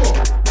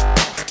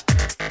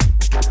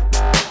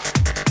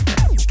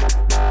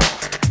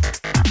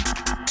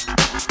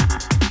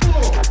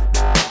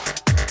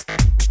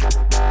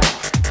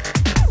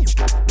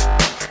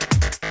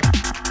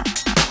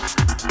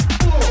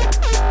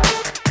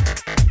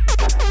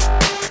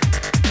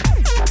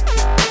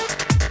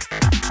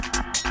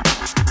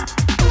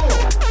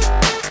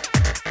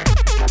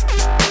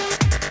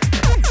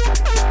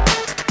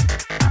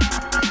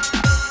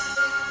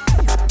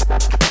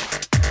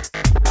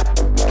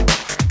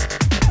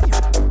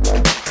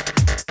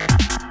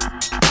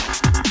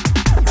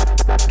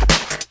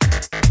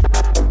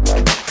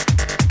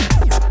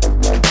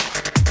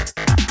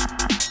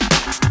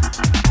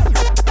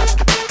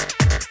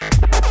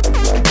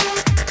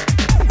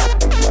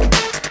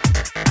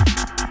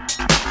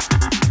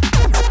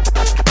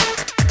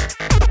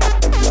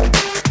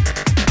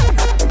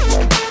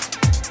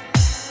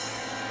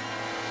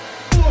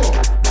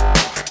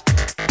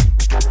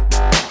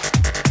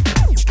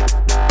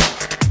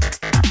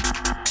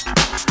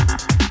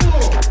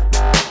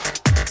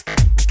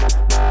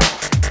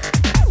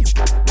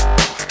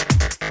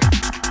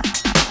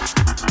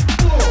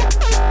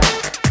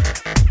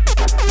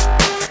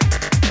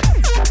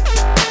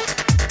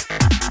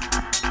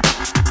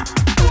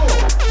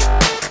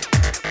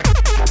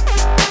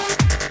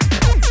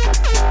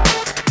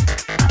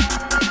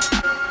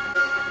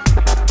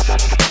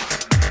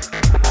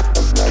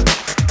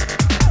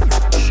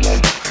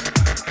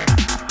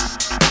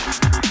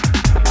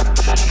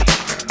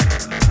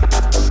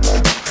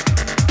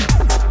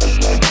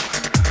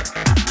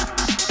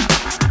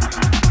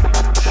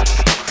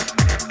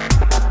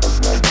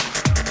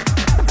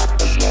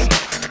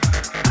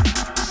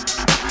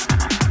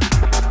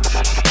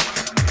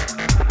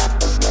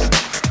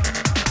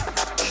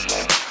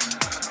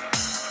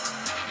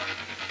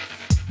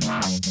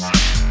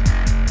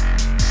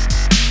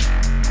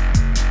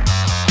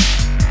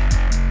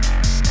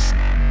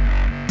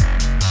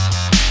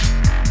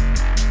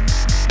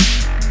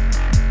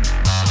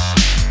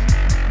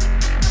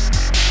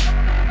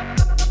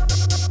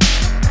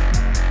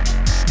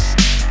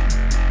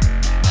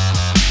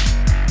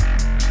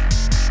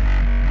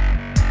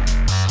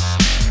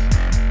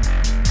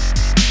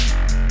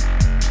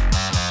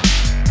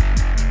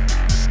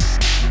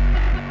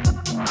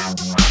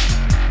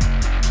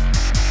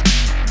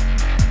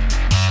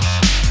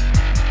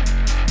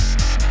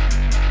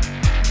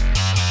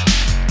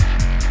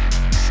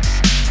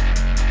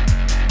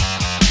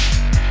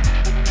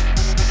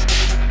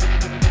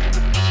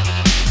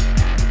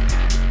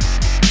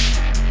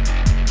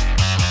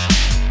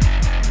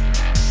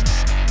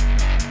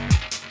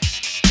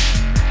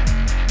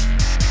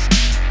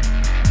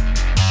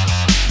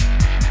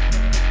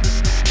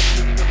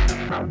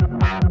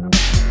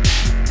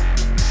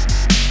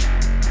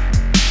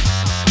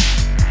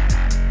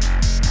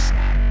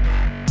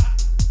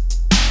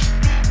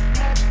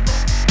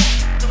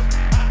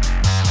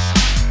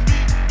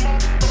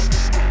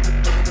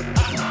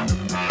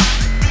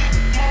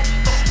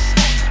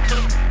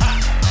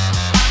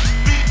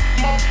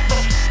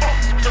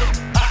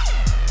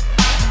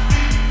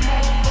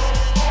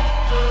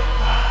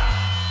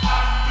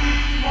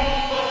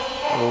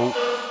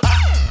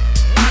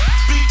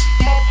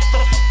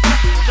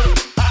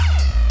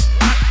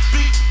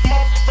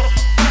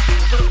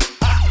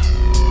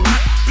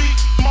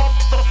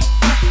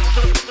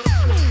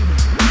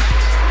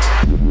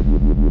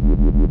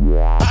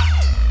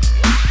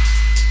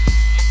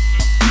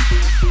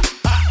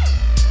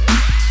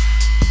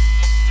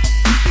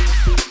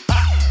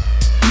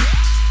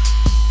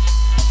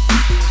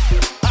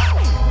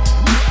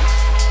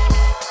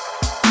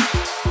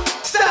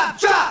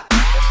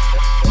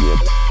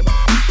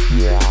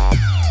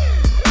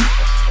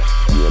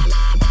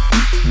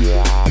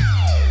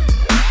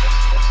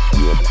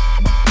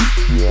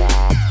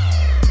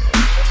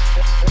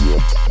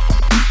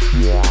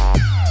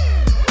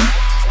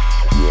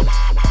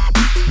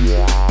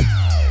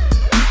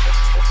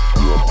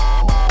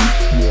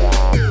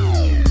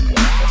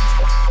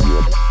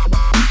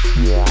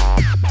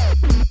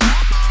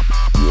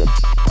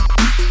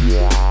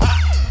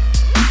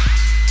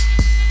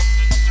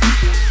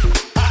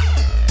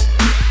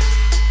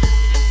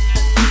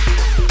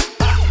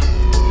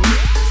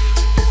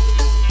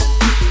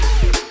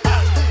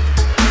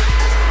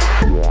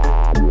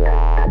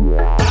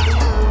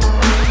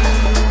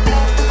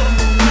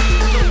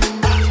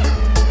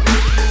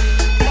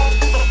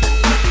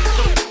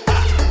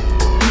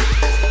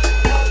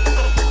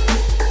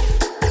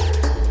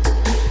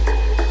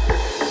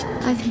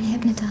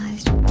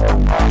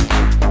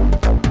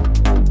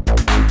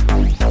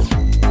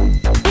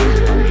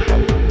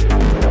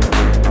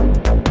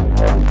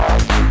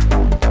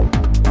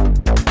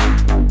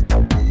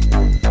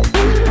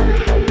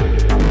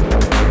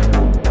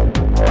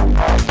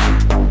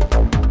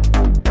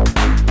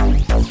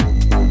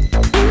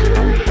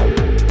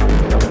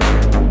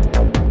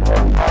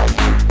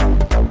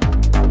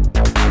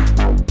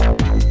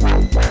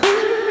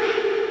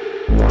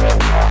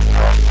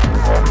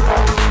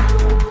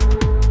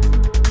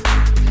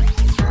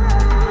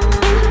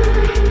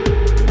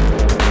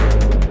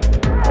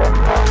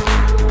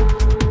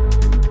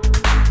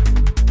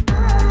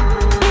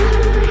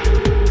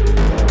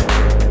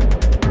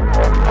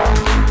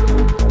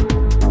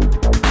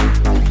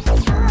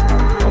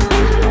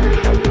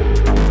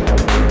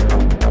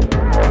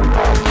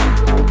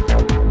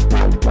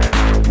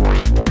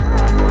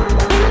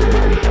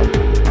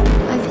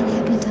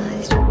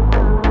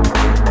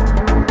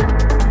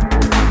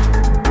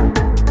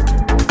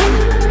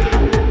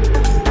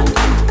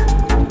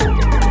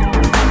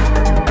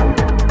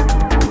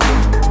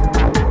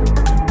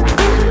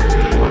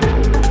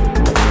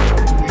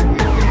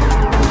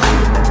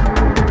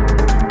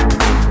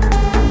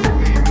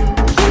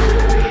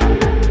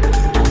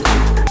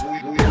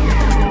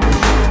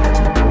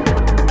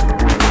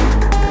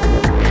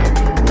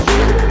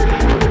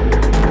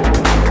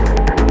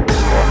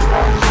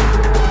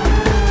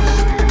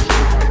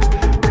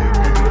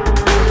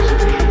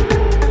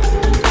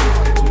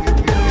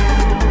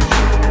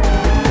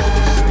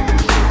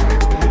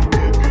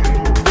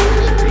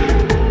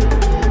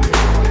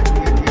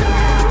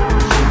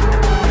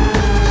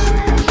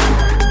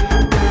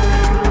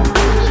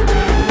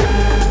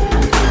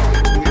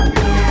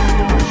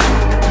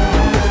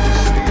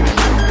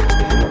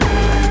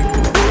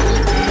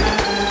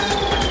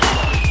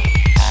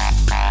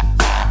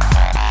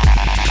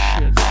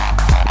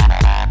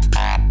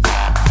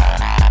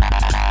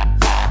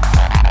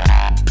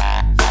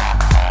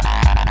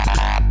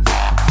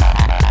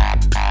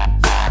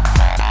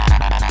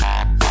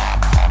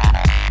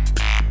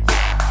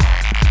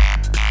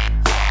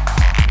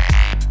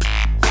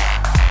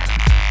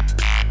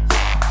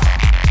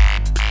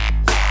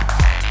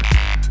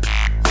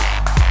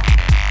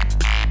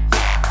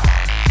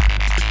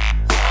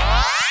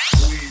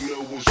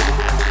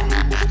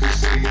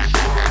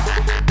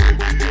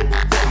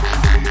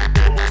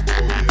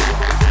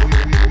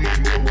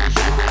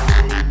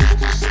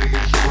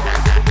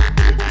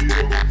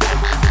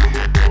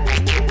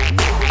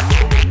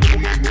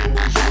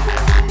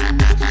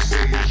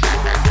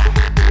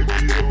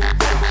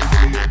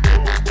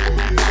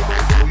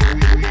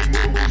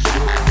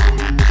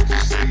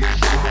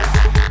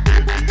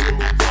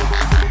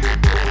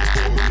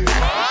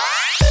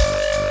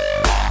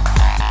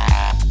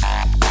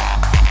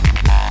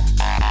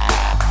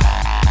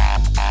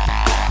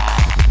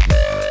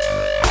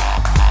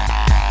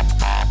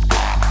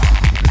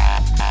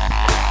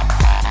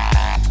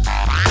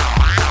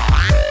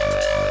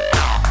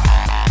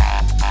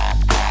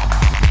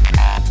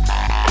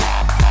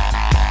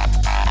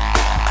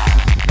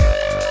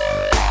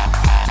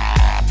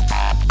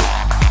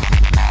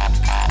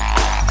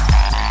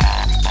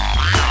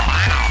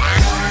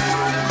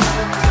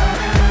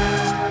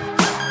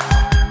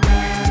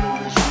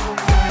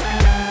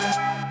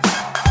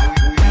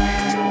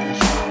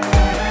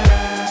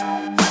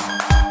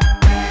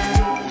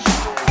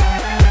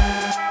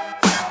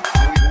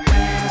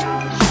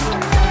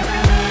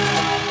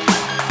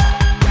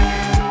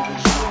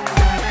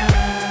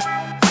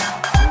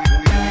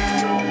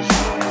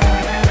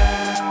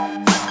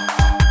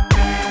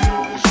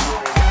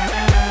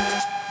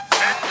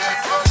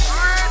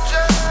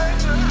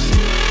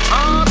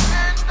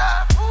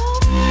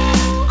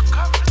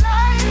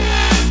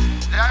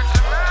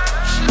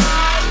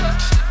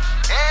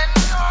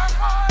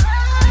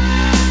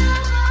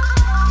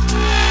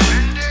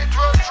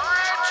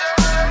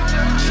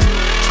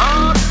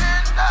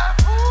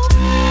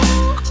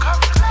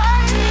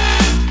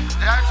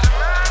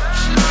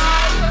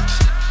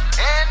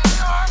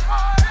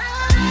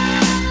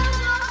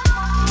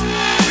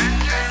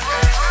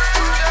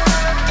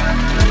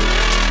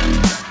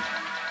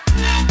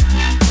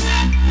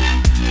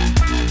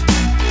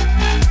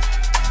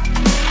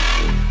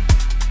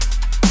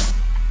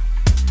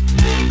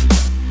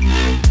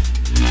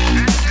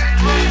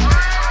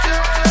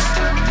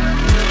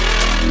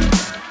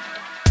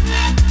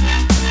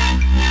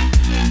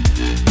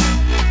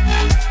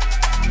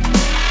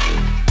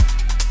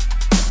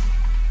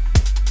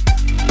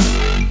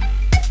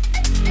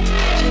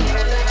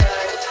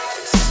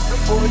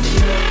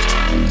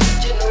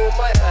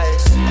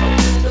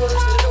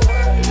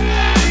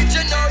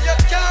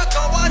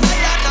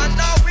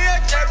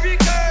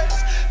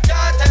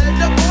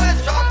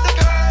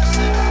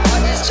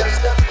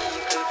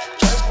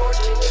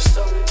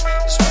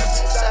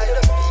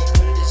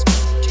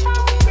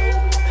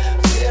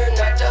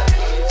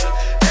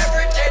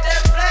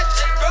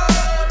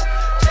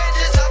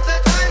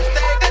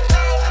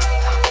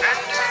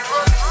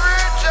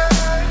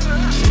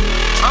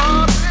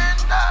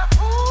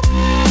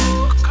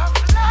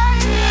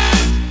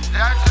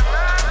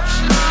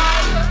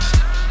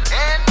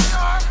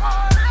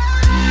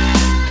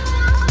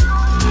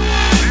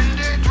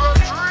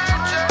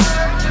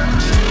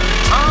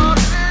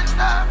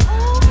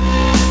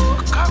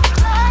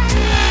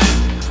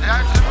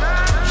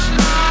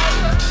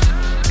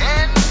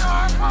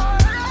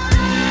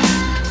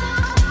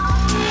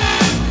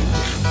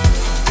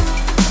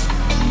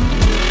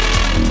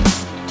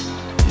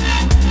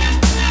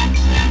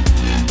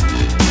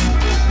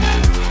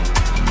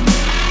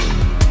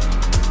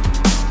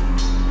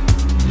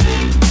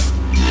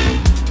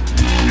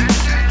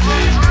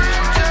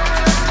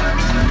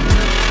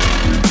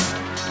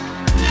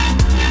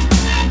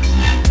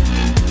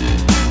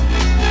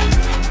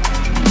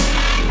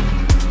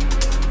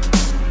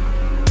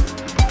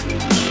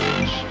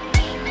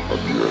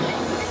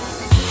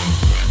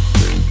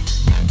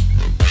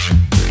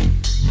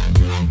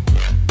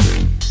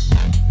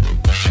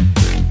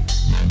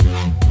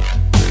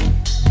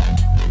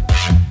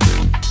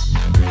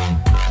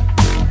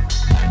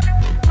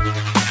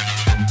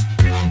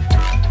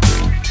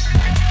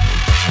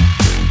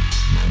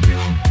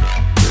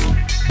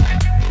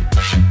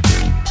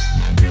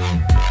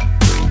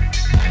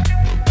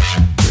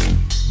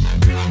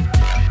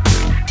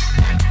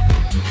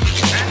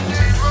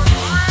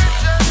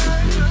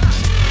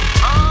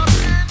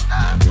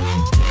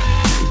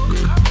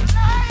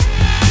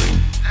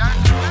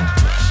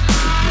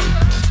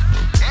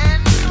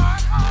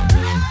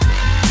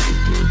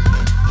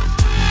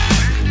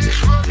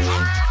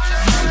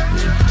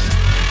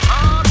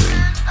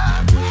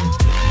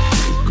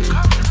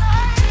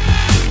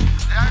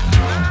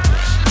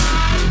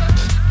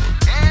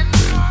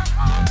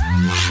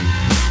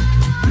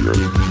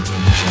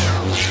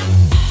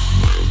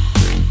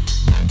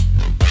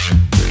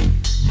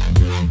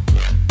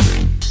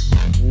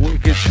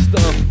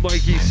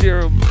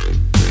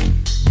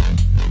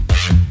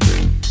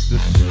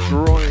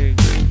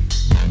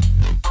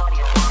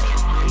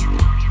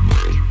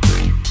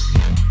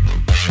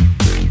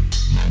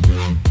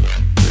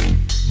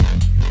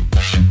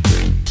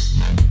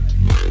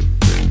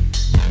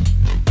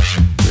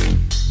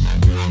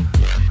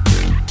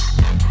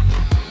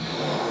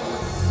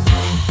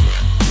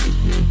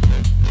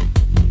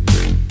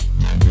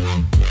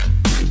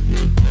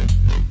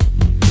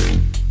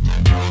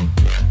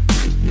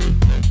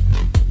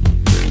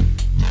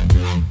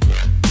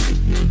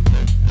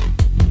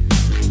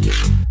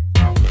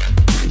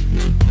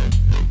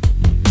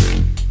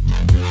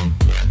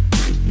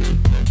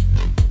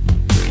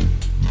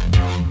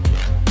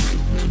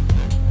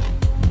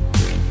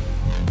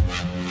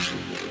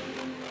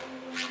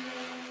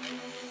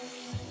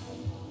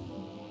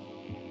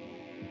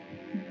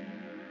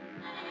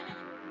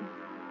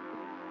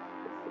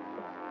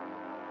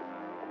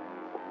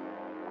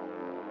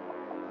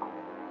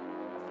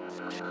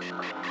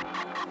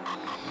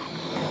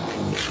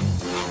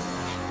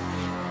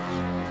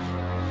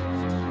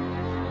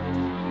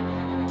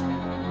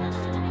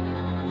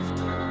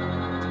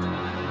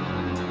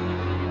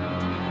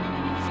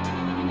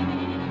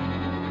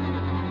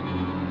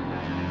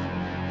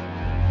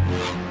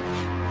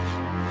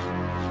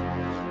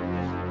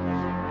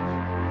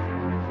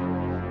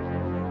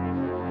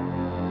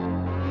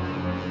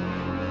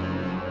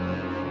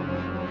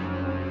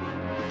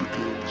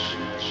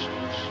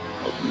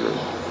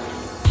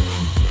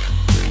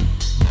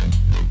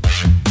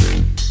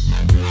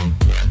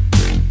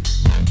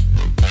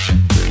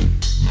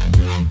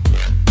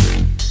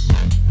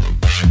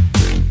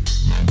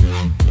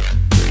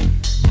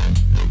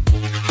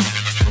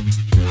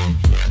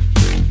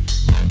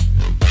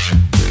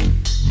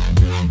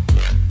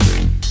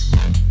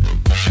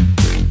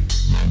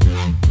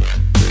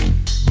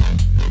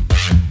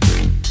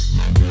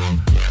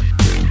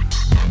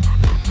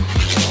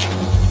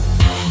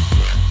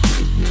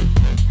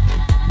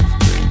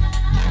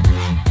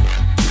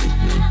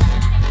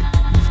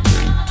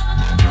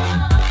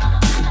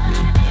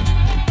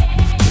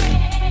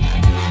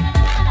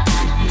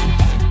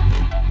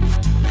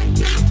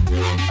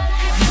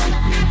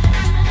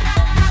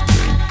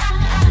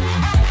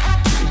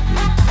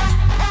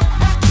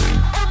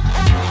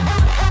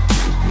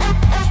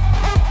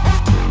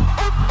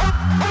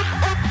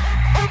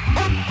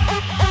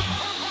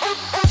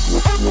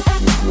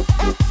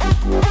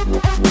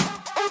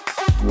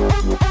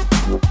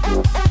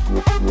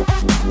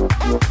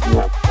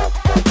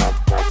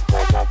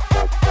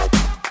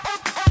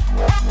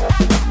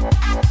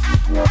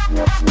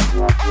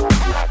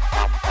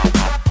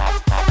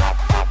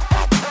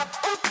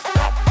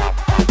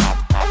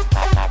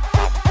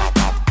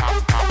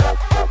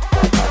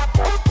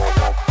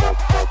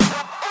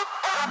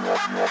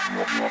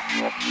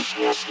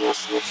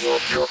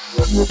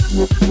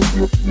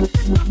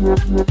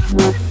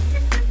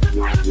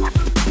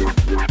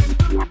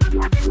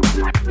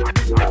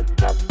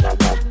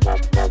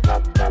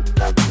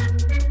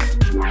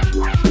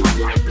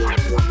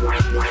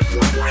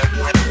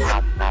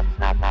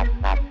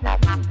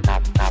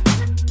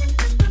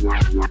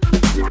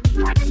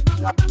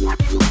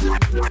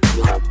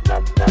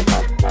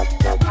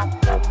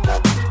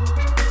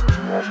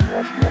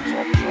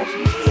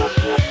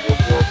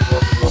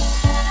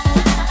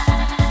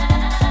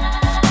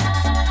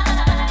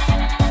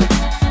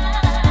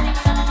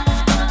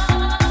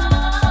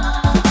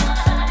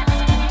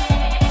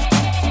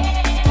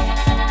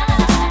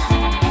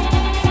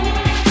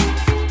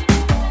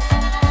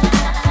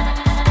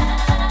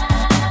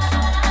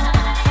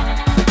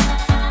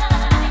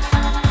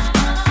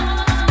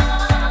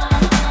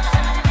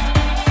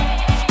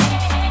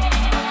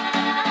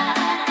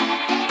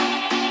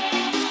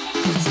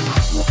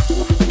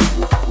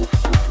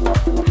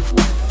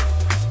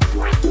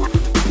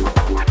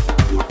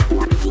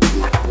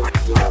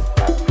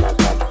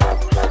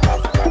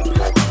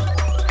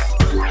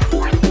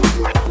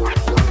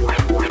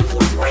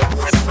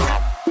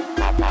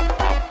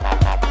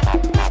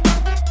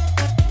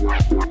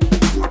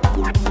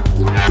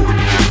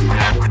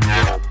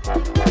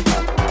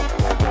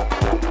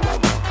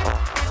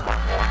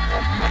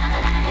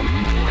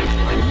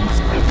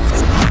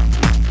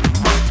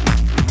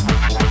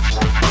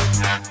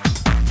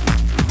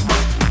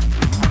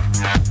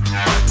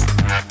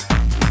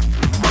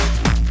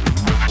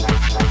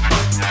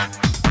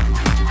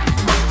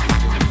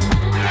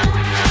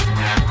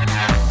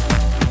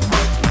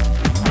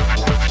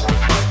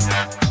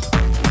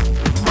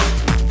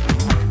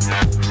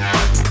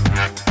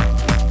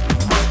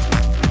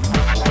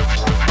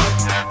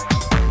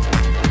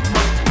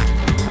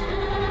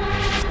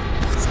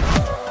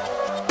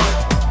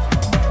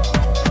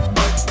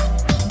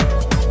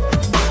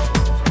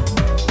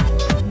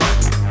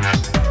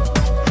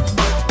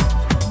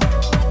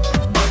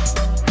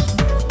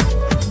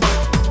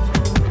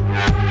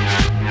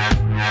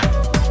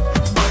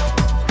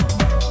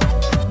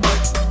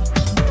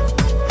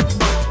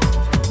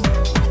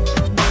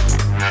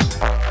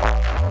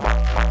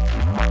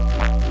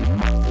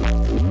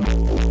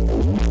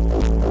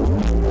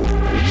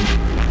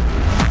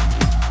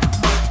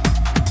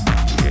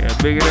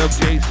 Big it up,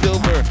 Jay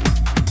Silver.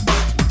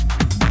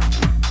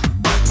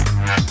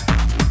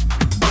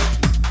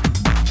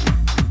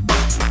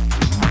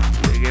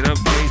 Big it up,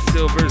 Jay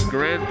Silver's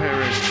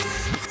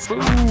grandparents.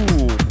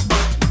 Boom.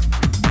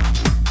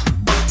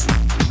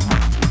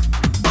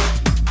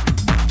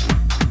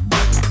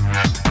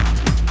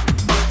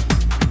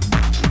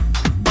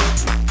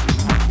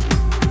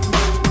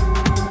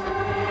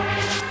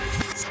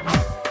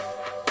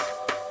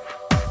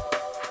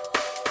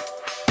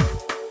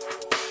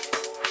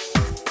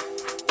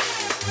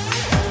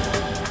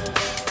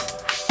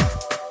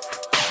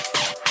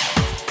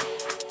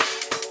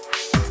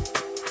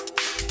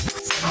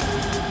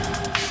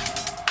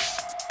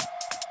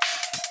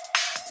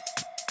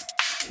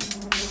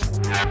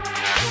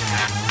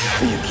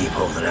 You keep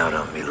holding out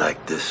on me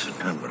like this,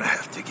 and I'm gonna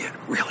have to get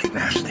really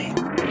nasty.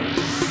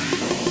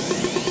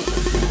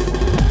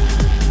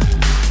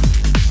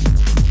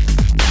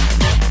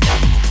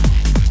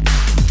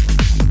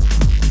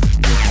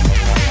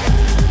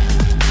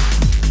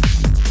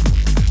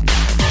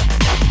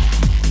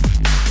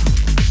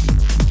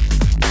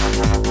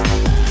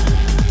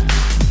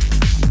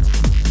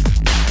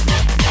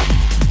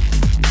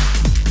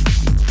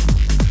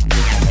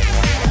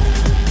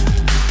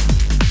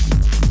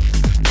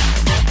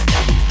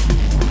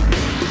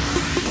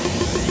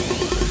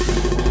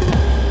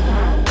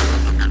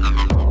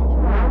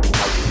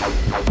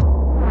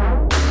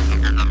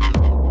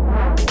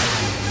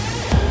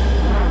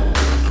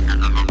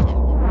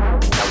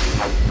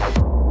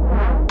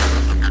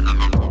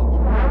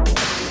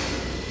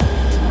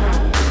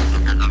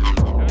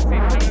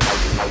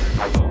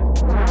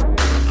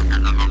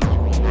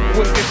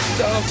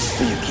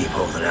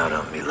 holding out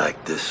on me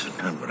like this,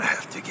 and I'm gonna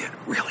have to get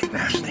really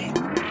nasty.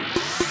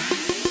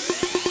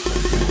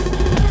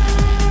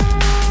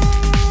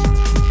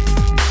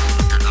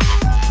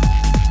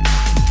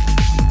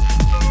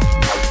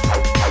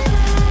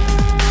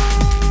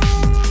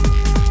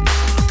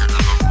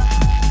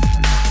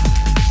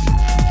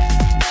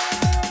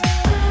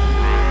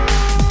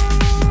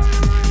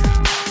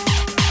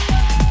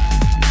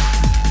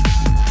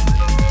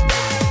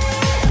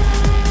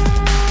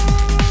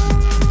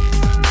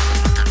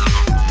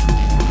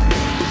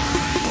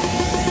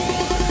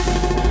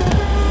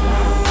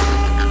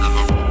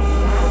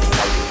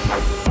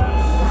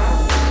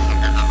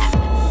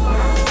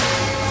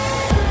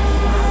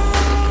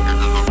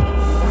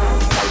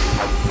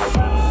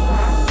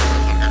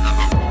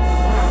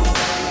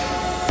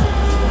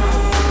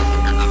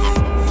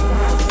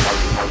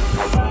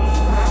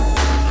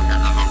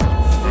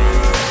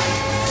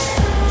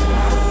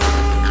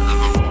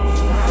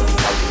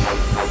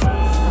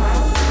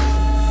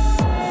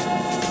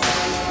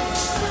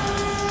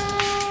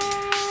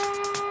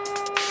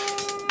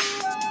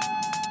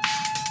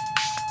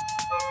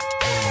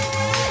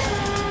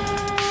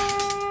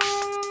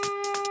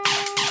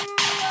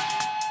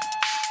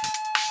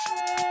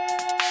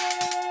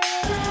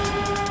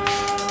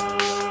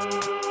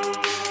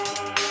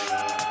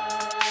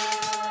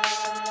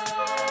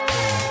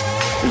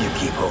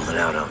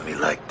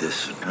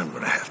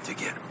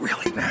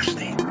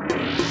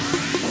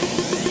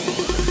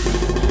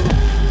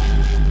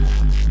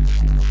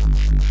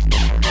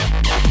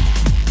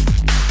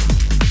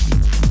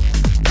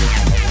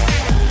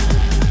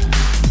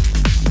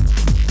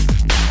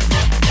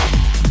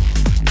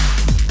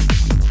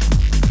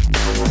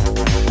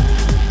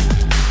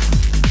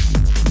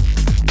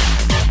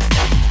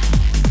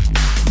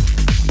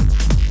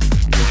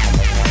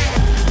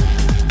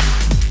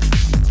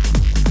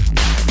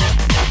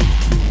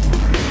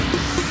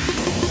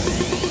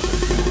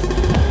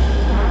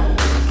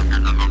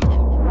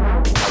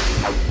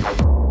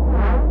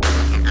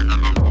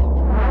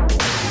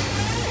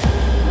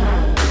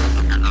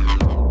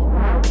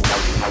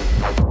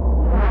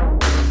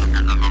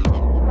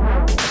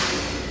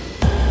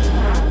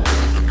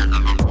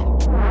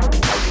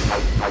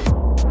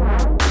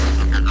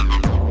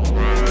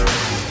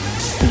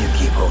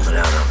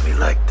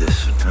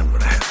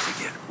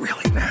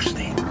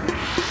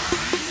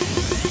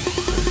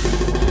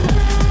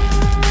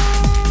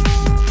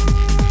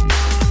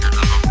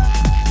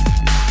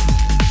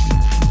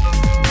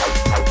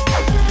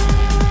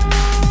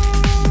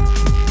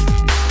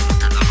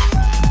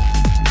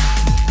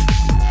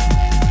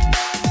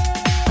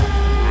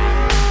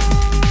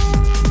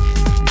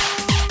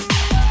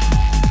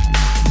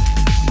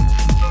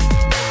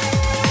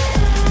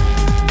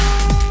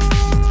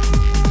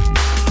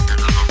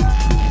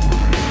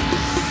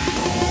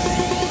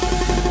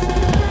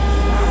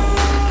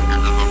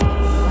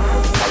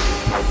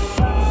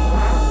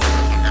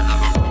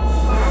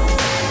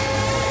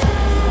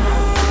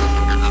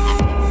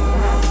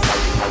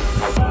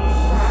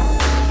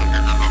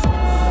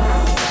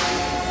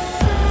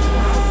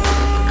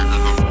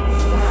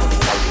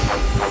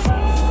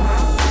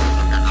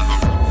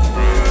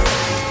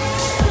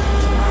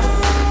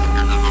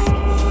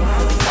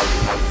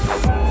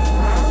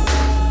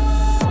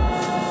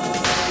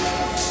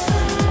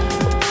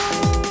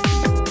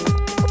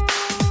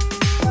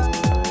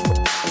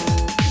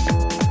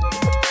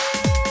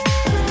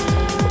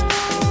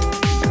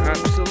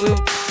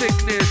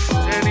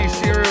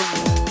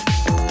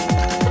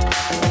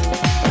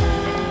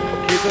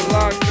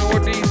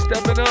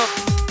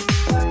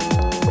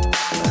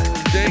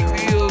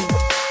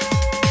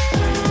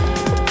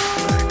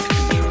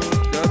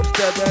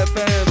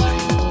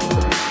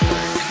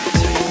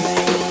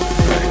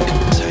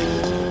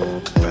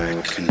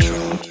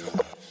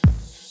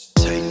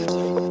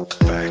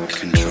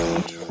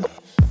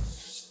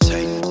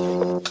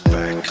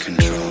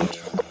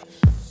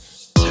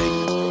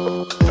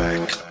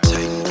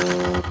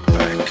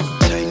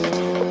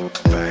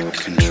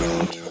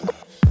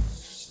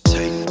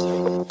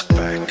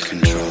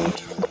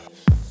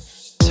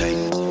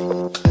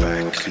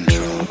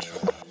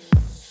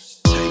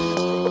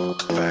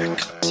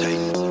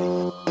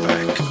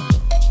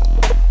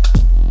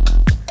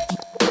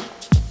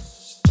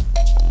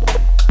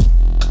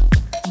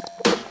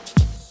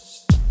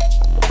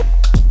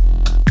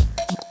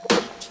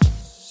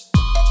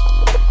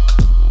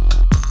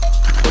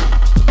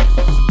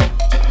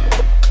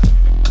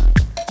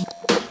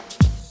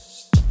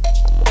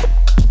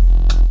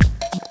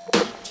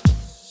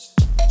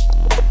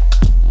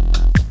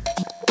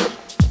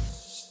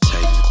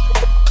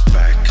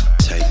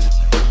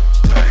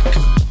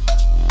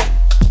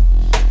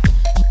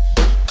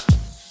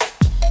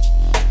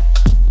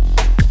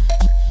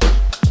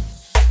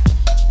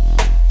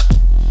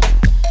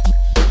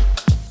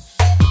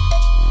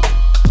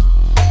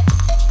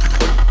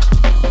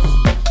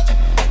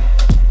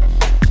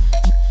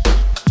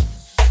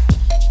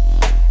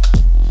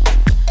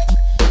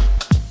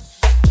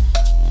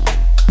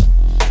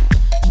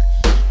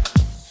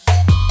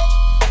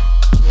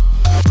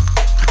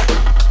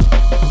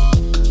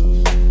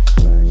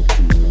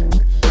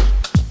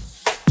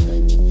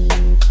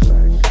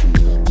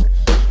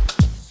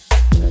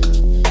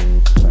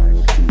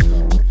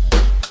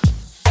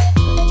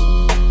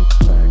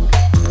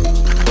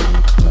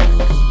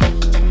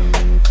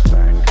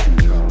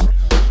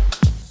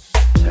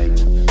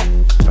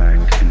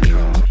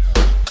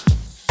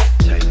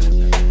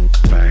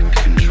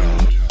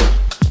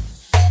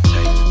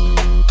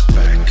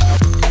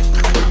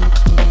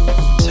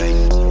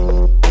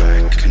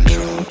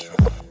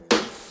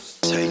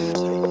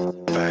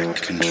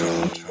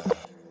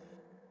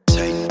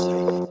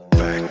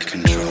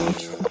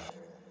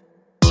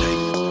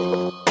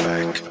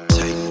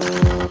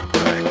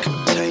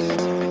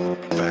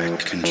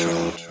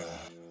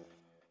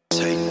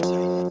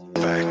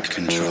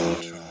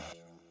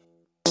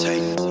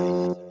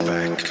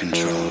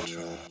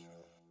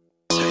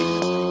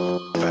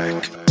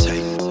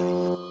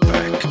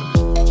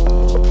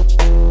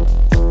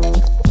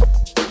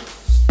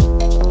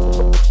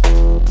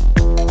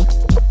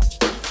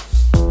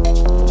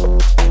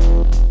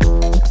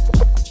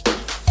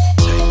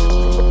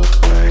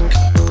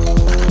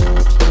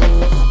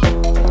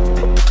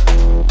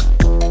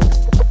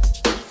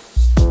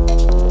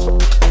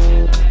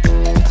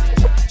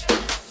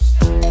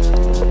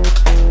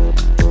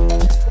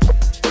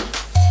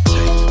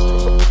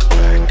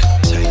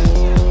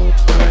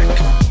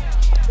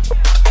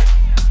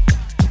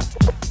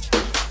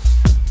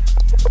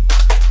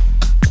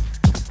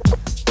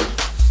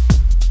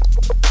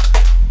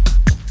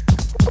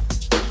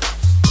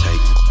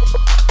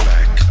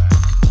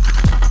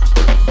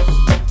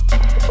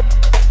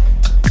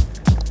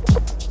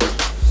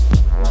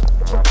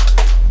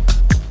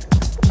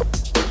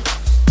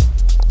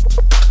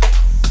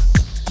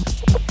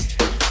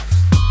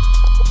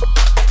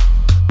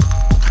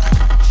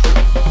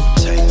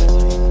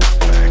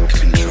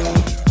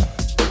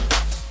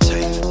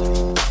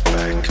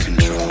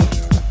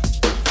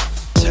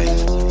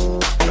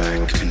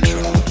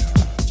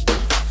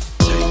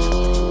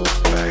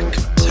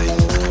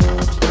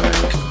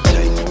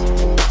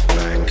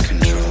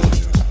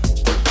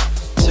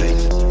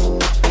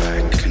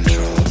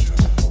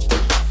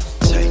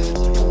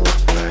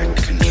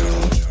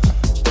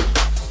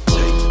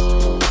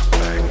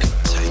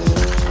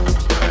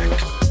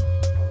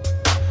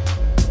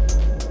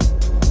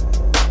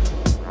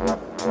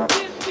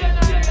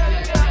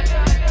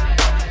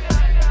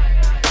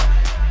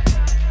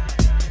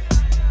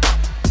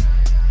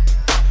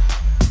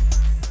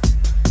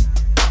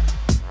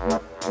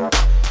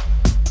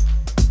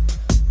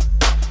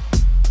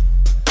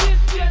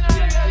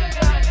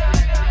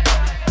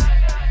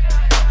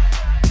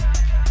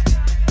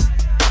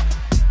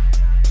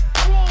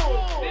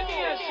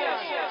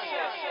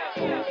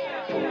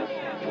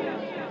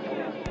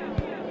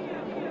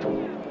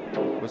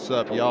 What's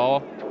up,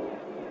 y'all?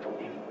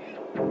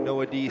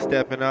 Noah D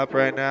stepping up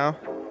right now.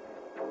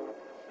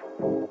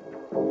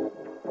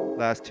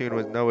 Last tune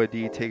was Noah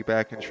D, Take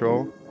Back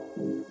Control.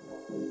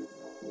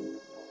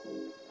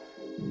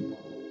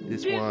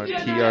 This one,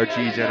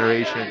 TRG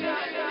Generation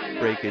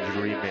Breakage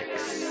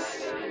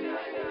Remix.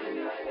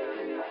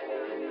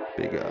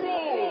 Big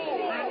up.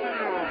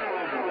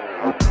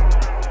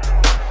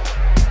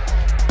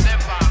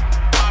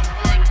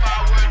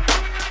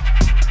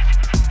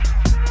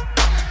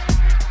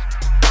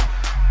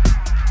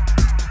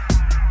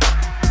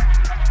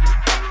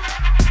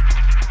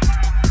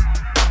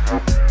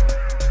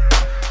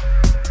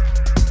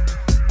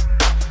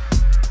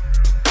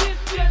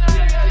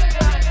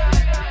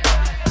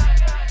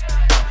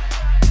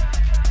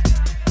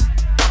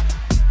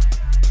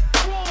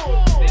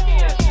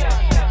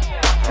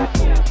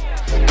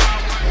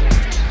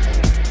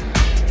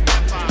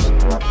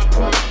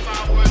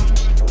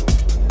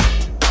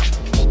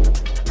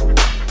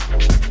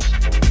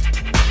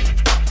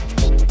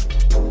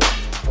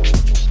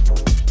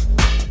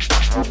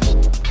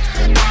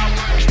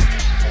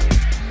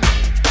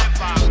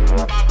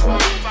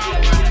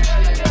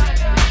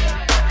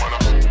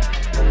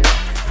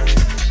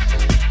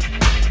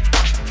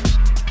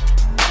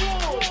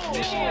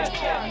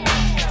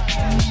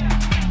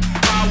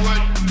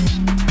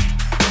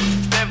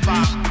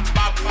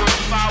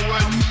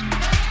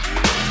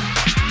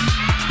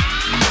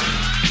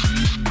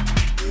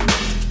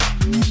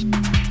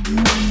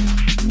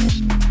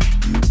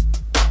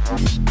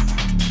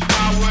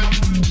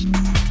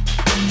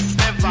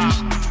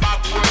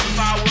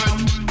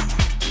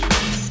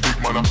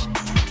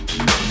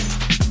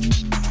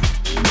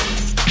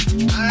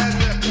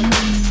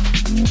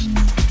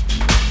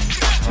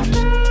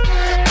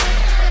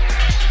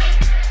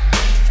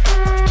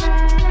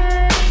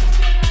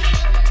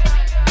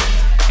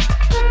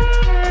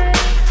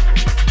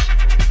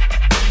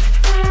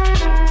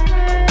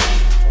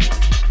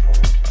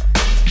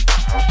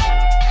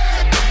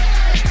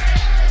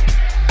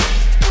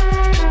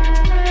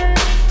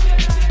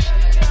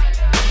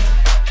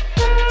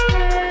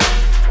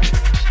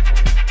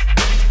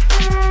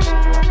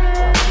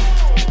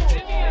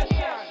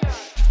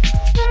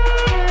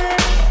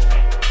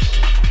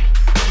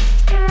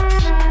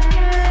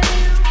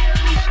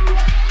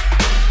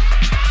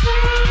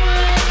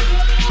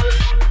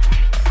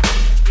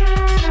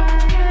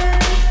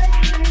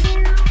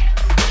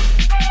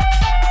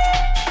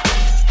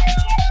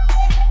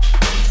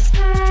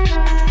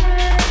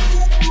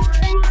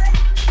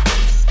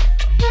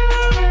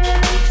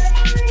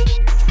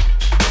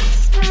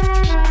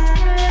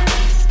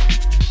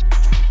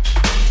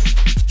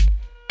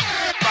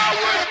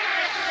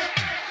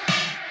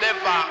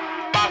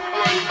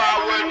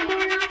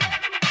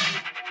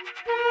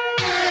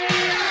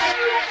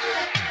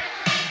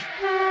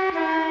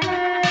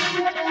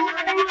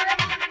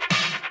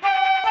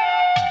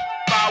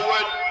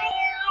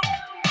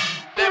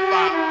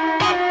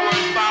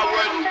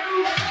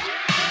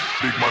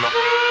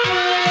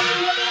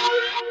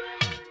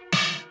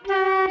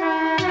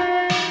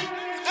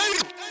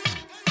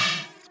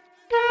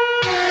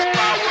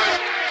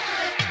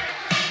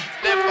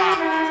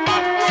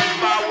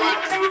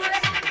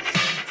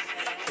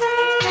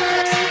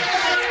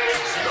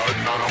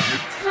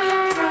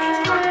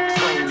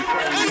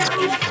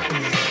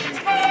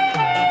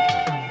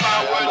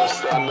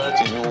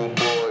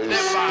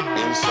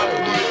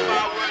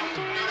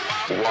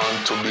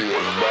 want to behave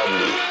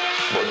badly.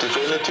 But if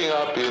anything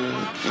happen,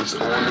 it's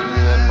only me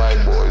and my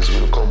boys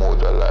will come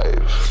out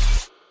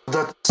alive.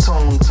 That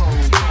sound.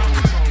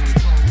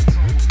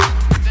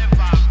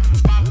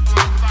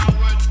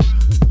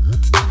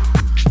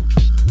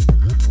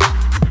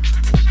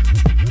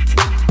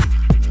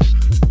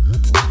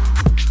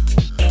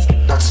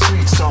 That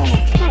street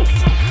sound.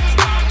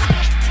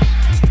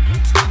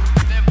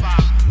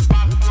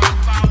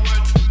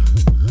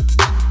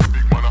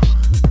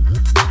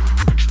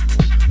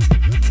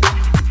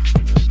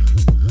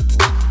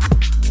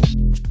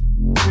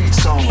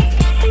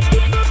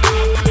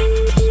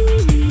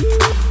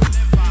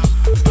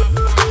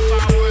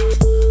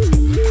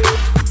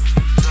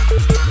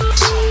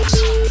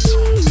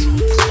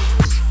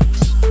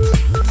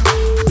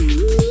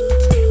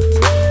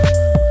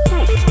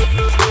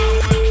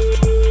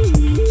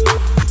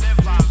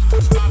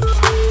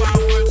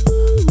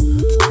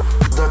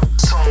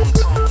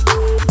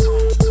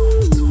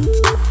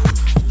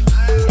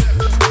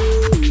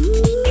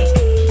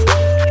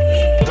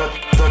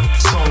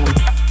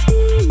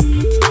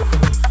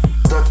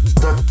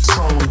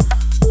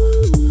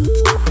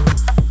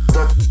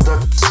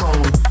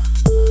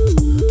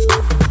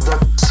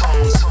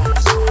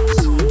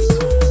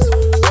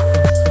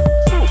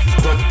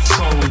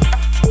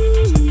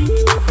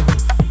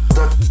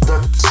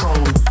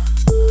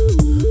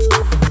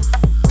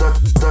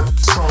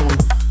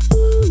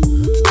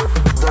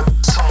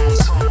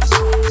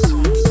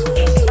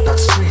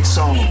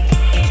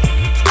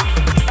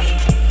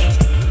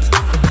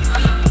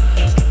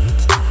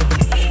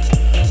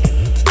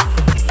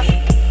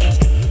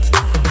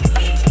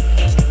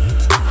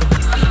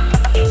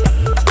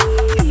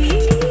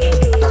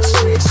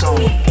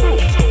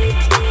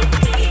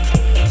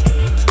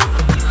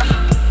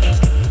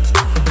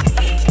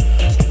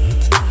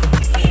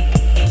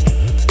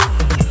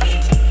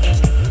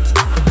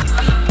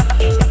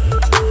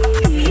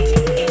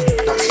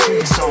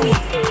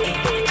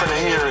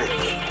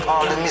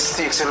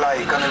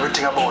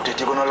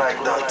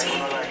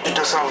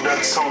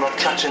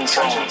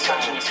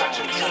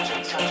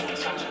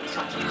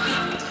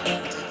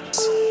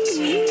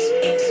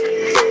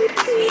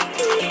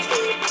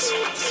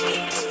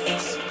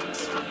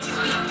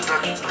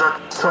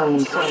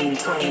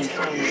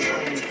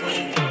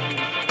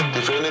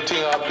 If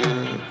anything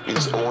happen,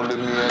 it's only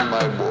me and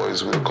my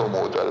boys will come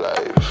out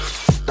alive.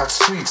 That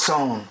street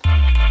sound.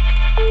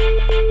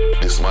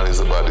 This man is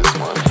the baddest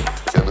man.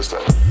 You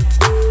understand?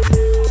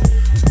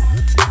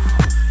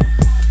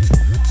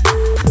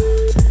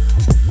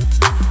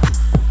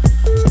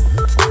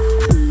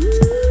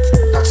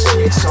 That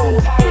street sound.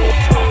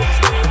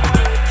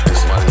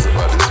 This man is the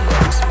baddest,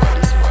 baddest,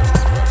 baddest, baddest,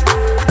 baddest.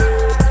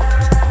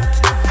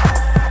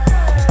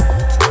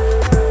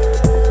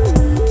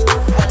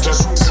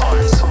 Just sound.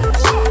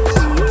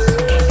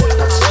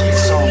 That street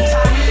sound.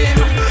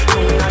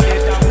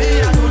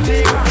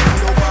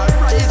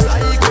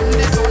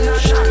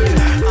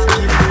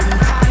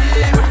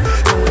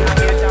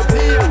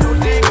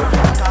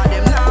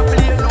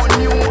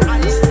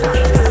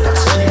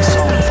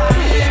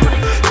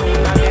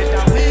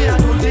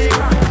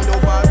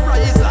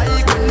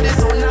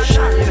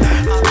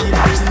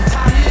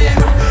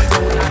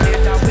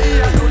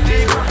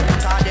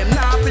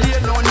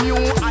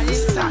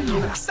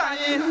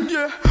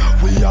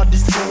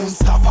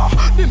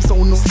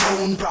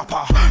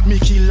 Me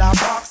kill a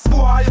box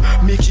boy,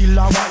 me kill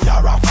a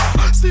wire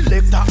rapper.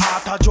 Select a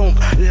heart a jump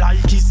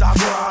like it's a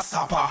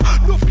grasshopper.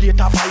 No plate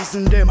a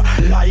poison them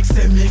like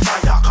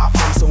semi-fire copper.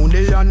 Them sound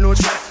they are no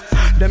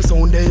threat, them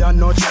sound they are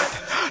no threat.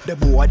 The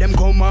boy them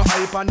come a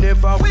hype and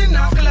never win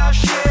a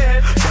clash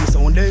yet. Them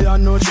sound they are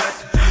no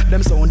threat,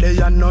 them sound they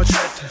are no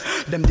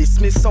threat. Them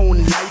dismiss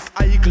sound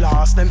like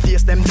eyeglass, them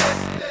face them dead.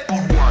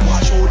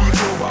 Watch how the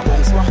clover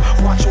bounce,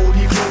 watch how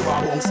the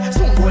clover bounce.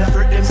 Some boy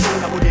afraid them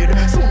sound a go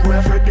dead, some boy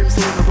afraid them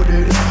sound a go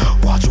dead.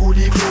 Watch how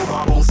the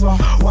clover bounce,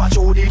 watch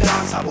how the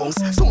dancer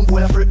bounce. Some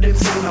boy afraid them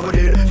sound a go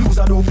dead. Use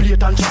a dope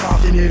plate and chop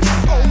off in it.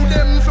 How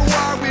them for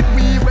war with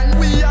we when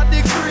we are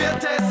the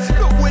greatest?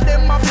 Look with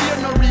them a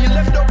play no real,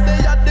 left up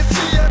they are the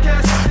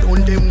fakest.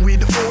 Done them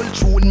with old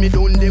tune, me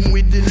done them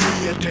with the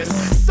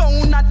latest.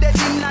 Sound a dead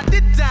in a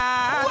the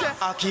dark,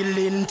 a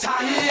killing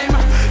time.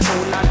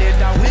 Sound a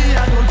dead a we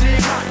a do the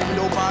grind.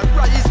 Over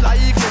rise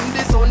like when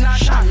the sun a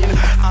shine.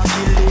 A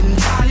killing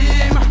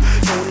time.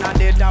 Sound a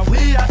dead a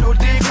we a do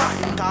the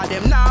grind. Cause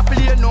them not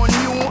play no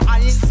new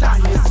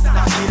Einstein.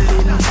 A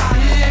killing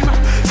time.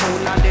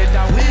 Sound a dead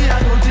a we a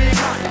do the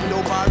grind.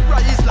 Over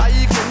rise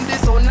like when the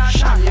sun a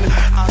shine.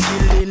 A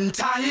killing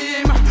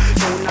time.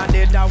 Sound a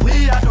dead a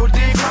we a do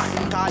the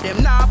grind. Cause them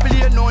not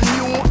play no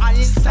new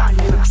Einstein.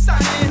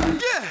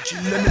 Yeah.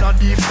 Chill them in a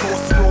deep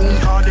first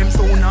round. Cause them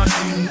sound a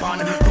timpan.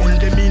 Done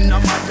them in a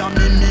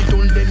Miami, me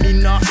done them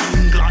in a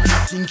England.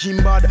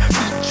 Thinking bad,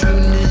 big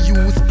tune me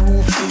use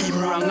proof him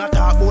wrong. I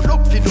talk about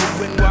up fit up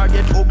when war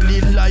get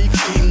ugly like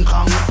King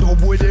Kong.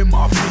 Dub with them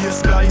a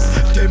face guys,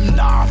 them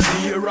nah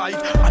play right.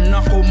 And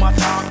I come a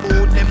talk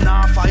about them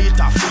nah fight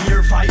a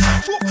fair fight.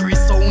 Fuckery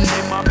sound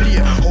them a play,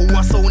 how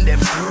a sound them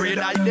afraid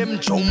I them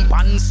them jump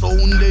and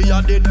sound, they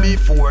are dead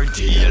before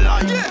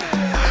daylight.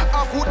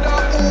 I coulda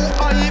who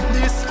hype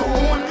this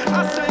tune. I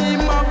say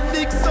him a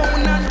big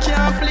sound and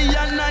can't play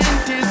a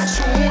 90s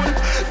tune.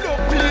 No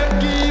play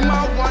game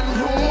a one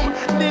room.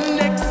 The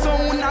next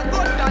sound I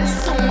go die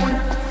soon.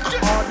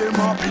 All them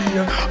a play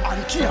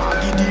and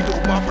can't get it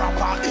up a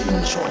proper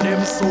intro.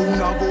 Them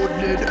sound a go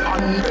dead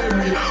and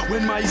bury.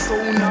 When my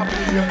sound a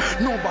play,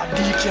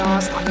 nobody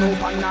can stand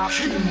up and a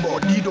him.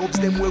 But the dubs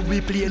them where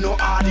we play no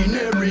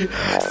ordinary.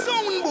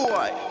 Sound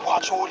boy,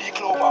 watch how the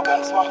clover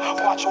bounce.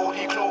 Watch how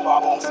the clover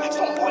bounce.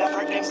 Some boy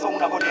afraid them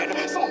sound a go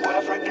dead. Some boy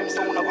afraid them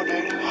sound a go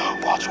dead.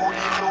 Watch how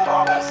the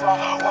clover bounce.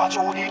 Watch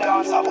how the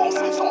dancer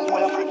bounce. Some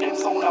boy afraid them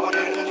sound a go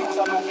dead. Use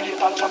a no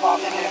plate and chop off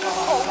the head.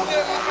 How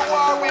them go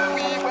are with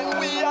we when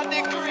we are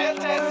the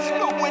greatest.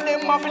 Look when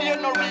them a play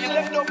no real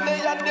left up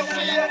they are the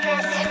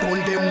fakest.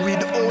 Done them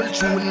with old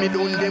tune, me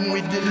done them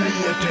with the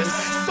latest.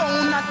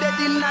 Sound a dead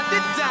in the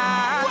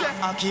dark,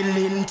 a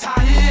killing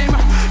time.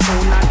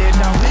 Sound a dead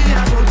and we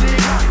are to the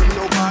ground.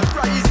 No bad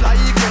rise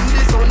like when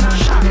the sun a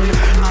shine.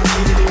 A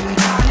killing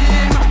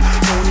time.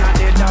 Sound a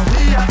dead and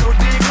we are to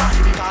the ground.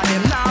 Because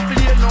them not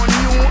play no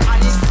new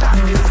ice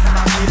style.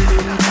 A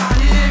killing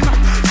time.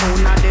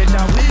 Sound a dead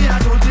and we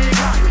are to the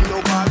ground. No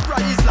bad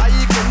rise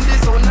like when the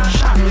sun a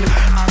shine.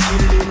 A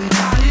killing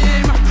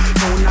time.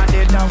 Sound a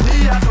dead and we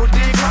are to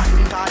the ground.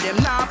 Because them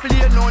not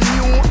play no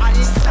new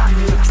ice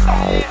style.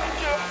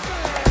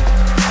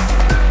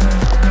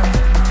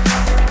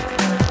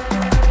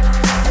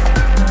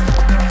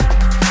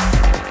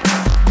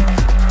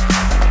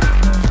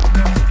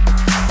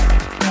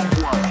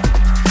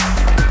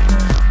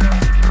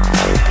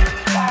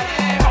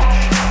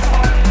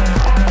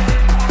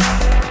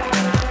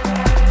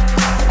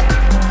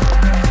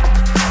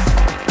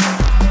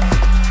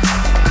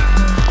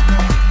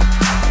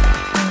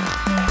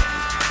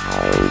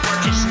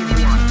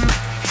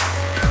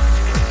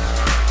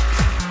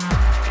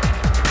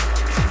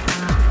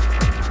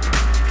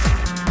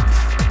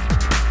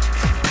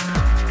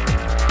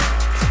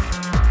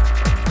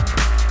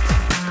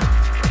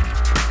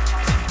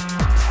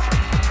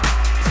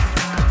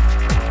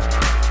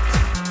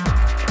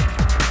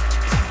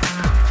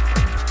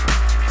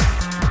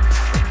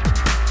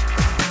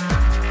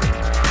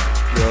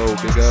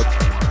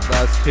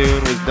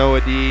 Tune was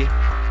Noah D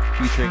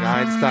featuring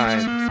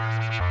Einstein.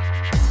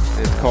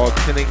 It's called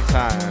Killing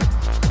Time.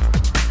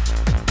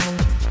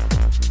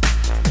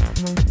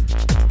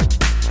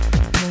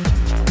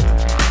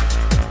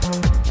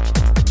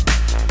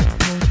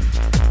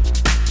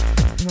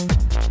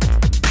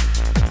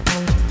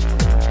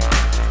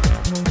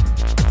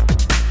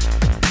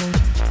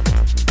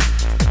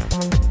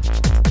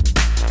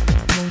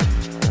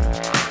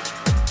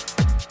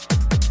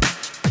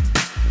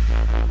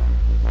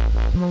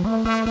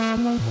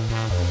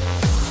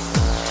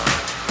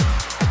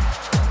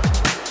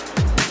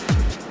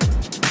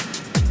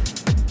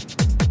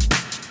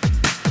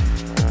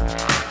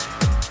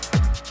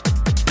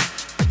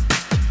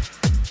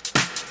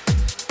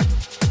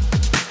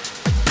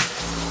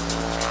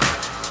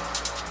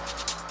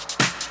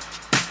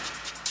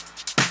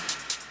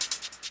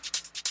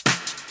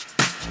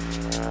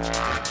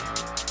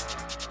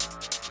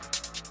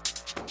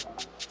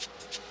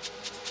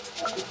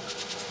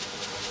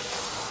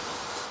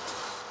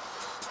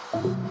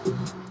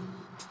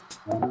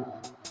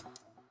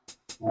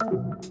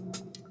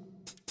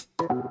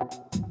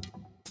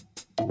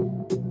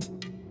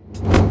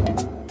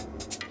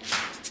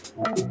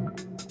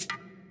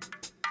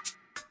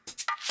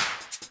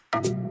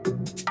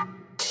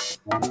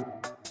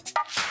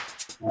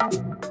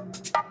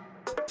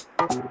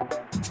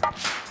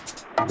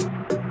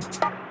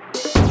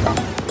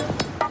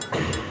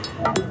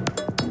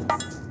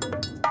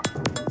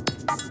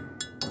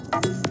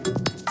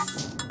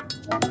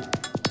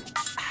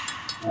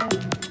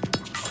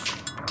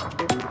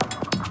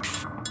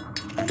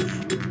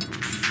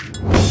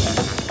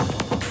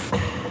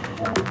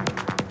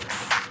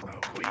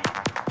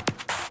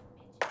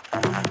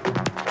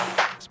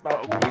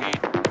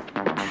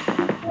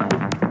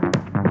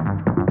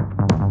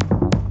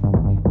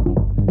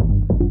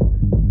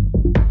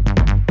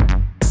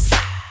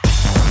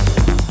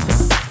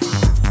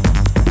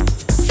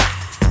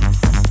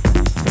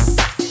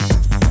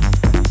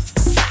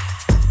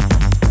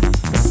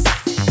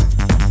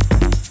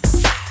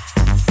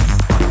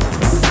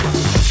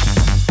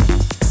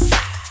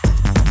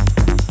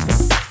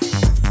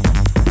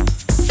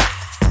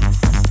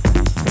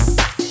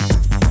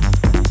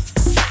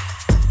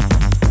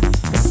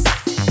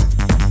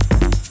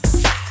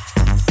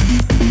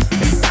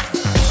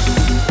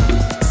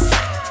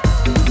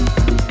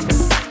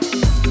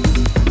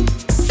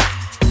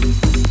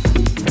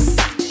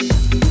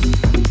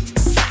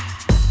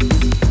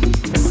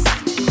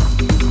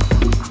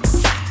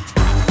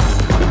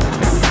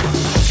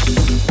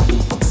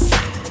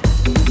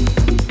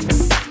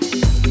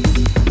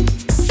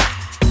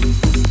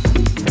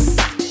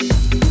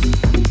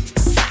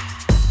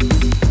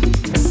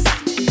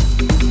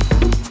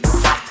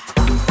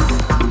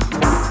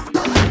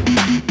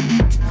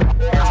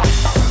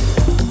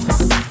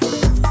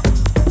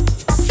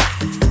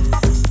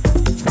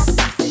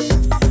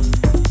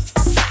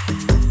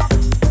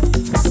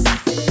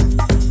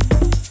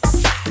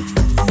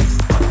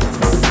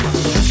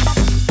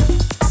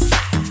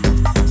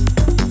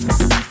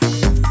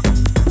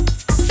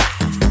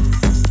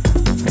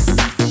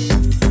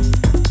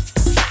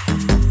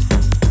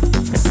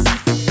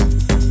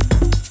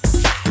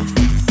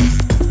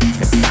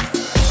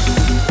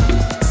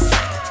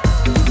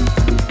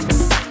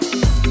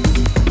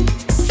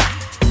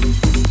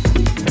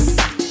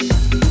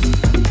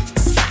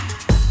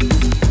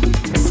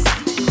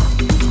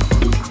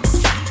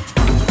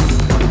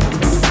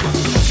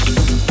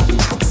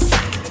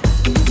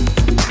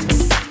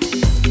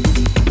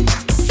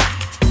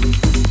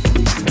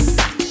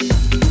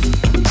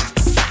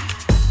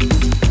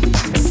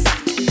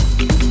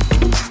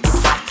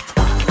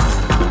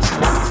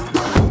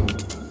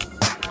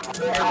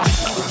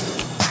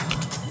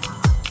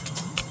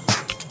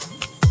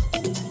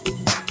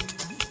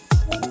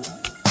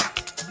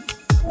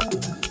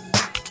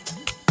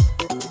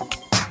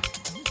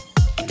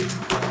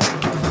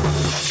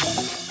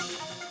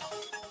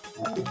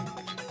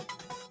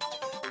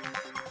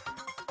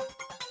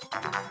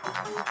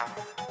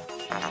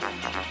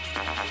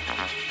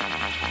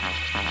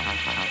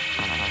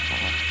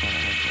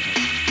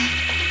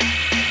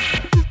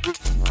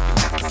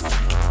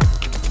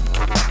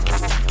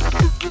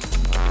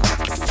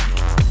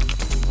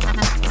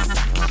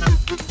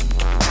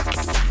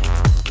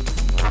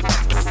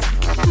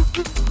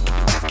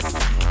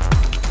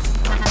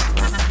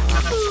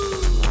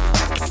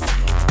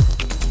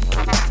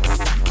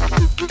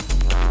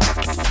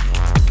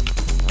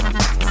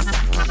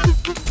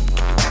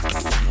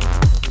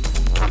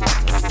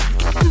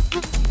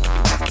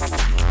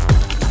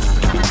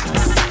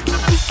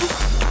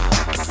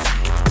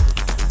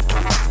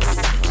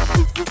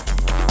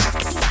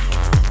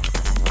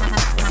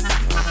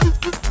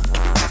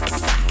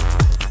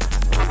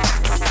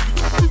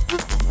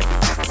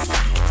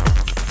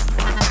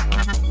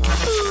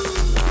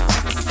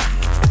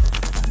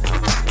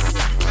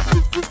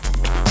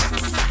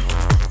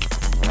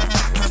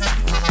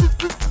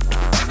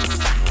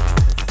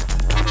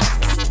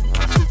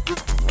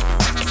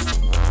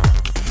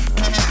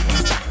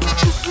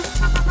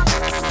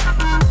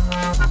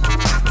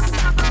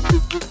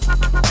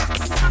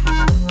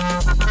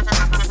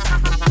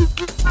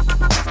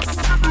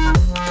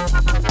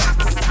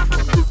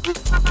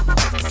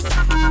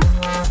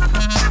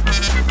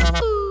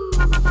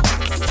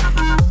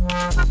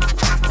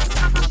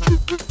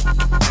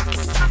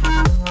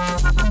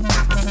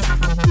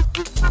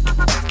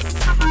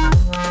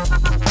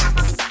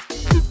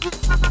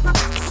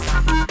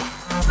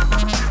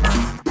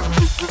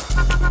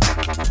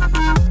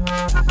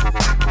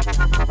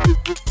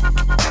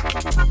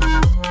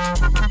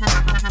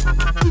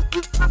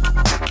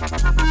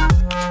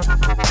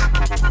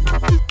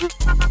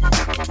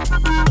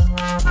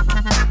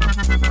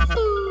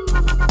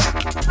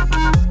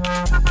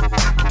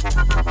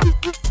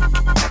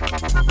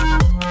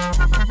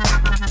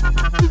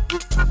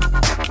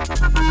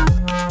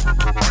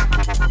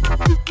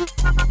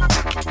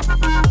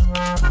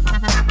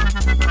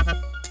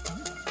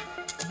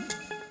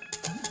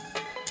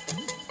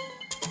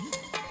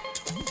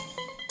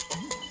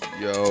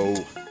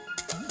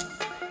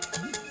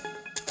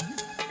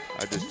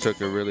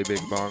 like a really big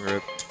bong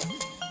rip.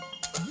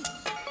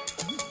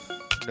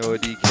 Noah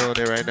D killing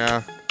it right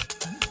now.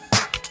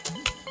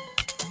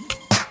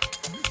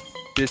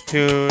 This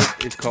tune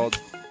is called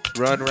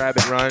Run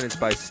Rabbit Run. It's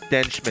by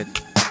Stenchman.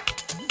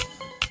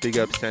 Big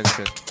up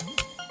Stenchman.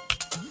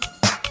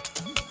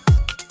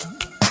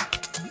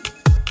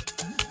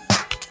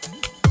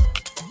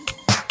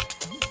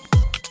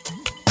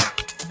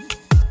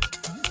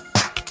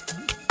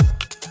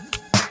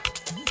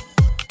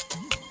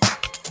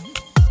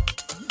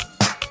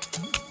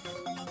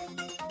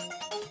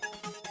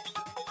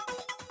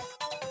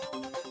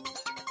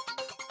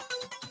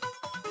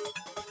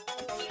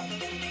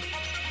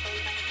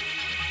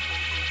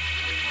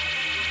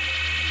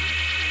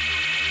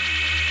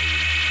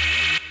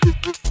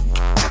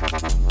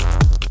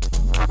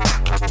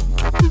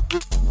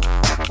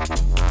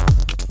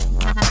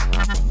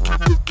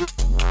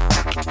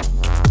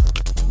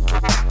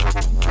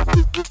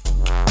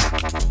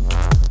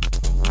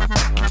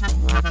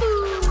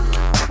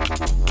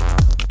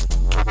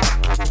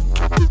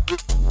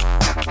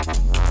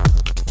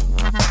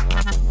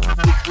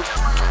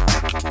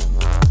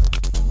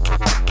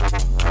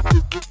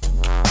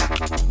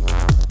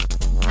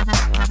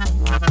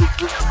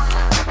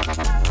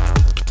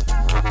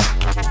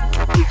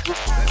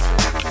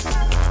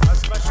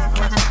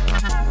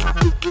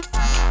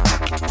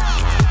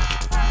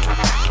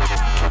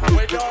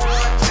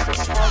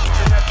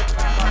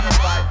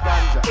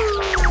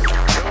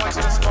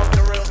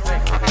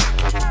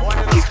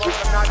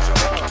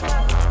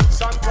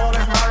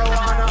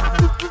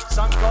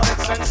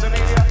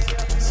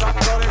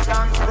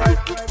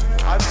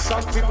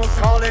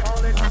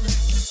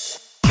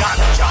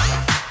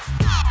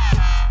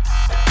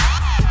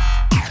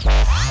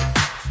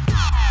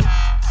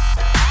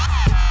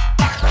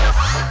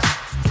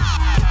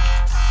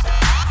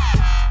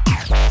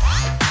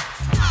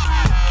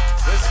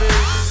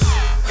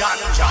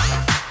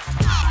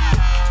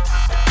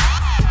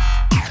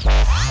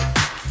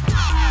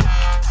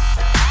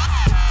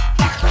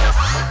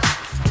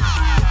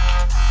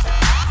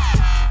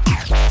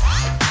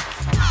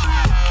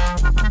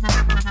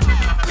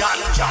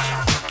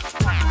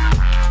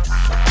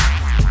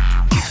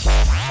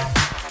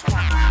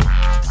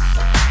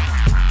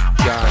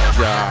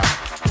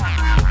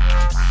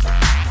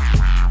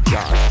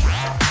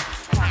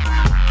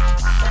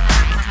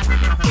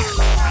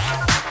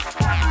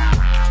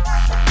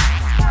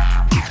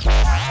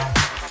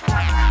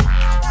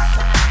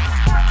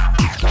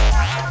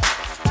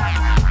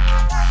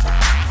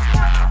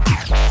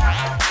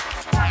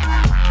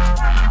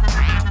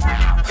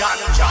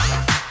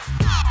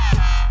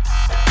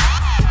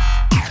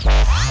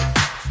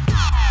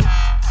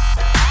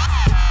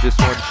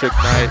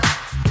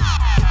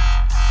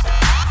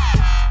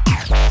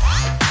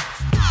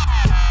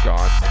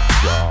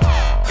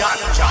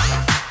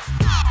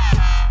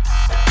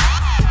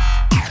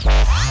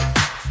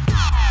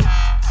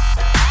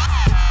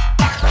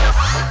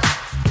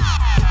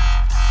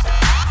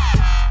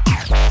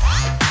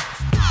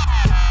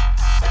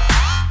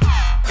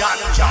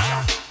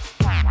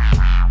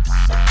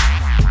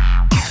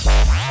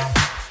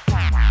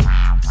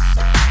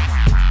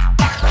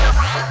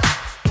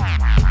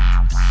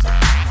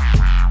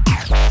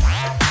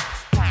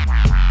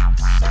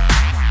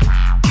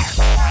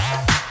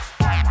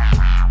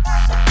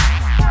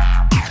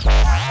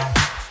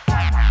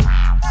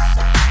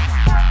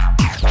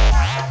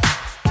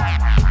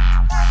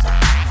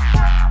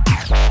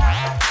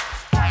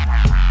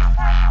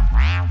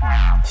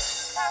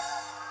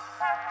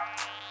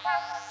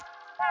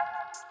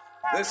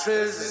 This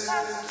is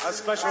a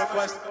special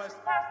request.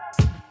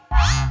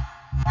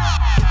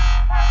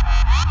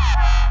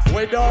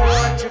 We don't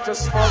want you to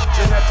smoke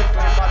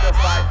genetically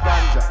modified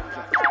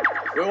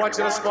ganja. We want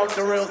you to smoke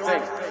the real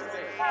thing.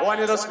 We want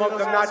you to smoke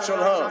the natural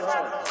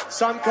herb.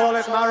 Some call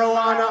it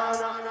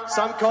marijuana,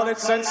 some call it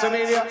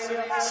sensimedia,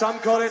 some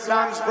call it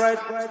lamb's bread,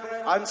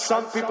 and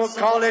some people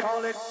call it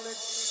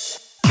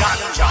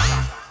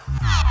ganja.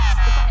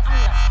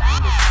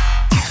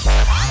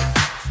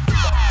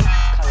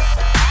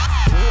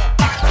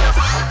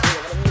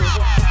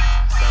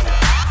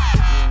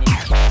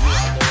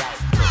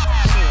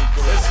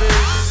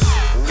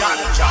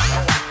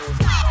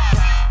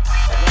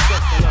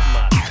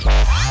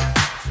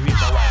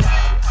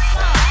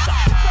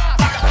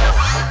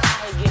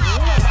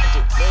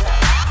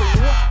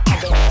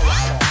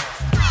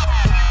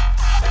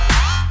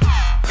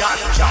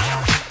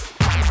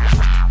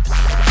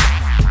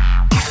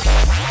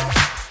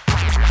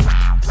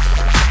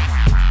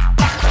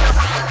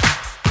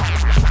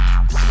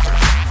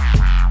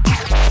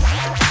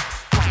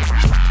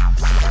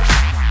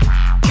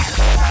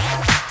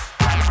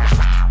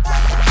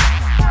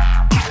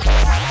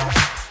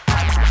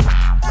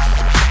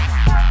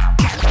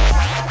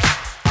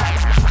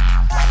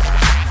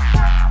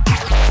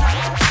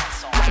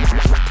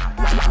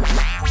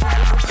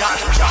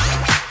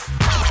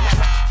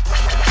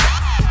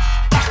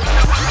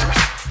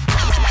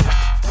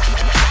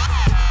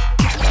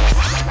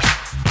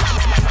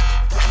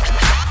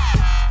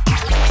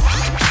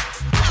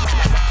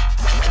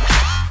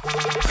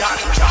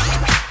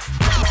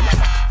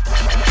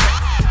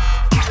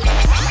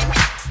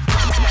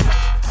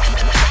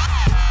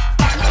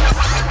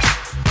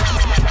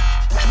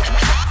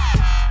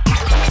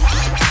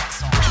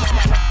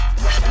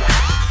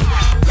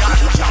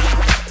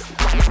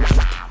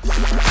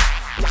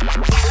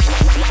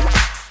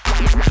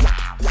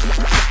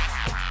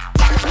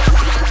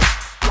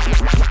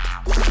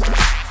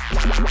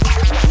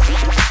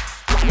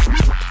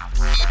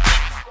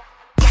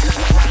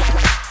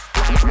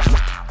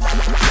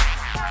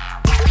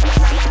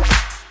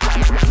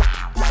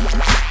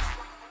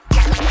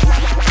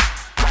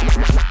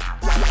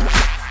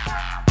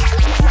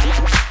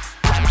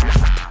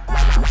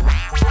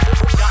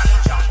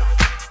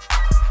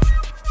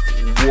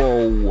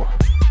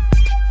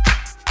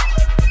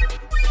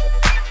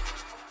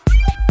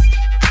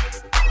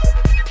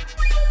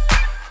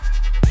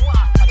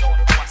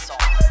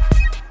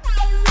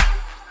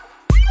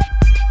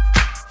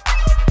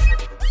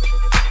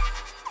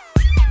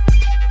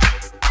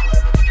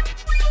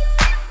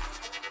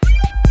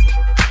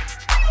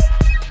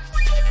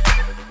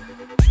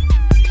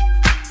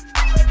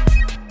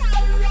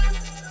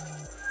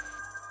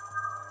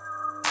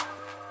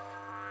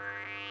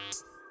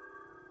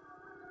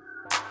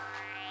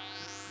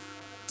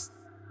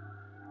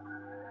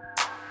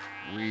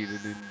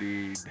 Weeded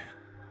indeed.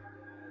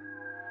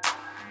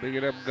 Big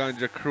it up,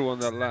 Ganja Crew, on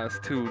that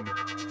last tune.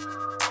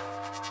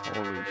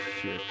 Holy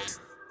shit.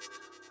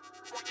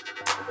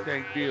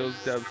 Dank Deals,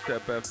 Dubstep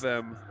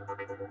FM.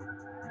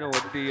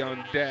 Noah D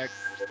on deck.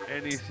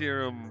 Any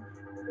Serum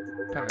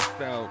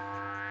passed out.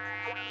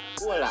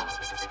 Hold on.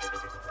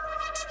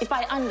 If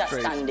I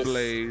understand this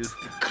blazed.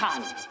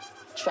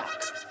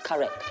 Contract,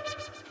 correct.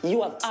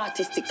 You have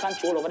artistic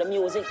control over the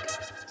music.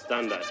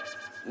 Standard.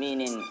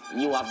 Meaning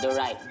you have the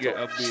right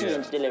to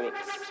change the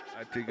lyrics.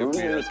 I think a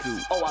beer too.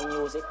 Our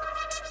music.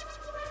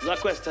 It's a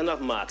question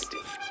of marketing.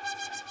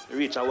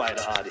 Reach a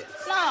wider audience.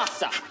 Nah,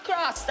 sir.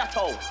 Cross that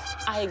out.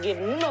 I give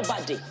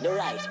nobody the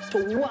right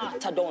to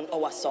water down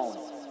our sound.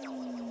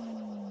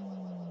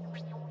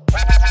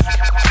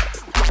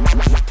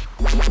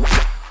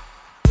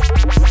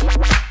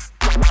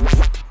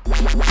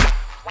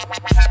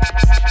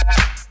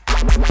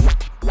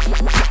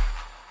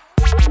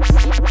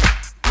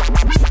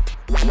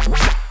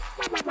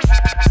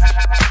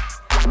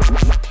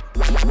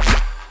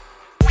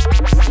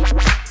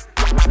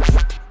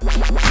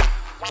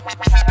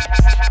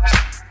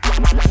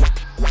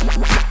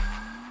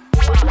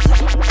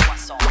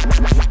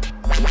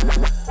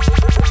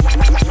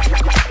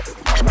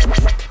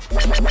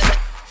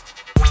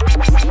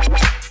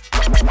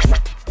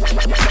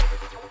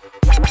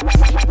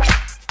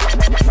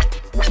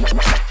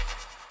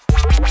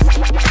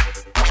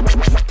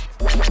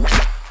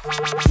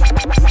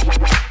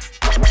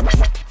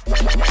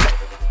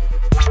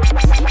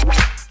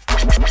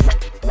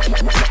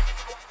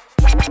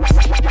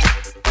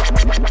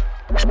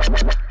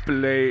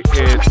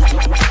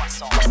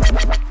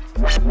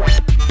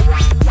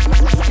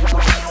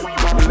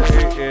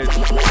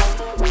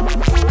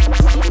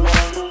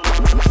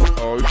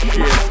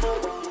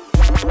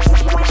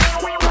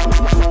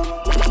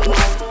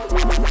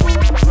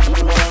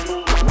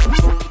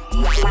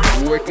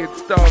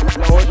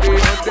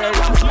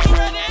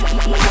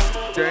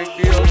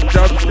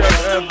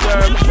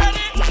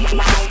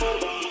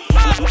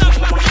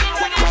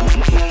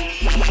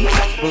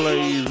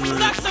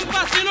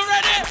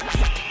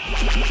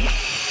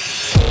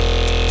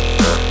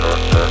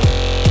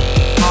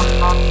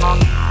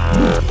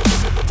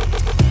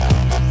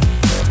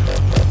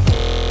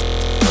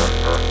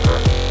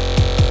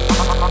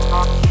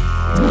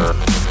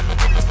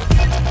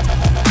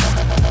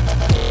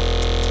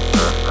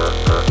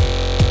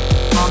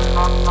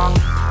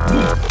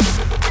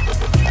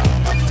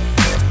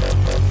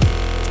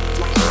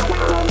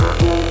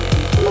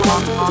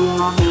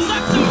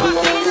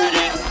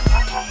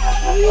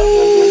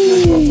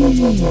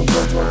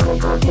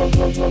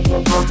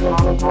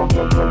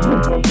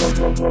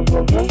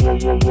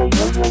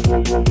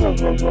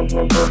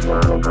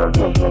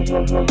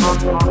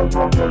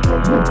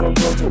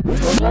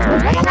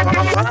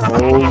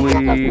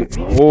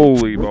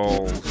 Holy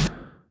balls.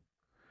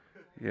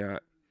 Yeah,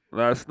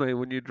 last night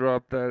when you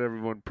dropped that,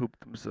 everyone pooped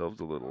themselves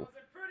a little.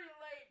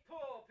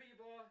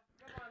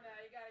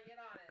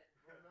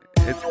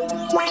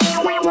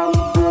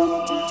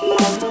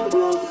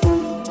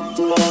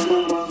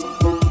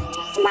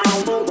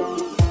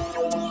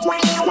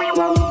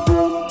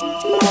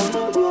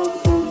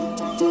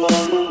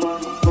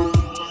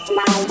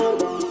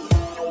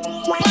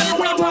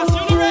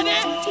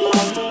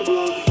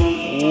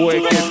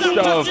 Wicked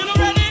stuff.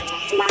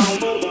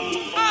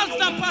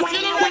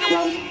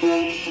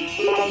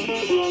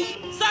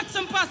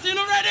 Saxon pass, you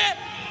know ready?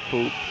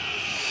 Poop.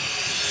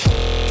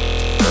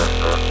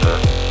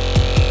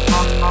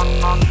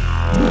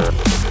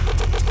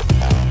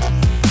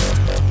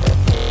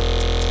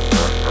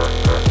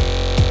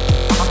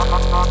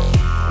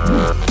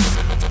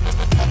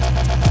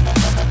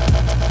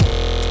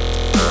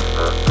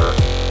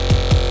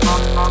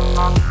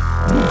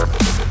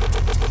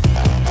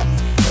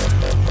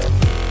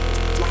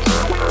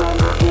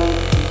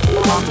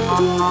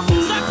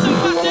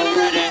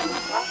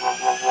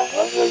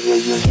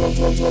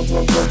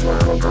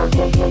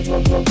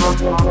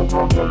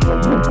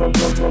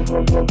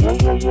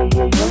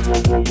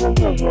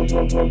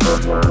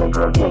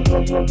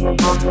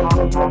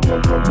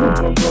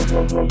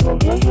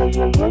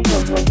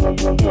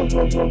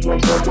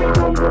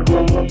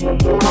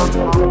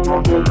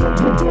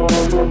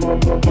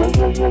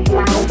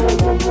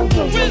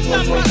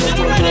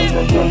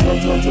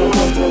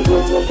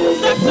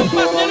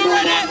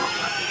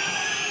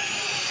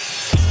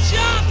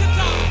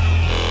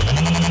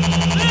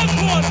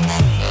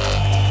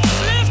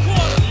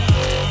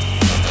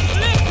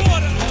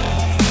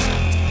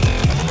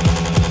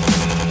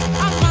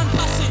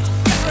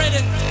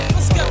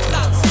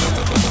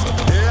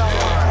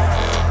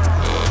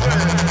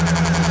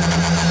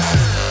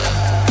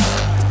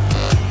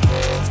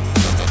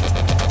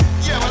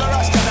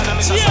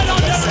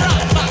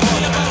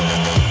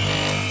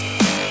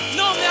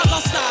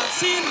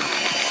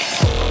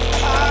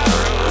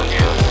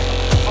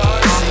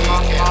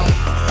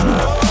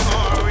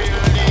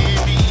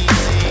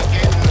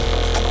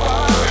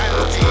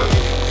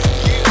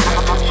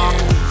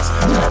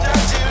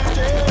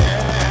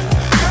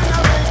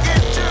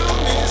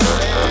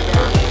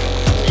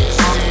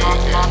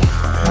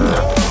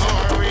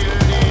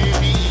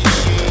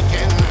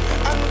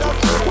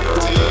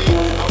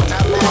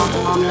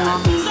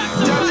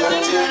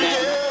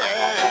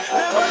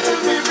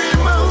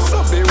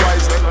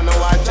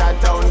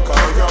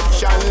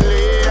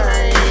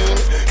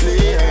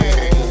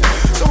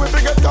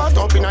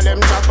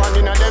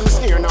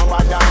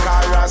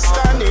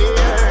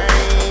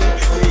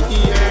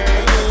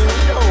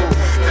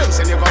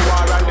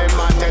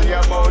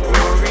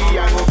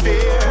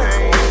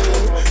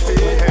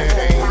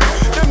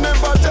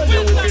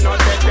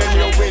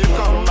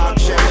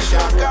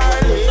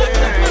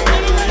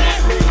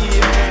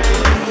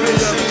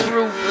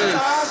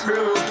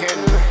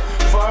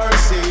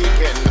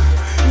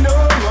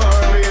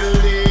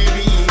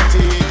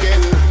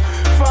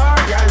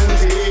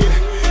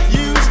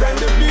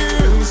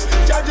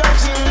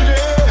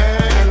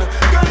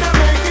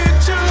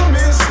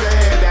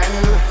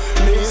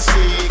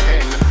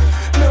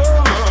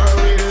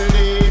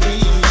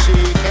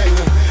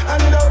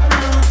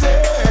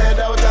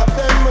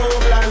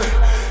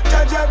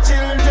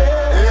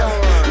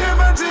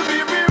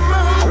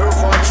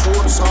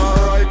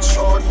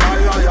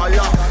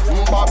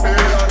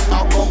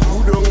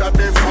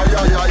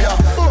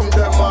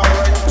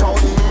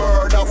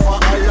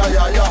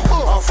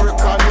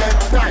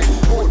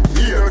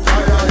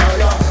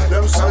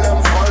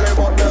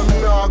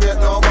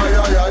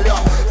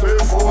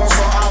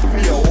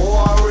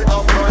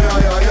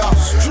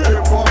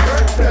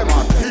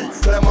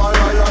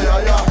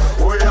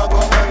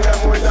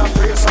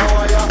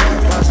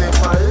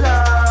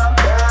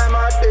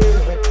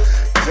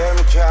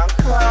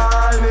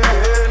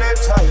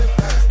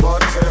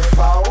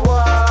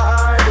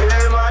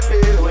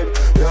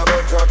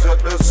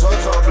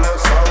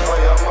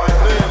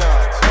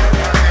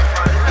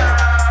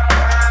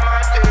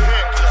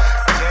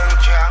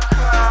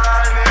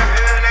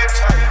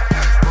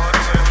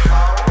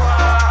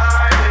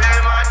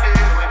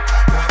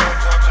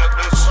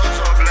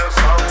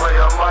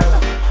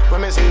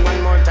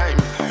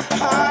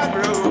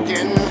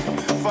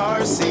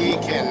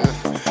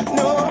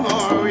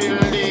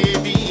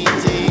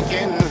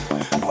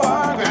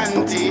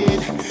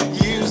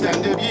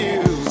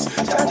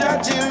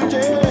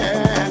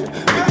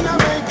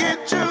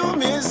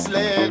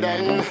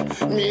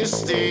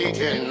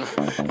 mistaken.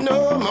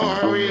 No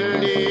more will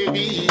they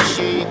be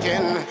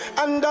shaken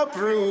and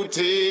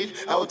uprooted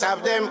out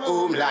of them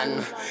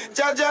homeland.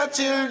 Jaja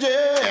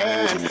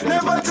children,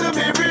 never to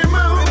be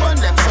removed. Burn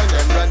them, son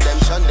them, run them,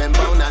 shun them,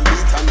 bound and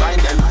beat and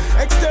bind them.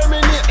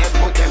 Exterminate them,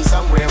 put them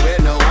somewhere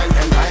where no one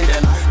can find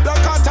them.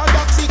 Black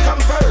orthodoxy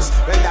come first,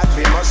 when that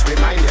we must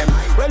remind them.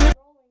 When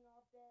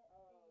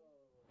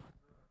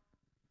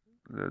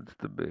that's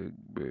the big.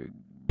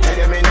 Tell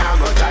them me now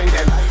go join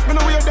them. Me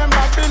know where them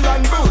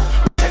Babylon boot.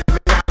 Tell me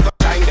now go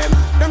join them.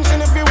 Them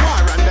send if you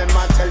war and them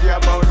I tell you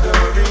about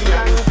glory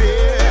and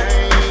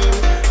fame.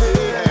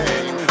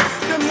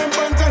 Them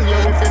never tell you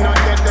if you're not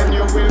dead then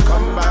you will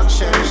come back.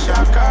 Shell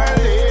shock or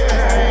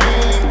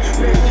lame.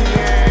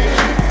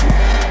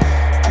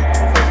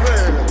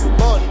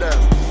 Burn them.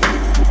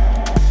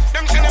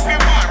 Them send if you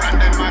war and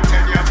them I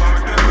tell you about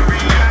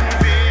glory and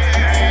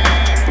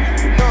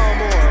fame. No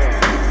more.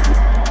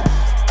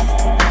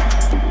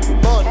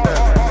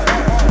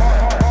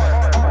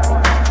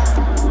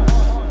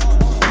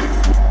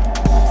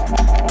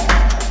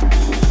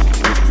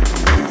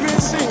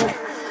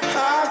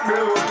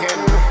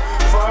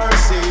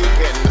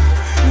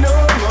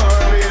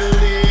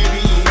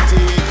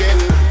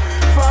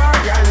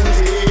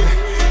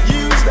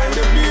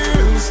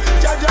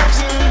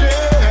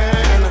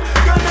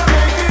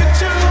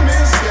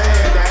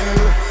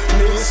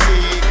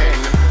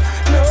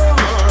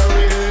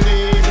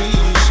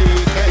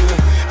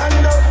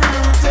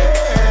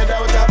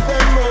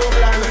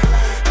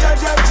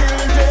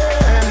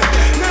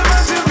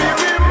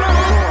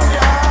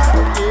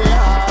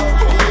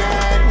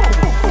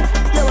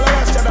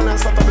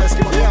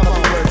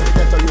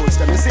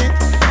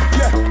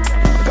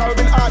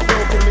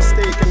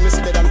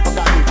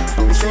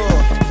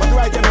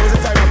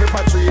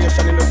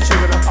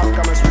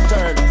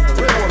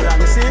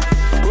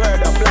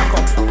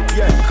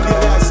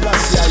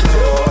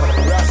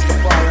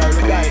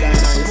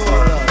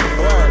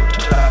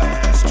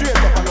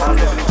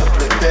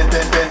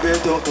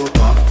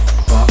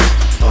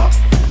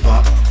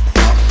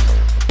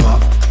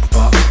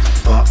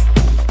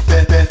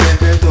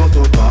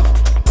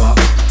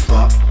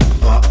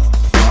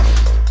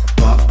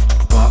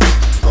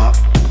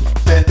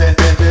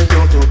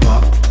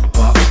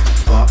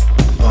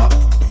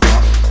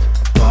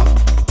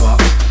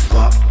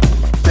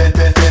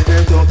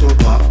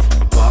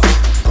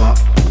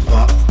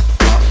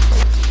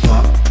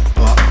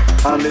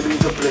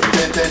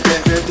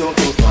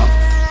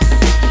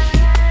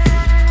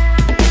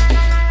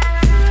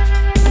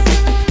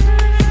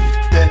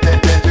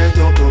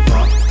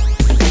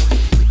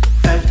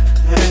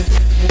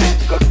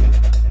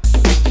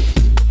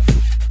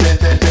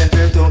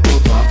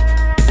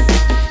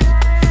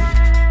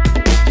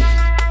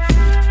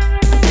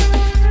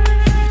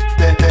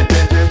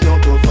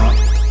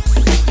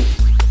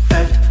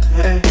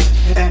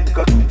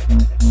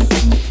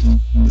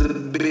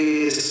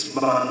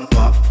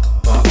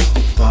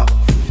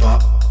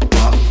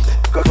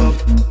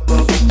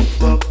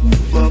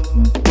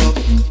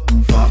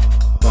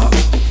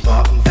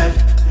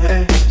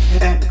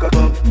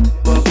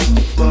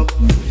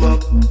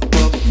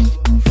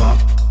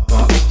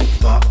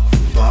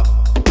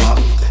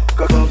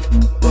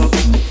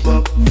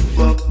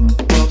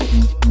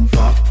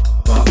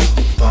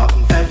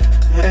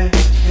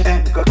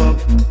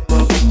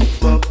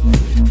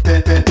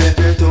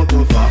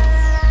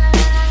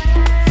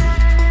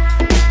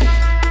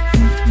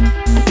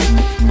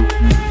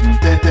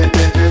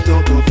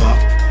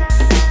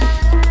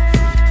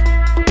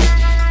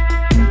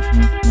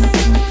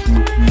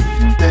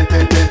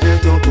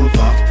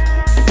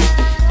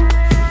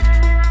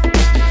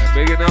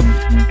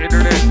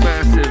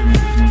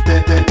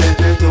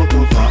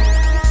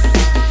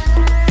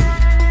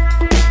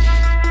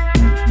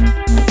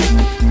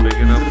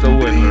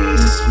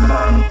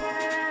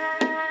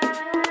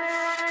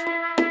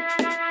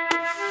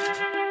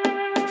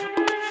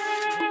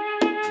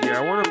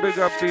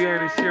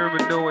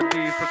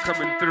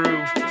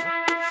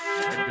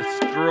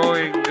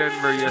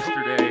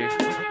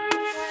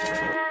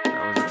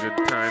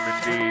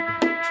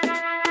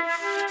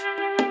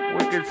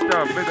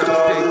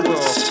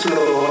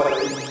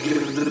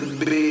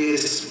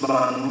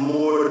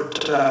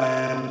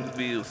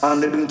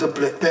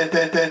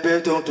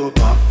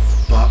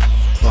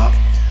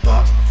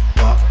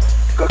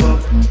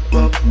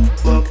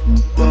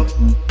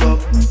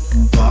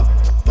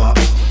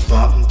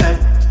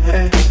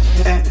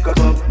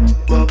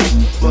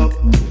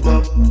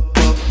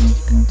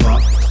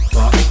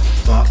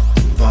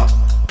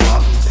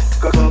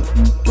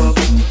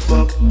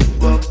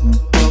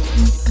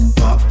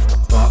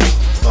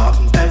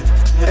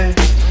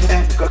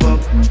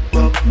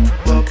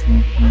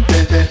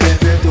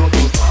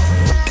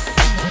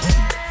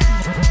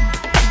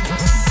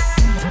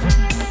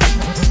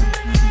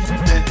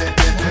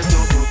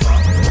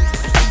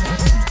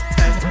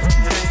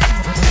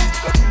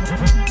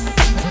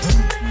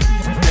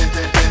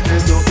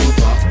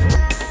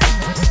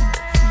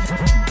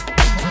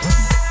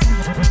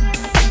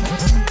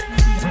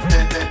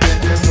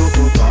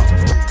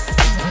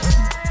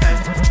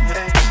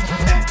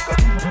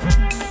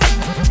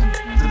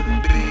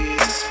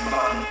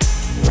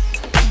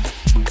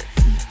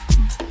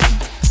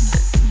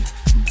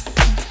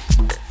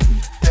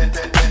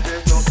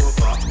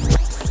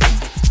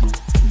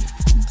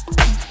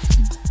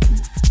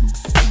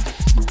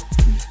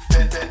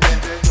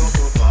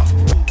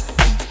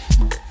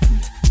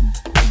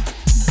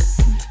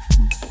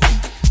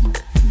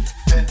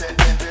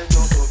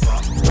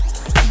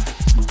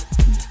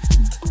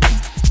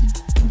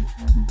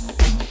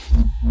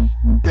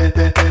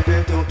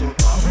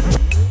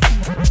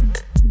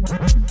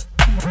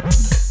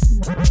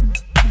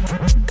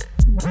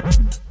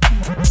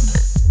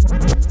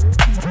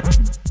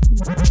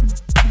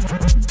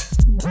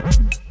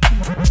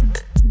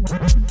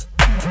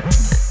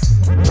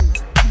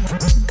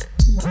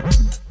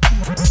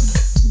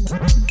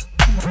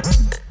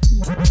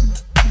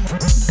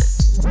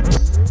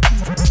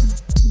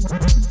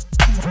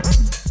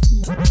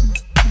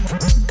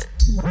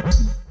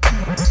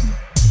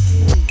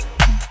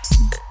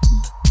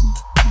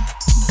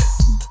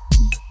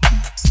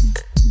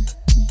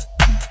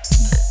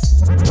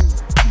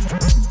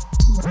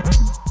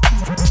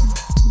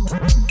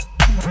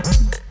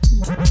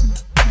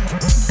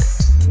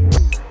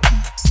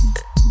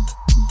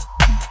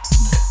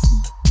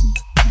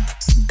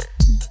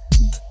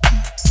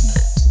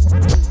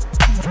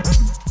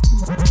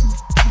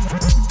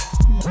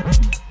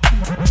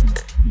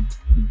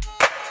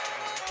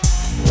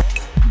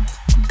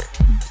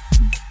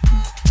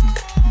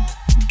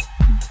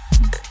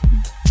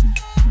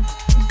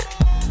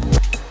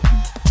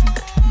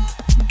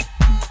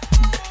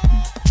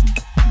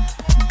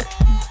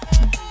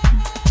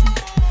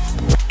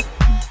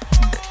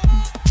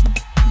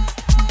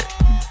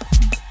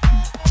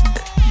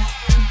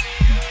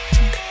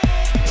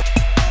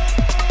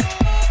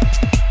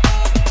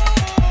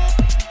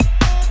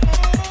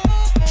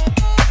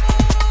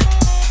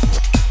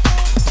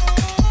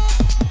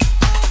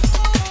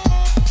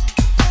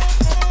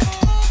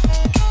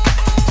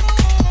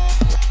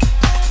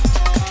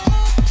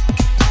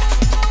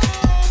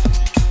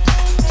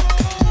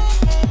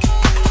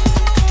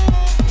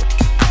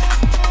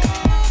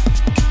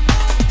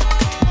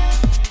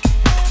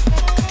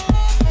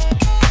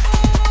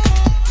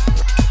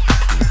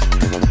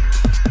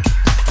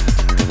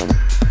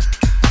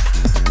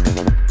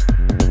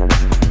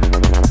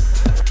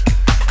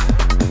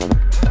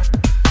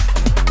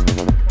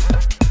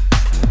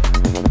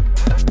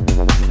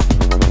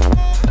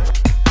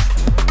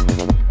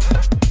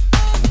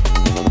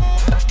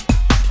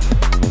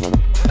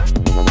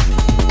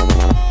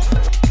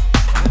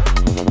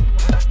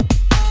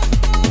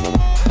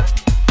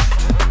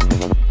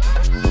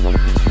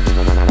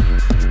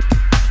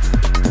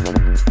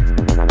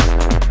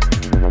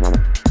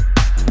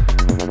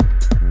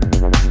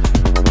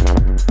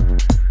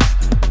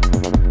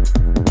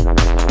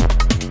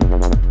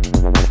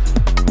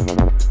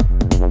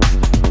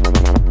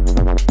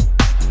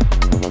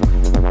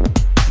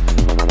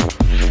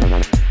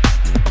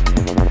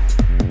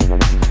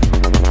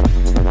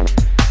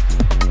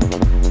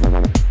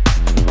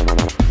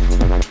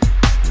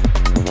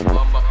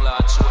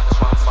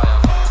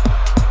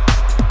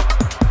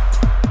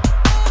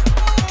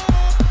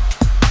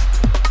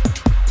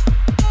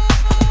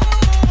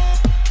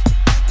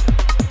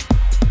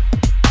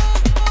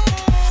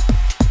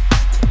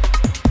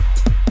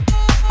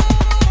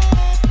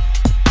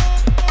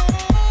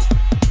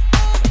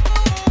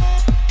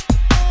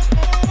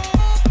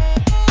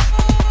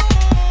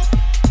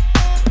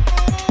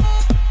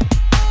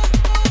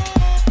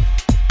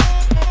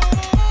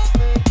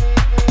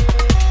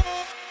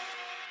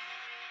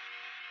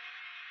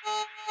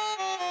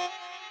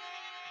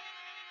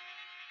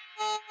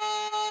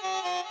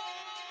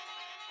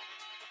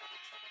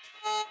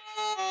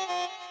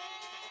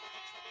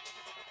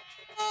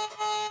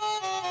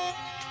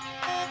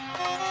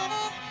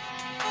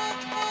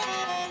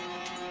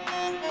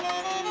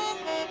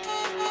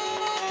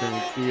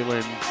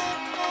 feelings.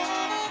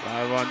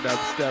 Live on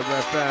Dubstep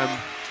FM.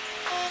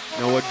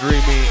 Noah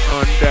Dreamy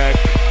on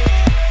deck.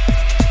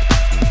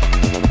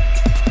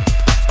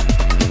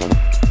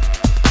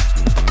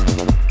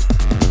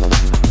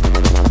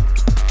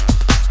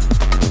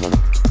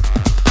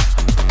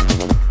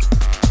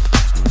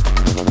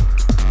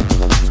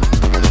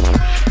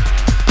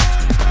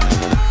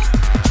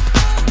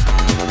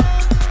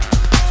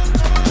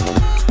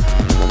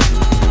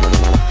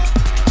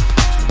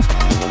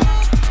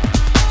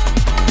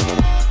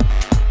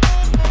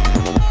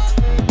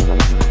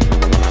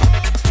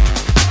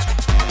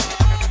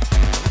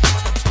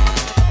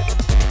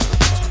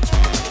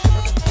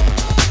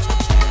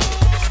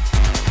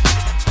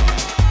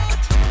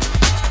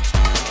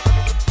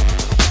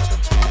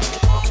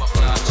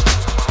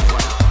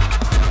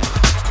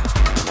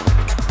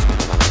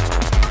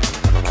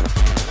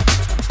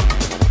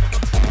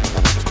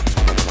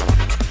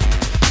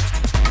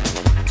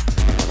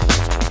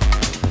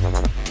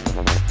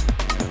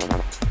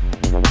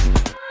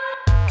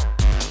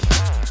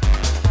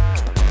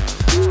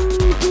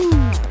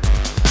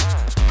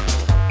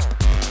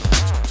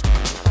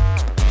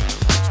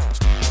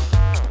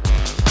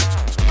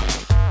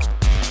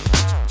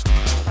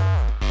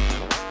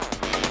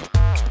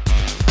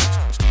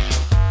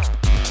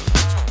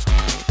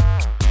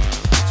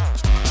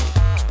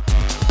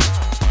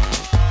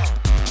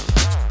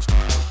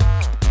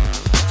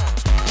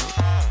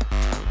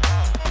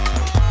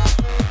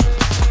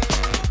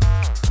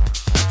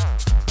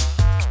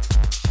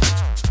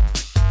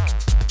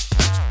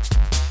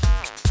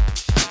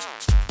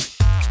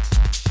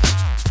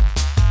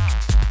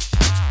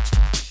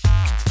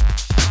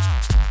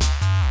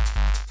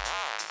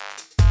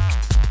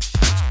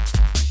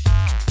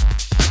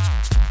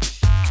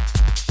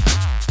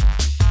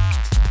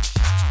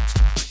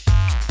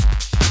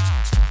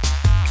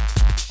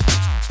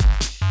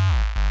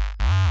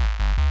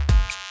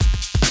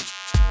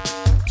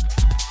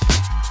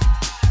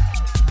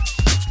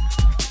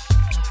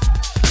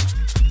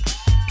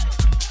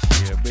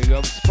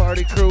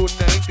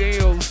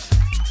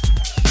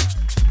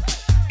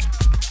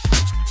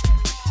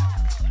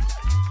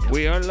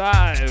 We are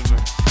live.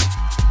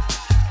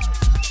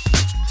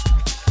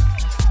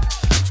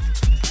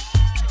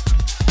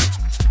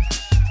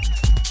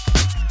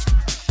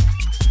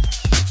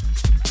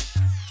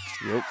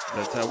 Yep,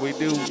 that's how we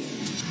do.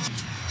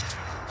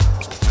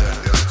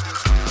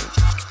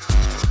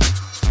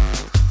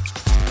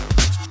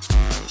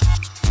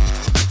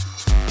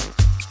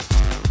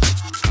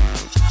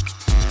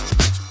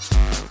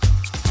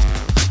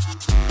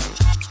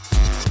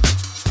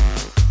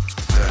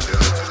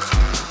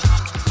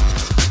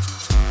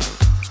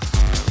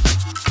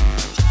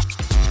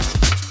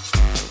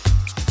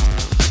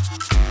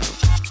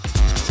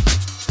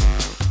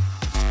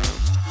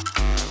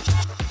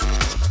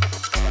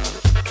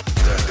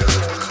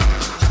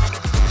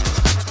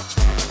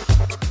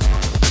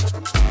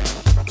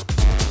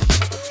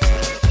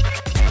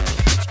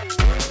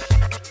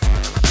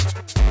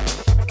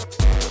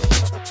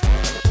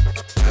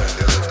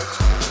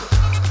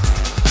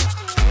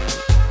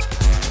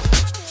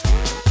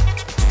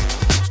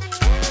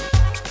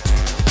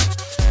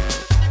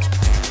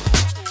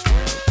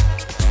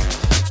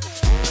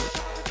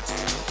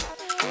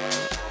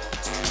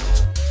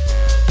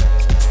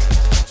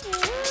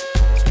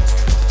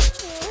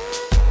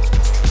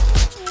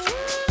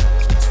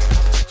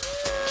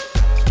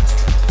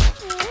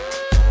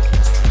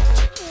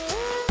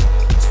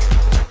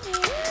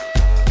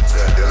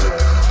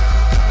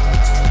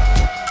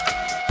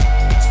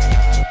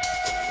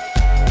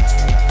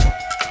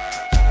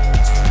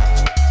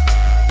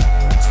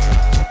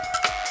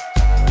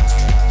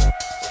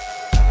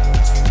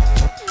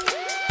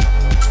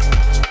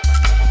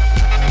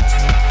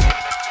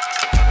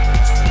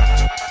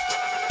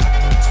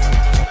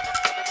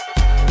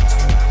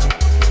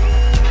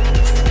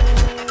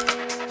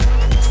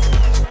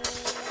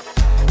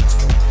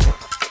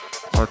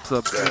 What's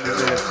up,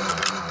 Trinidad?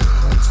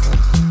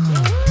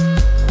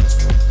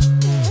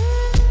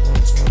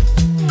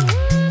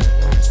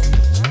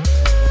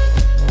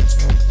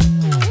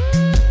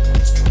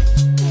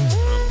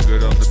 I'm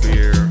good on the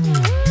beer.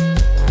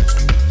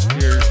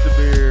 Here's the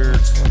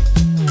beers.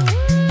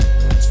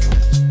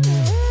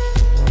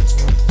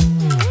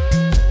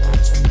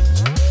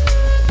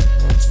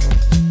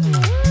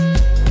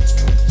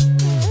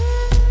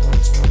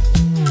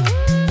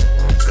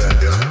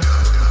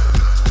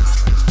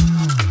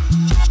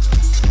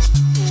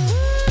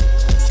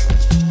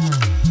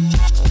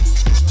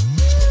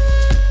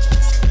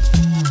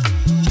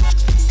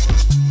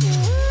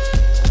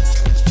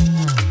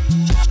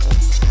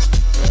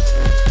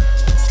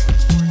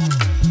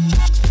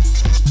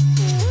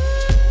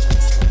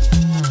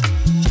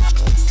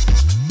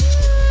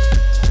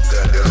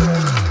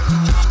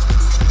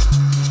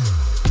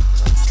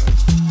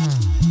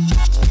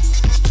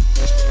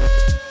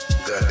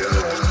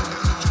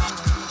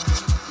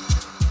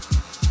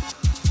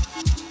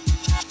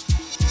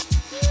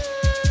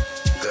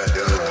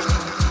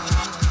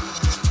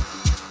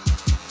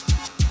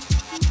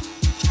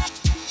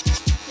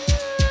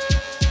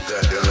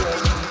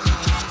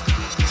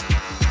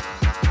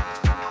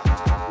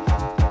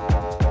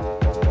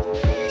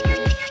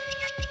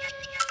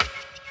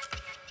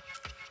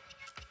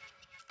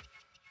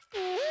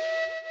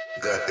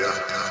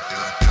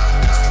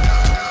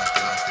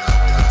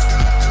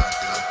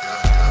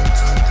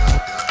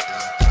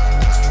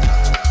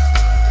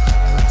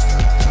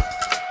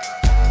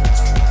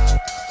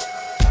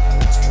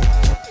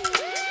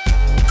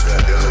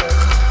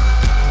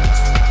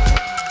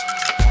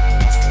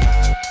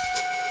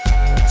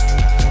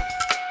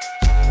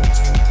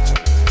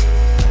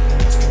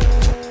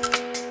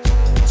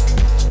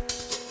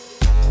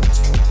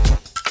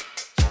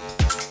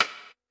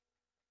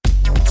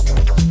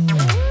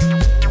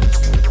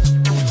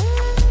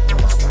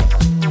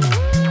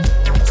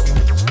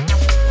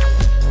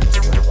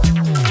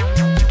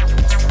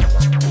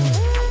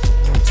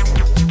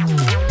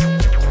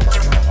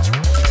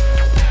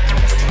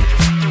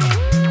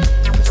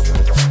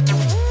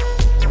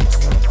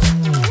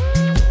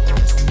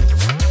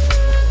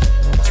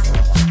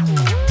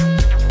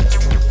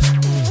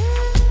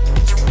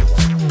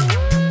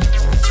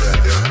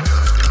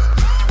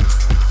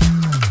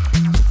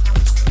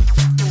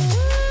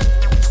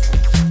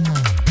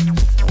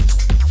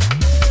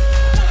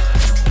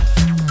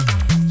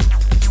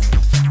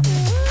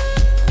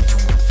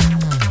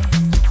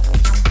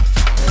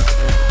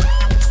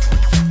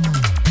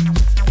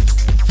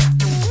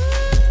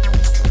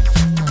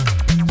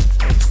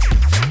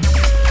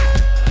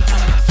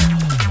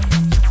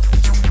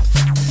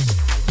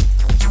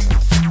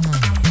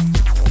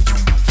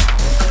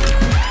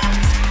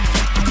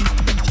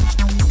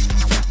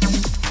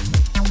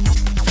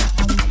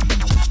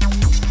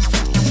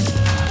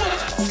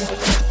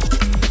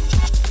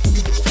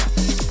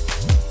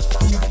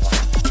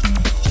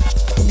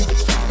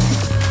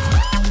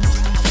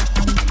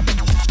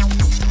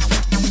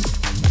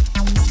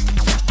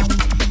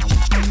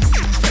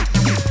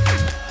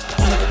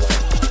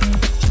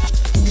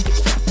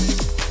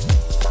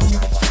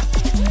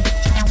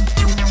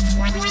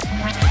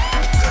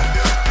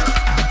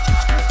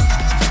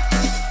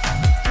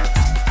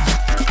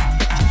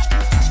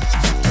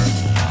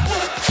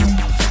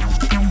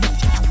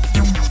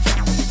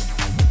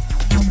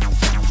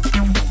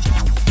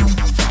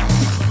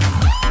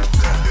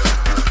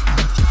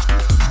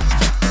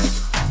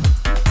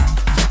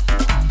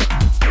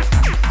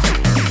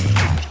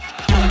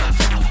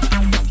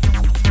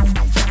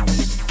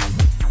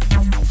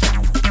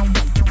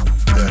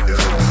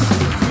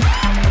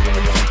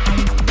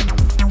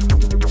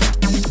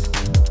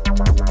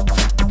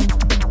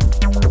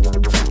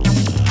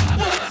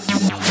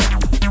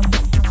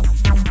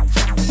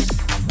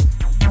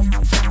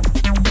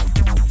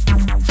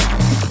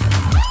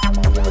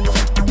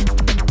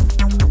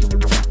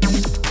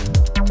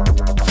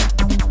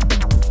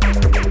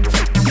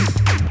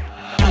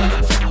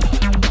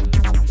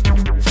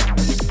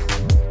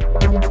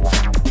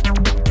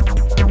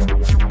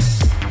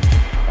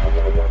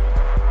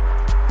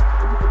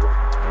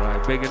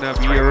 Bigging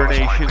up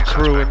Urination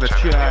crew in the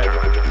chat.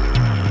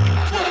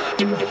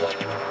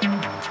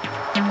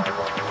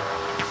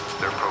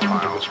 Their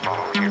profiles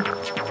follow here.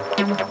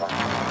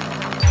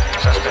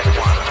 Suspect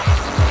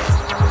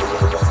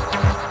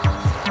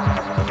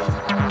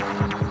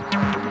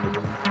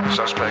 1.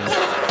 Suspect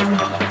 2.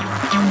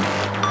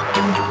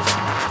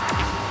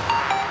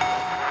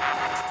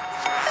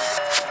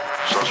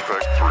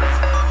 Suspect 3.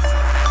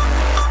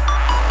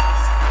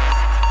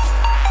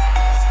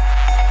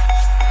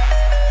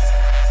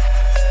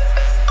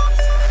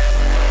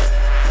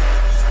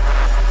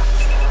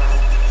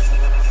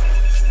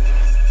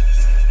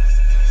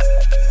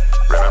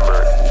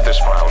 Remember, this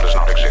file does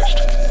not exist.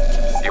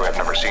 You have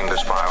never seen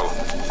this file,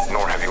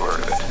 nor have you heard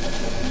of it.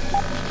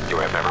 You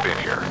have never been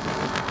here.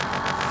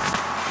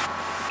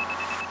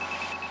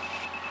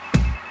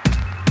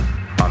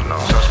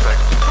 Unknown suspect.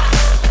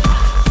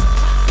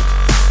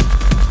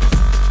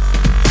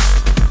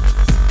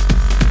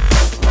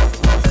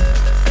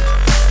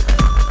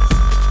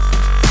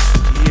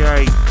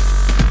 Yikes.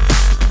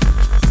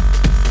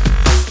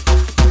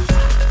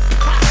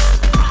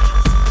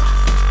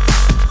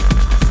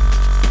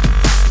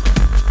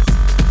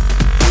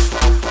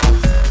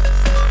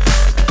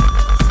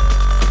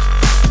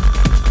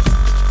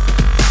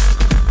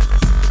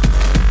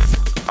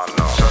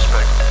 Unknown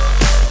suspect.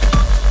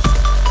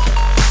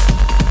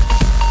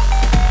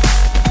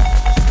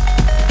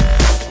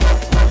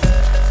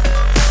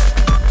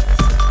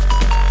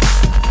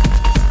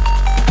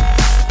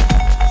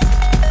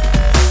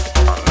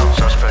 Unknown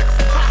suspect.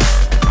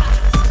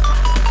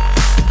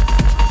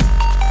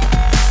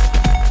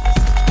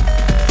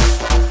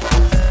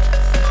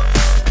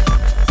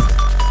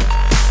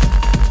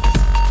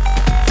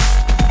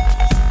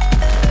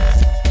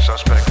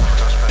 Suspect.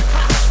 Suspect.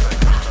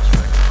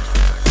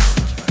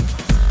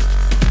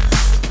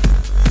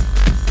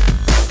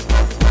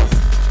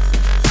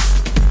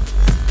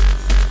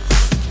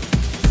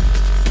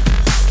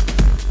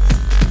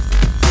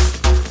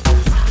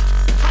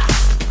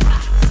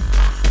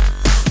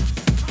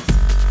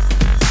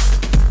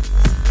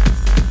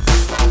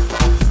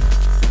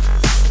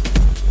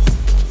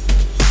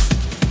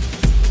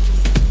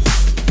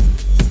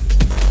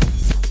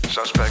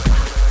 Suspect.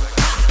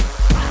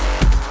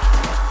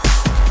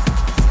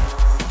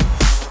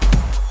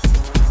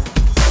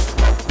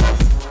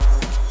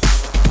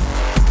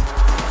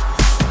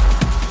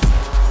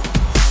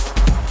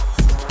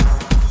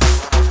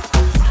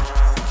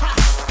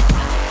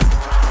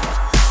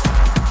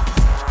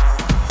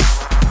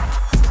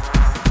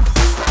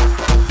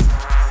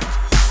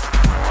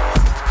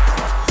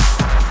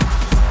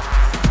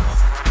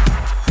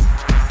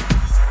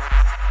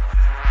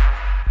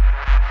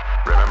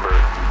 Remember,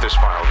 this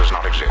file does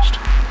not exist.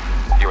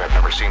 You have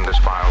never seen this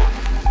file,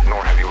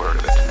 nor have you heard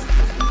of it.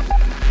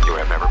 You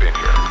have never been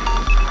here.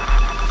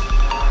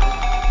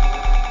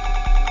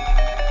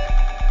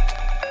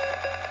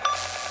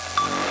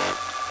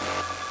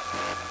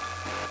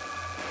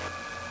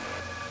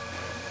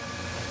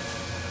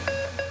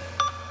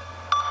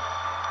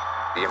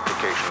 The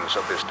implications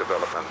of this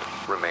development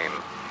remain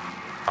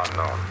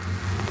unknown.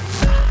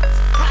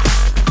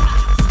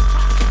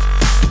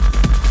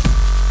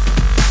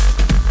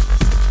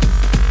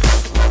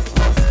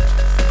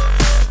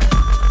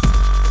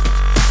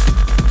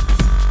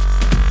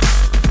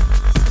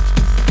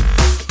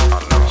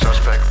 Unknown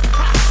suspect.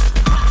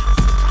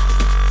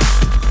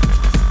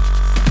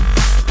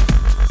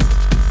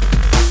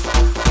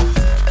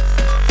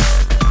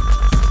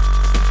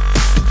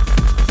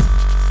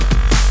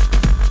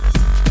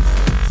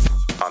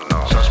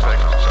 Unknown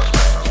suspect.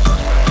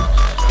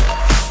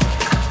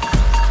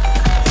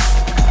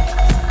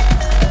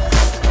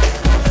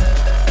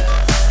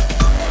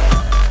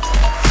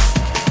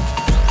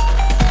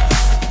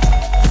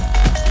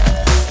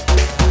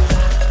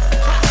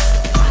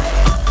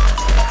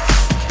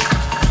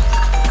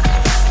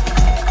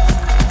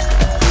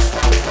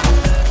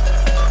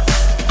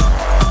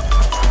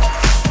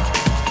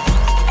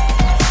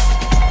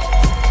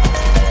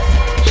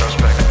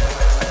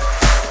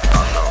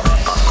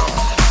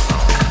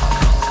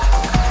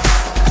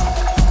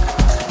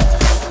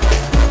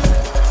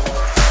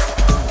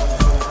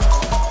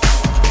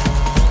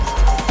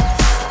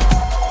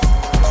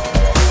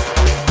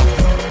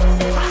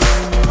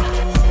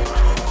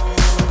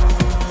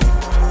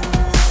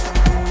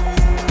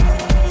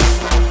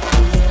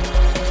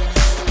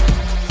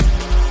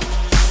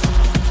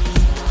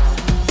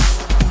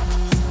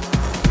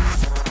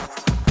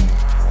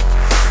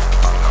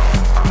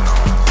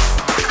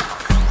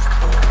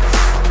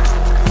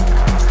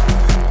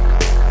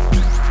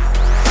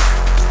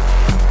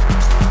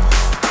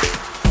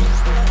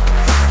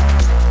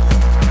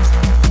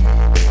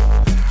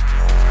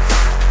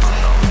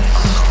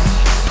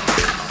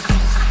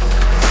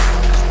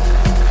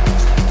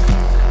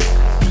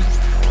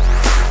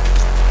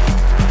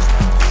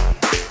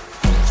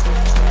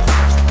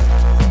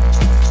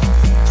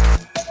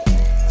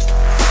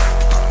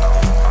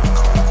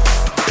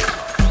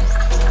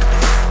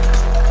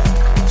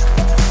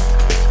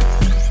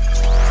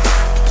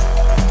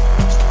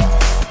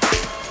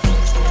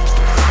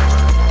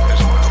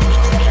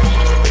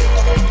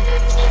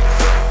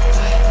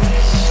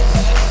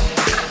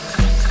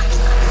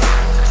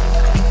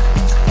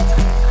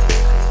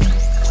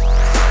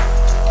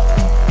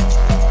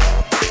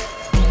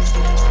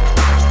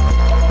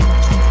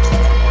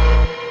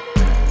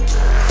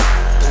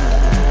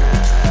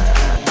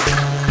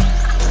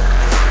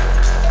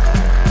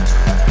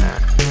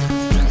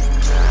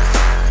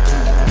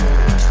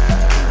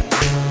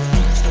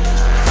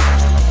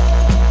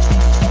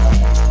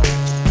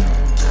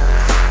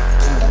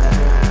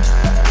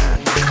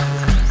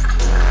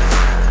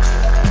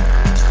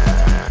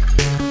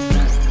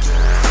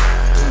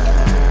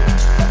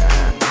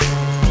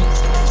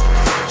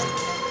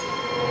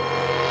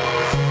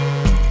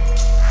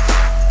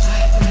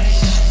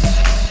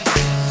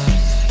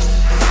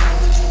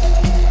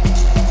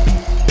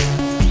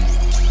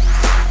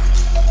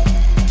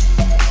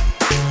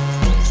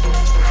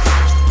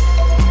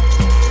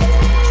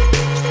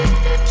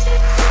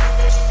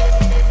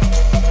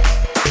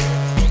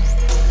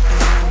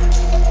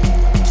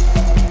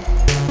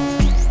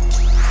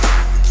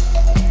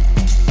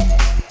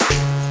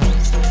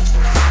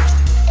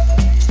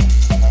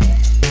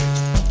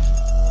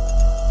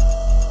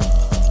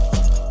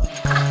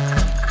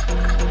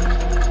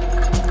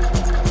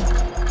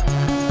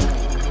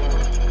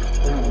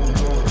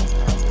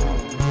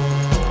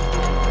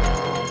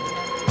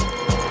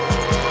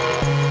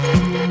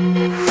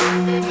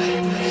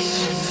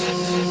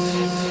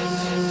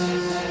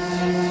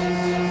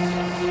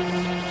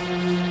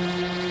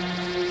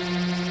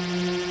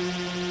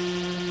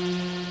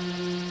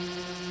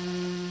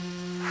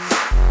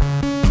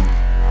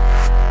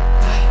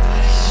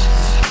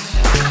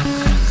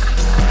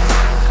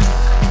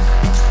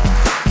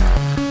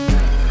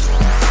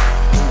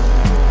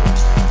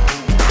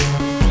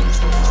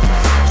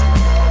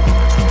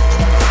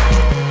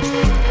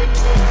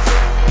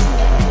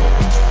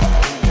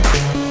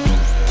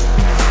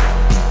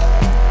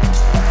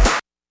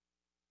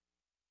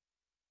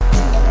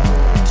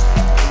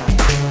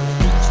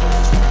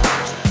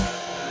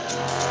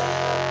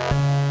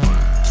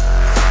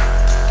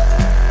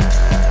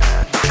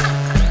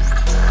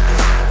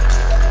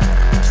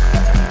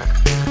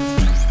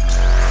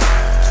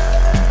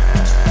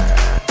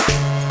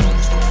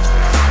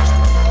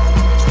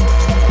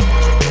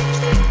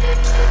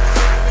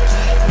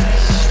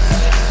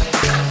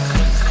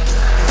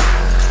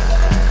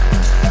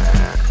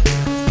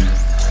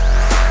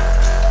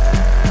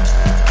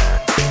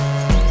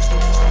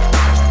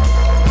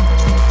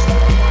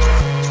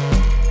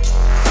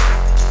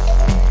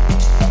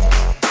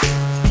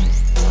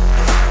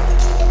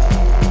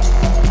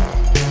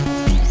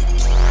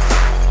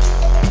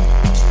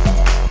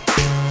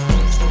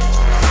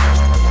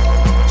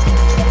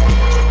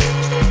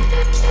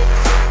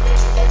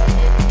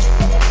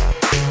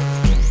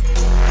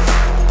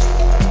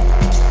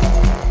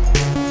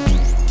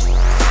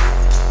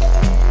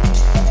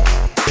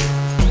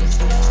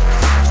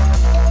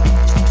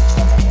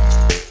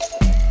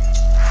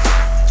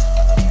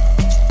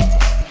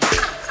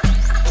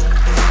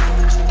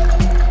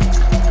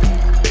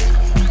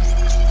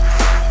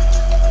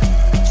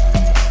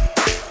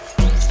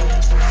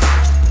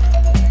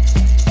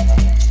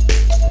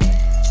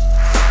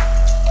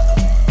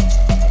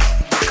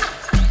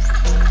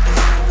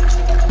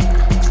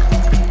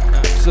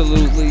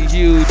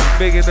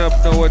 bigging up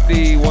Noah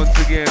D once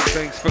again.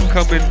 Thanks for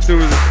coming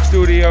through the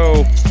studio.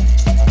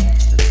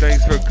 And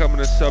thanks for coming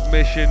to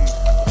submission.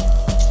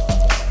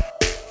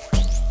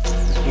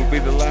 This will be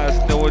the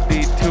last Noah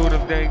D tune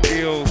of Dang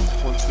Deals.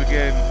 Once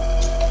again,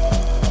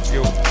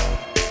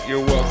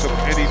 you're welcome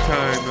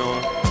anytime,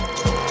 Noah.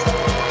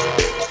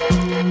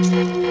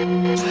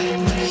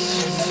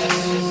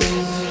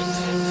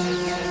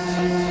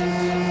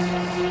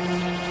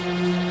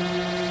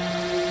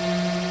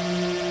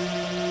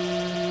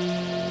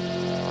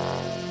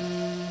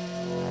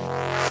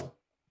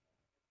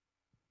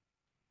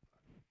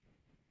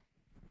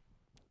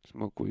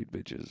 Smoke weed,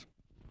 bitches.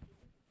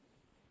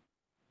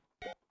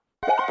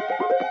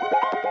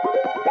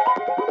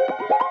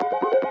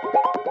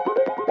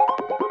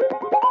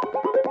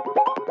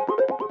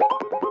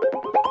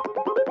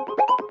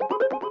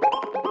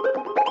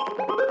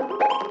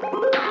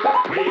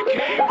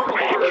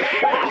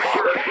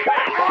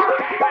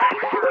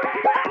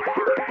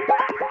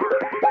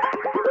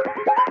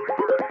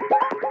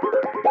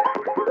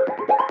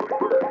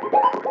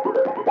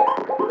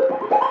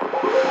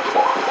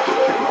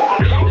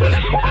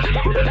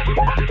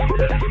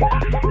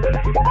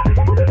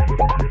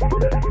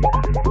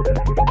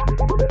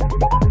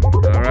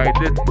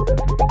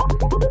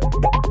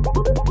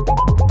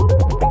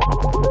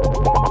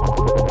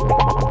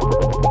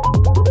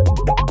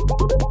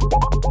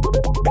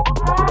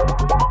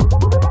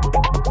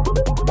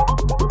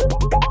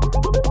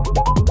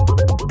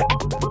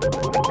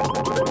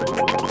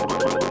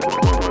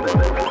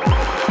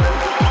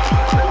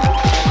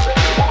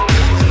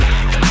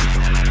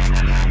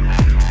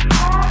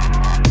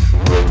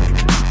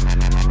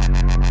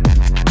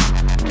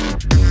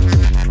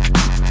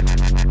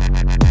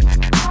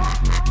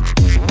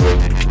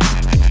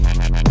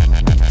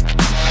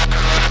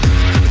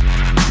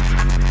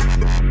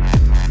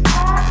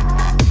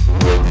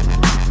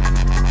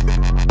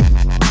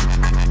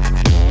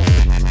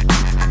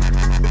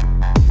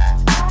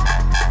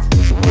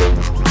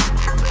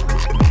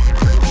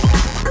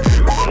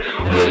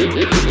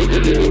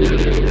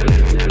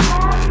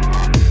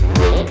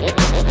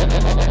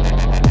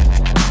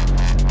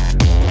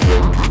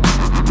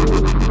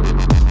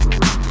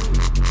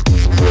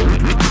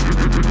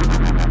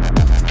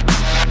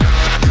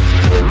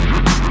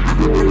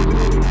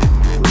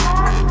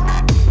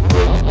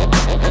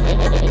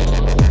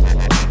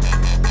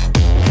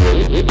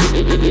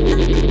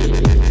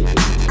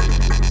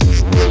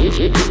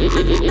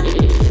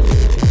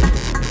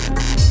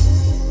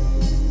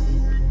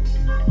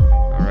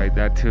 Alright,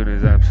 that tune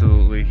is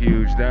absolutely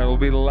huge. That'll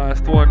be the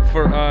last one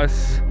for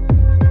us.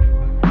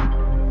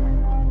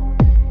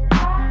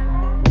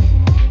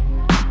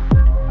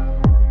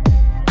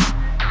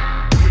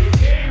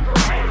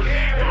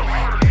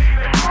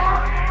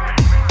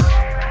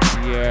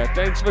 Yeah,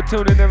 thanks for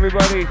tuning,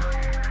 everybody.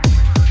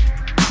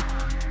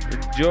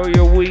 Enjoy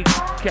your week.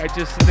 Catch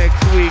us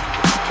next week.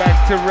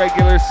 Back to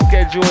regular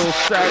schedule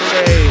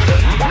Saturday.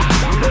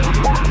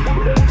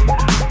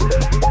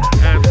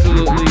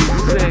 Absolutely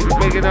sick.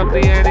 Bigging up the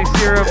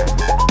anti-serum.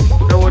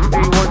 Noah D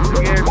once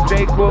again.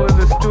 Dayquil in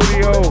the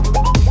studio.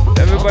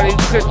 Everybody who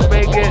couldn't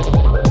make it.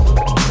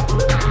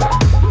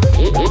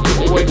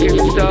 Wicked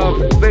stuff.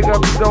 Big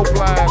up Dope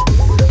Labs.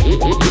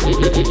 Big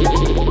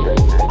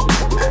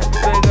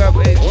up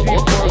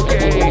HD4K.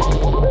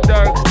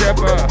 Dark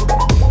Stepper.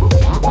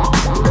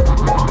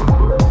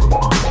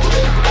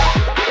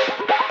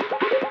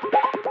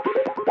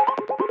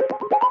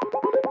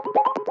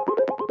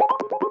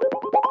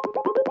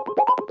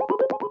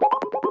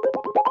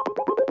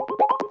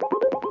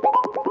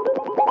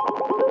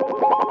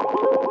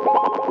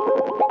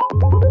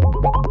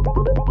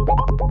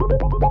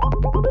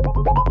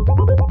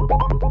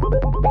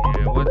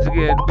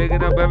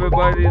 Bigging up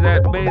everybody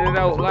that made it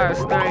out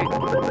last night.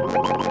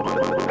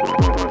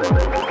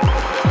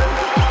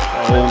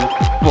 Oh,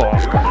 fuck.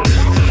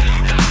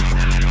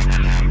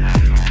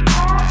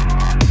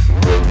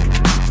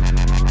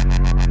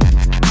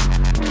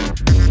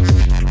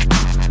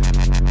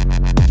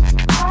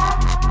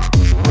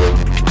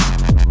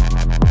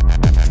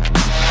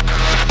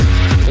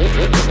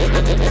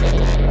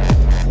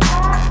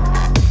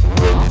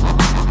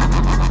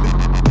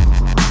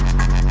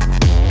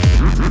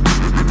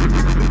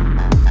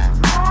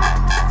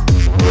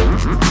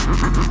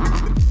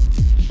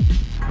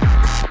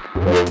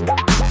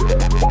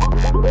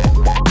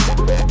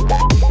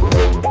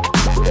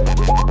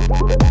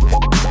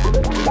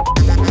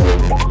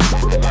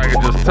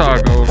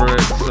 Talk over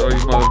it so you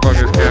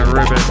motherfuckers can't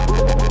rip it.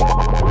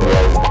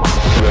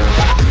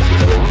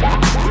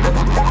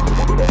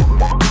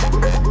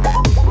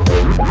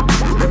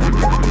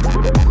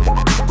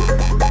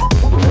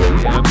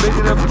 Yeah, I'm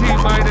picking up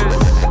T-minus.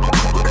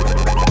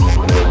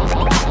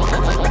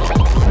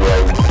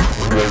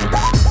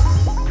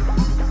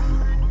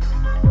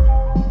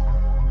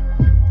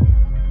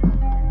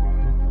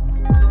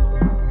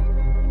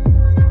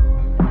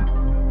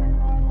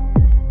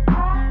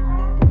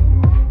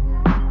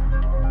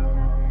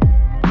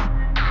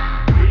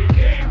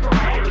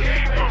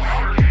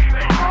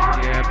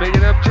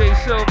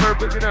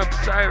 Picking up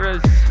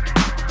Cyrus.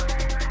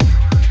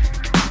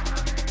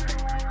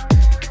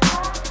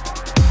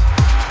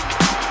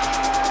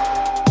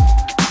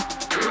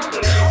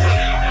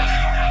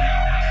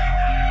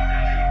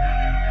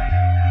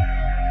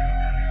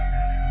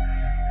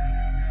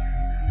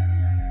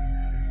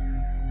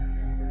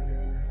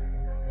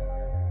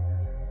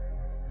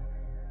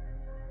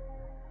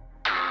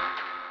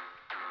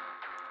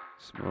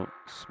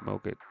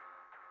 Smoke it.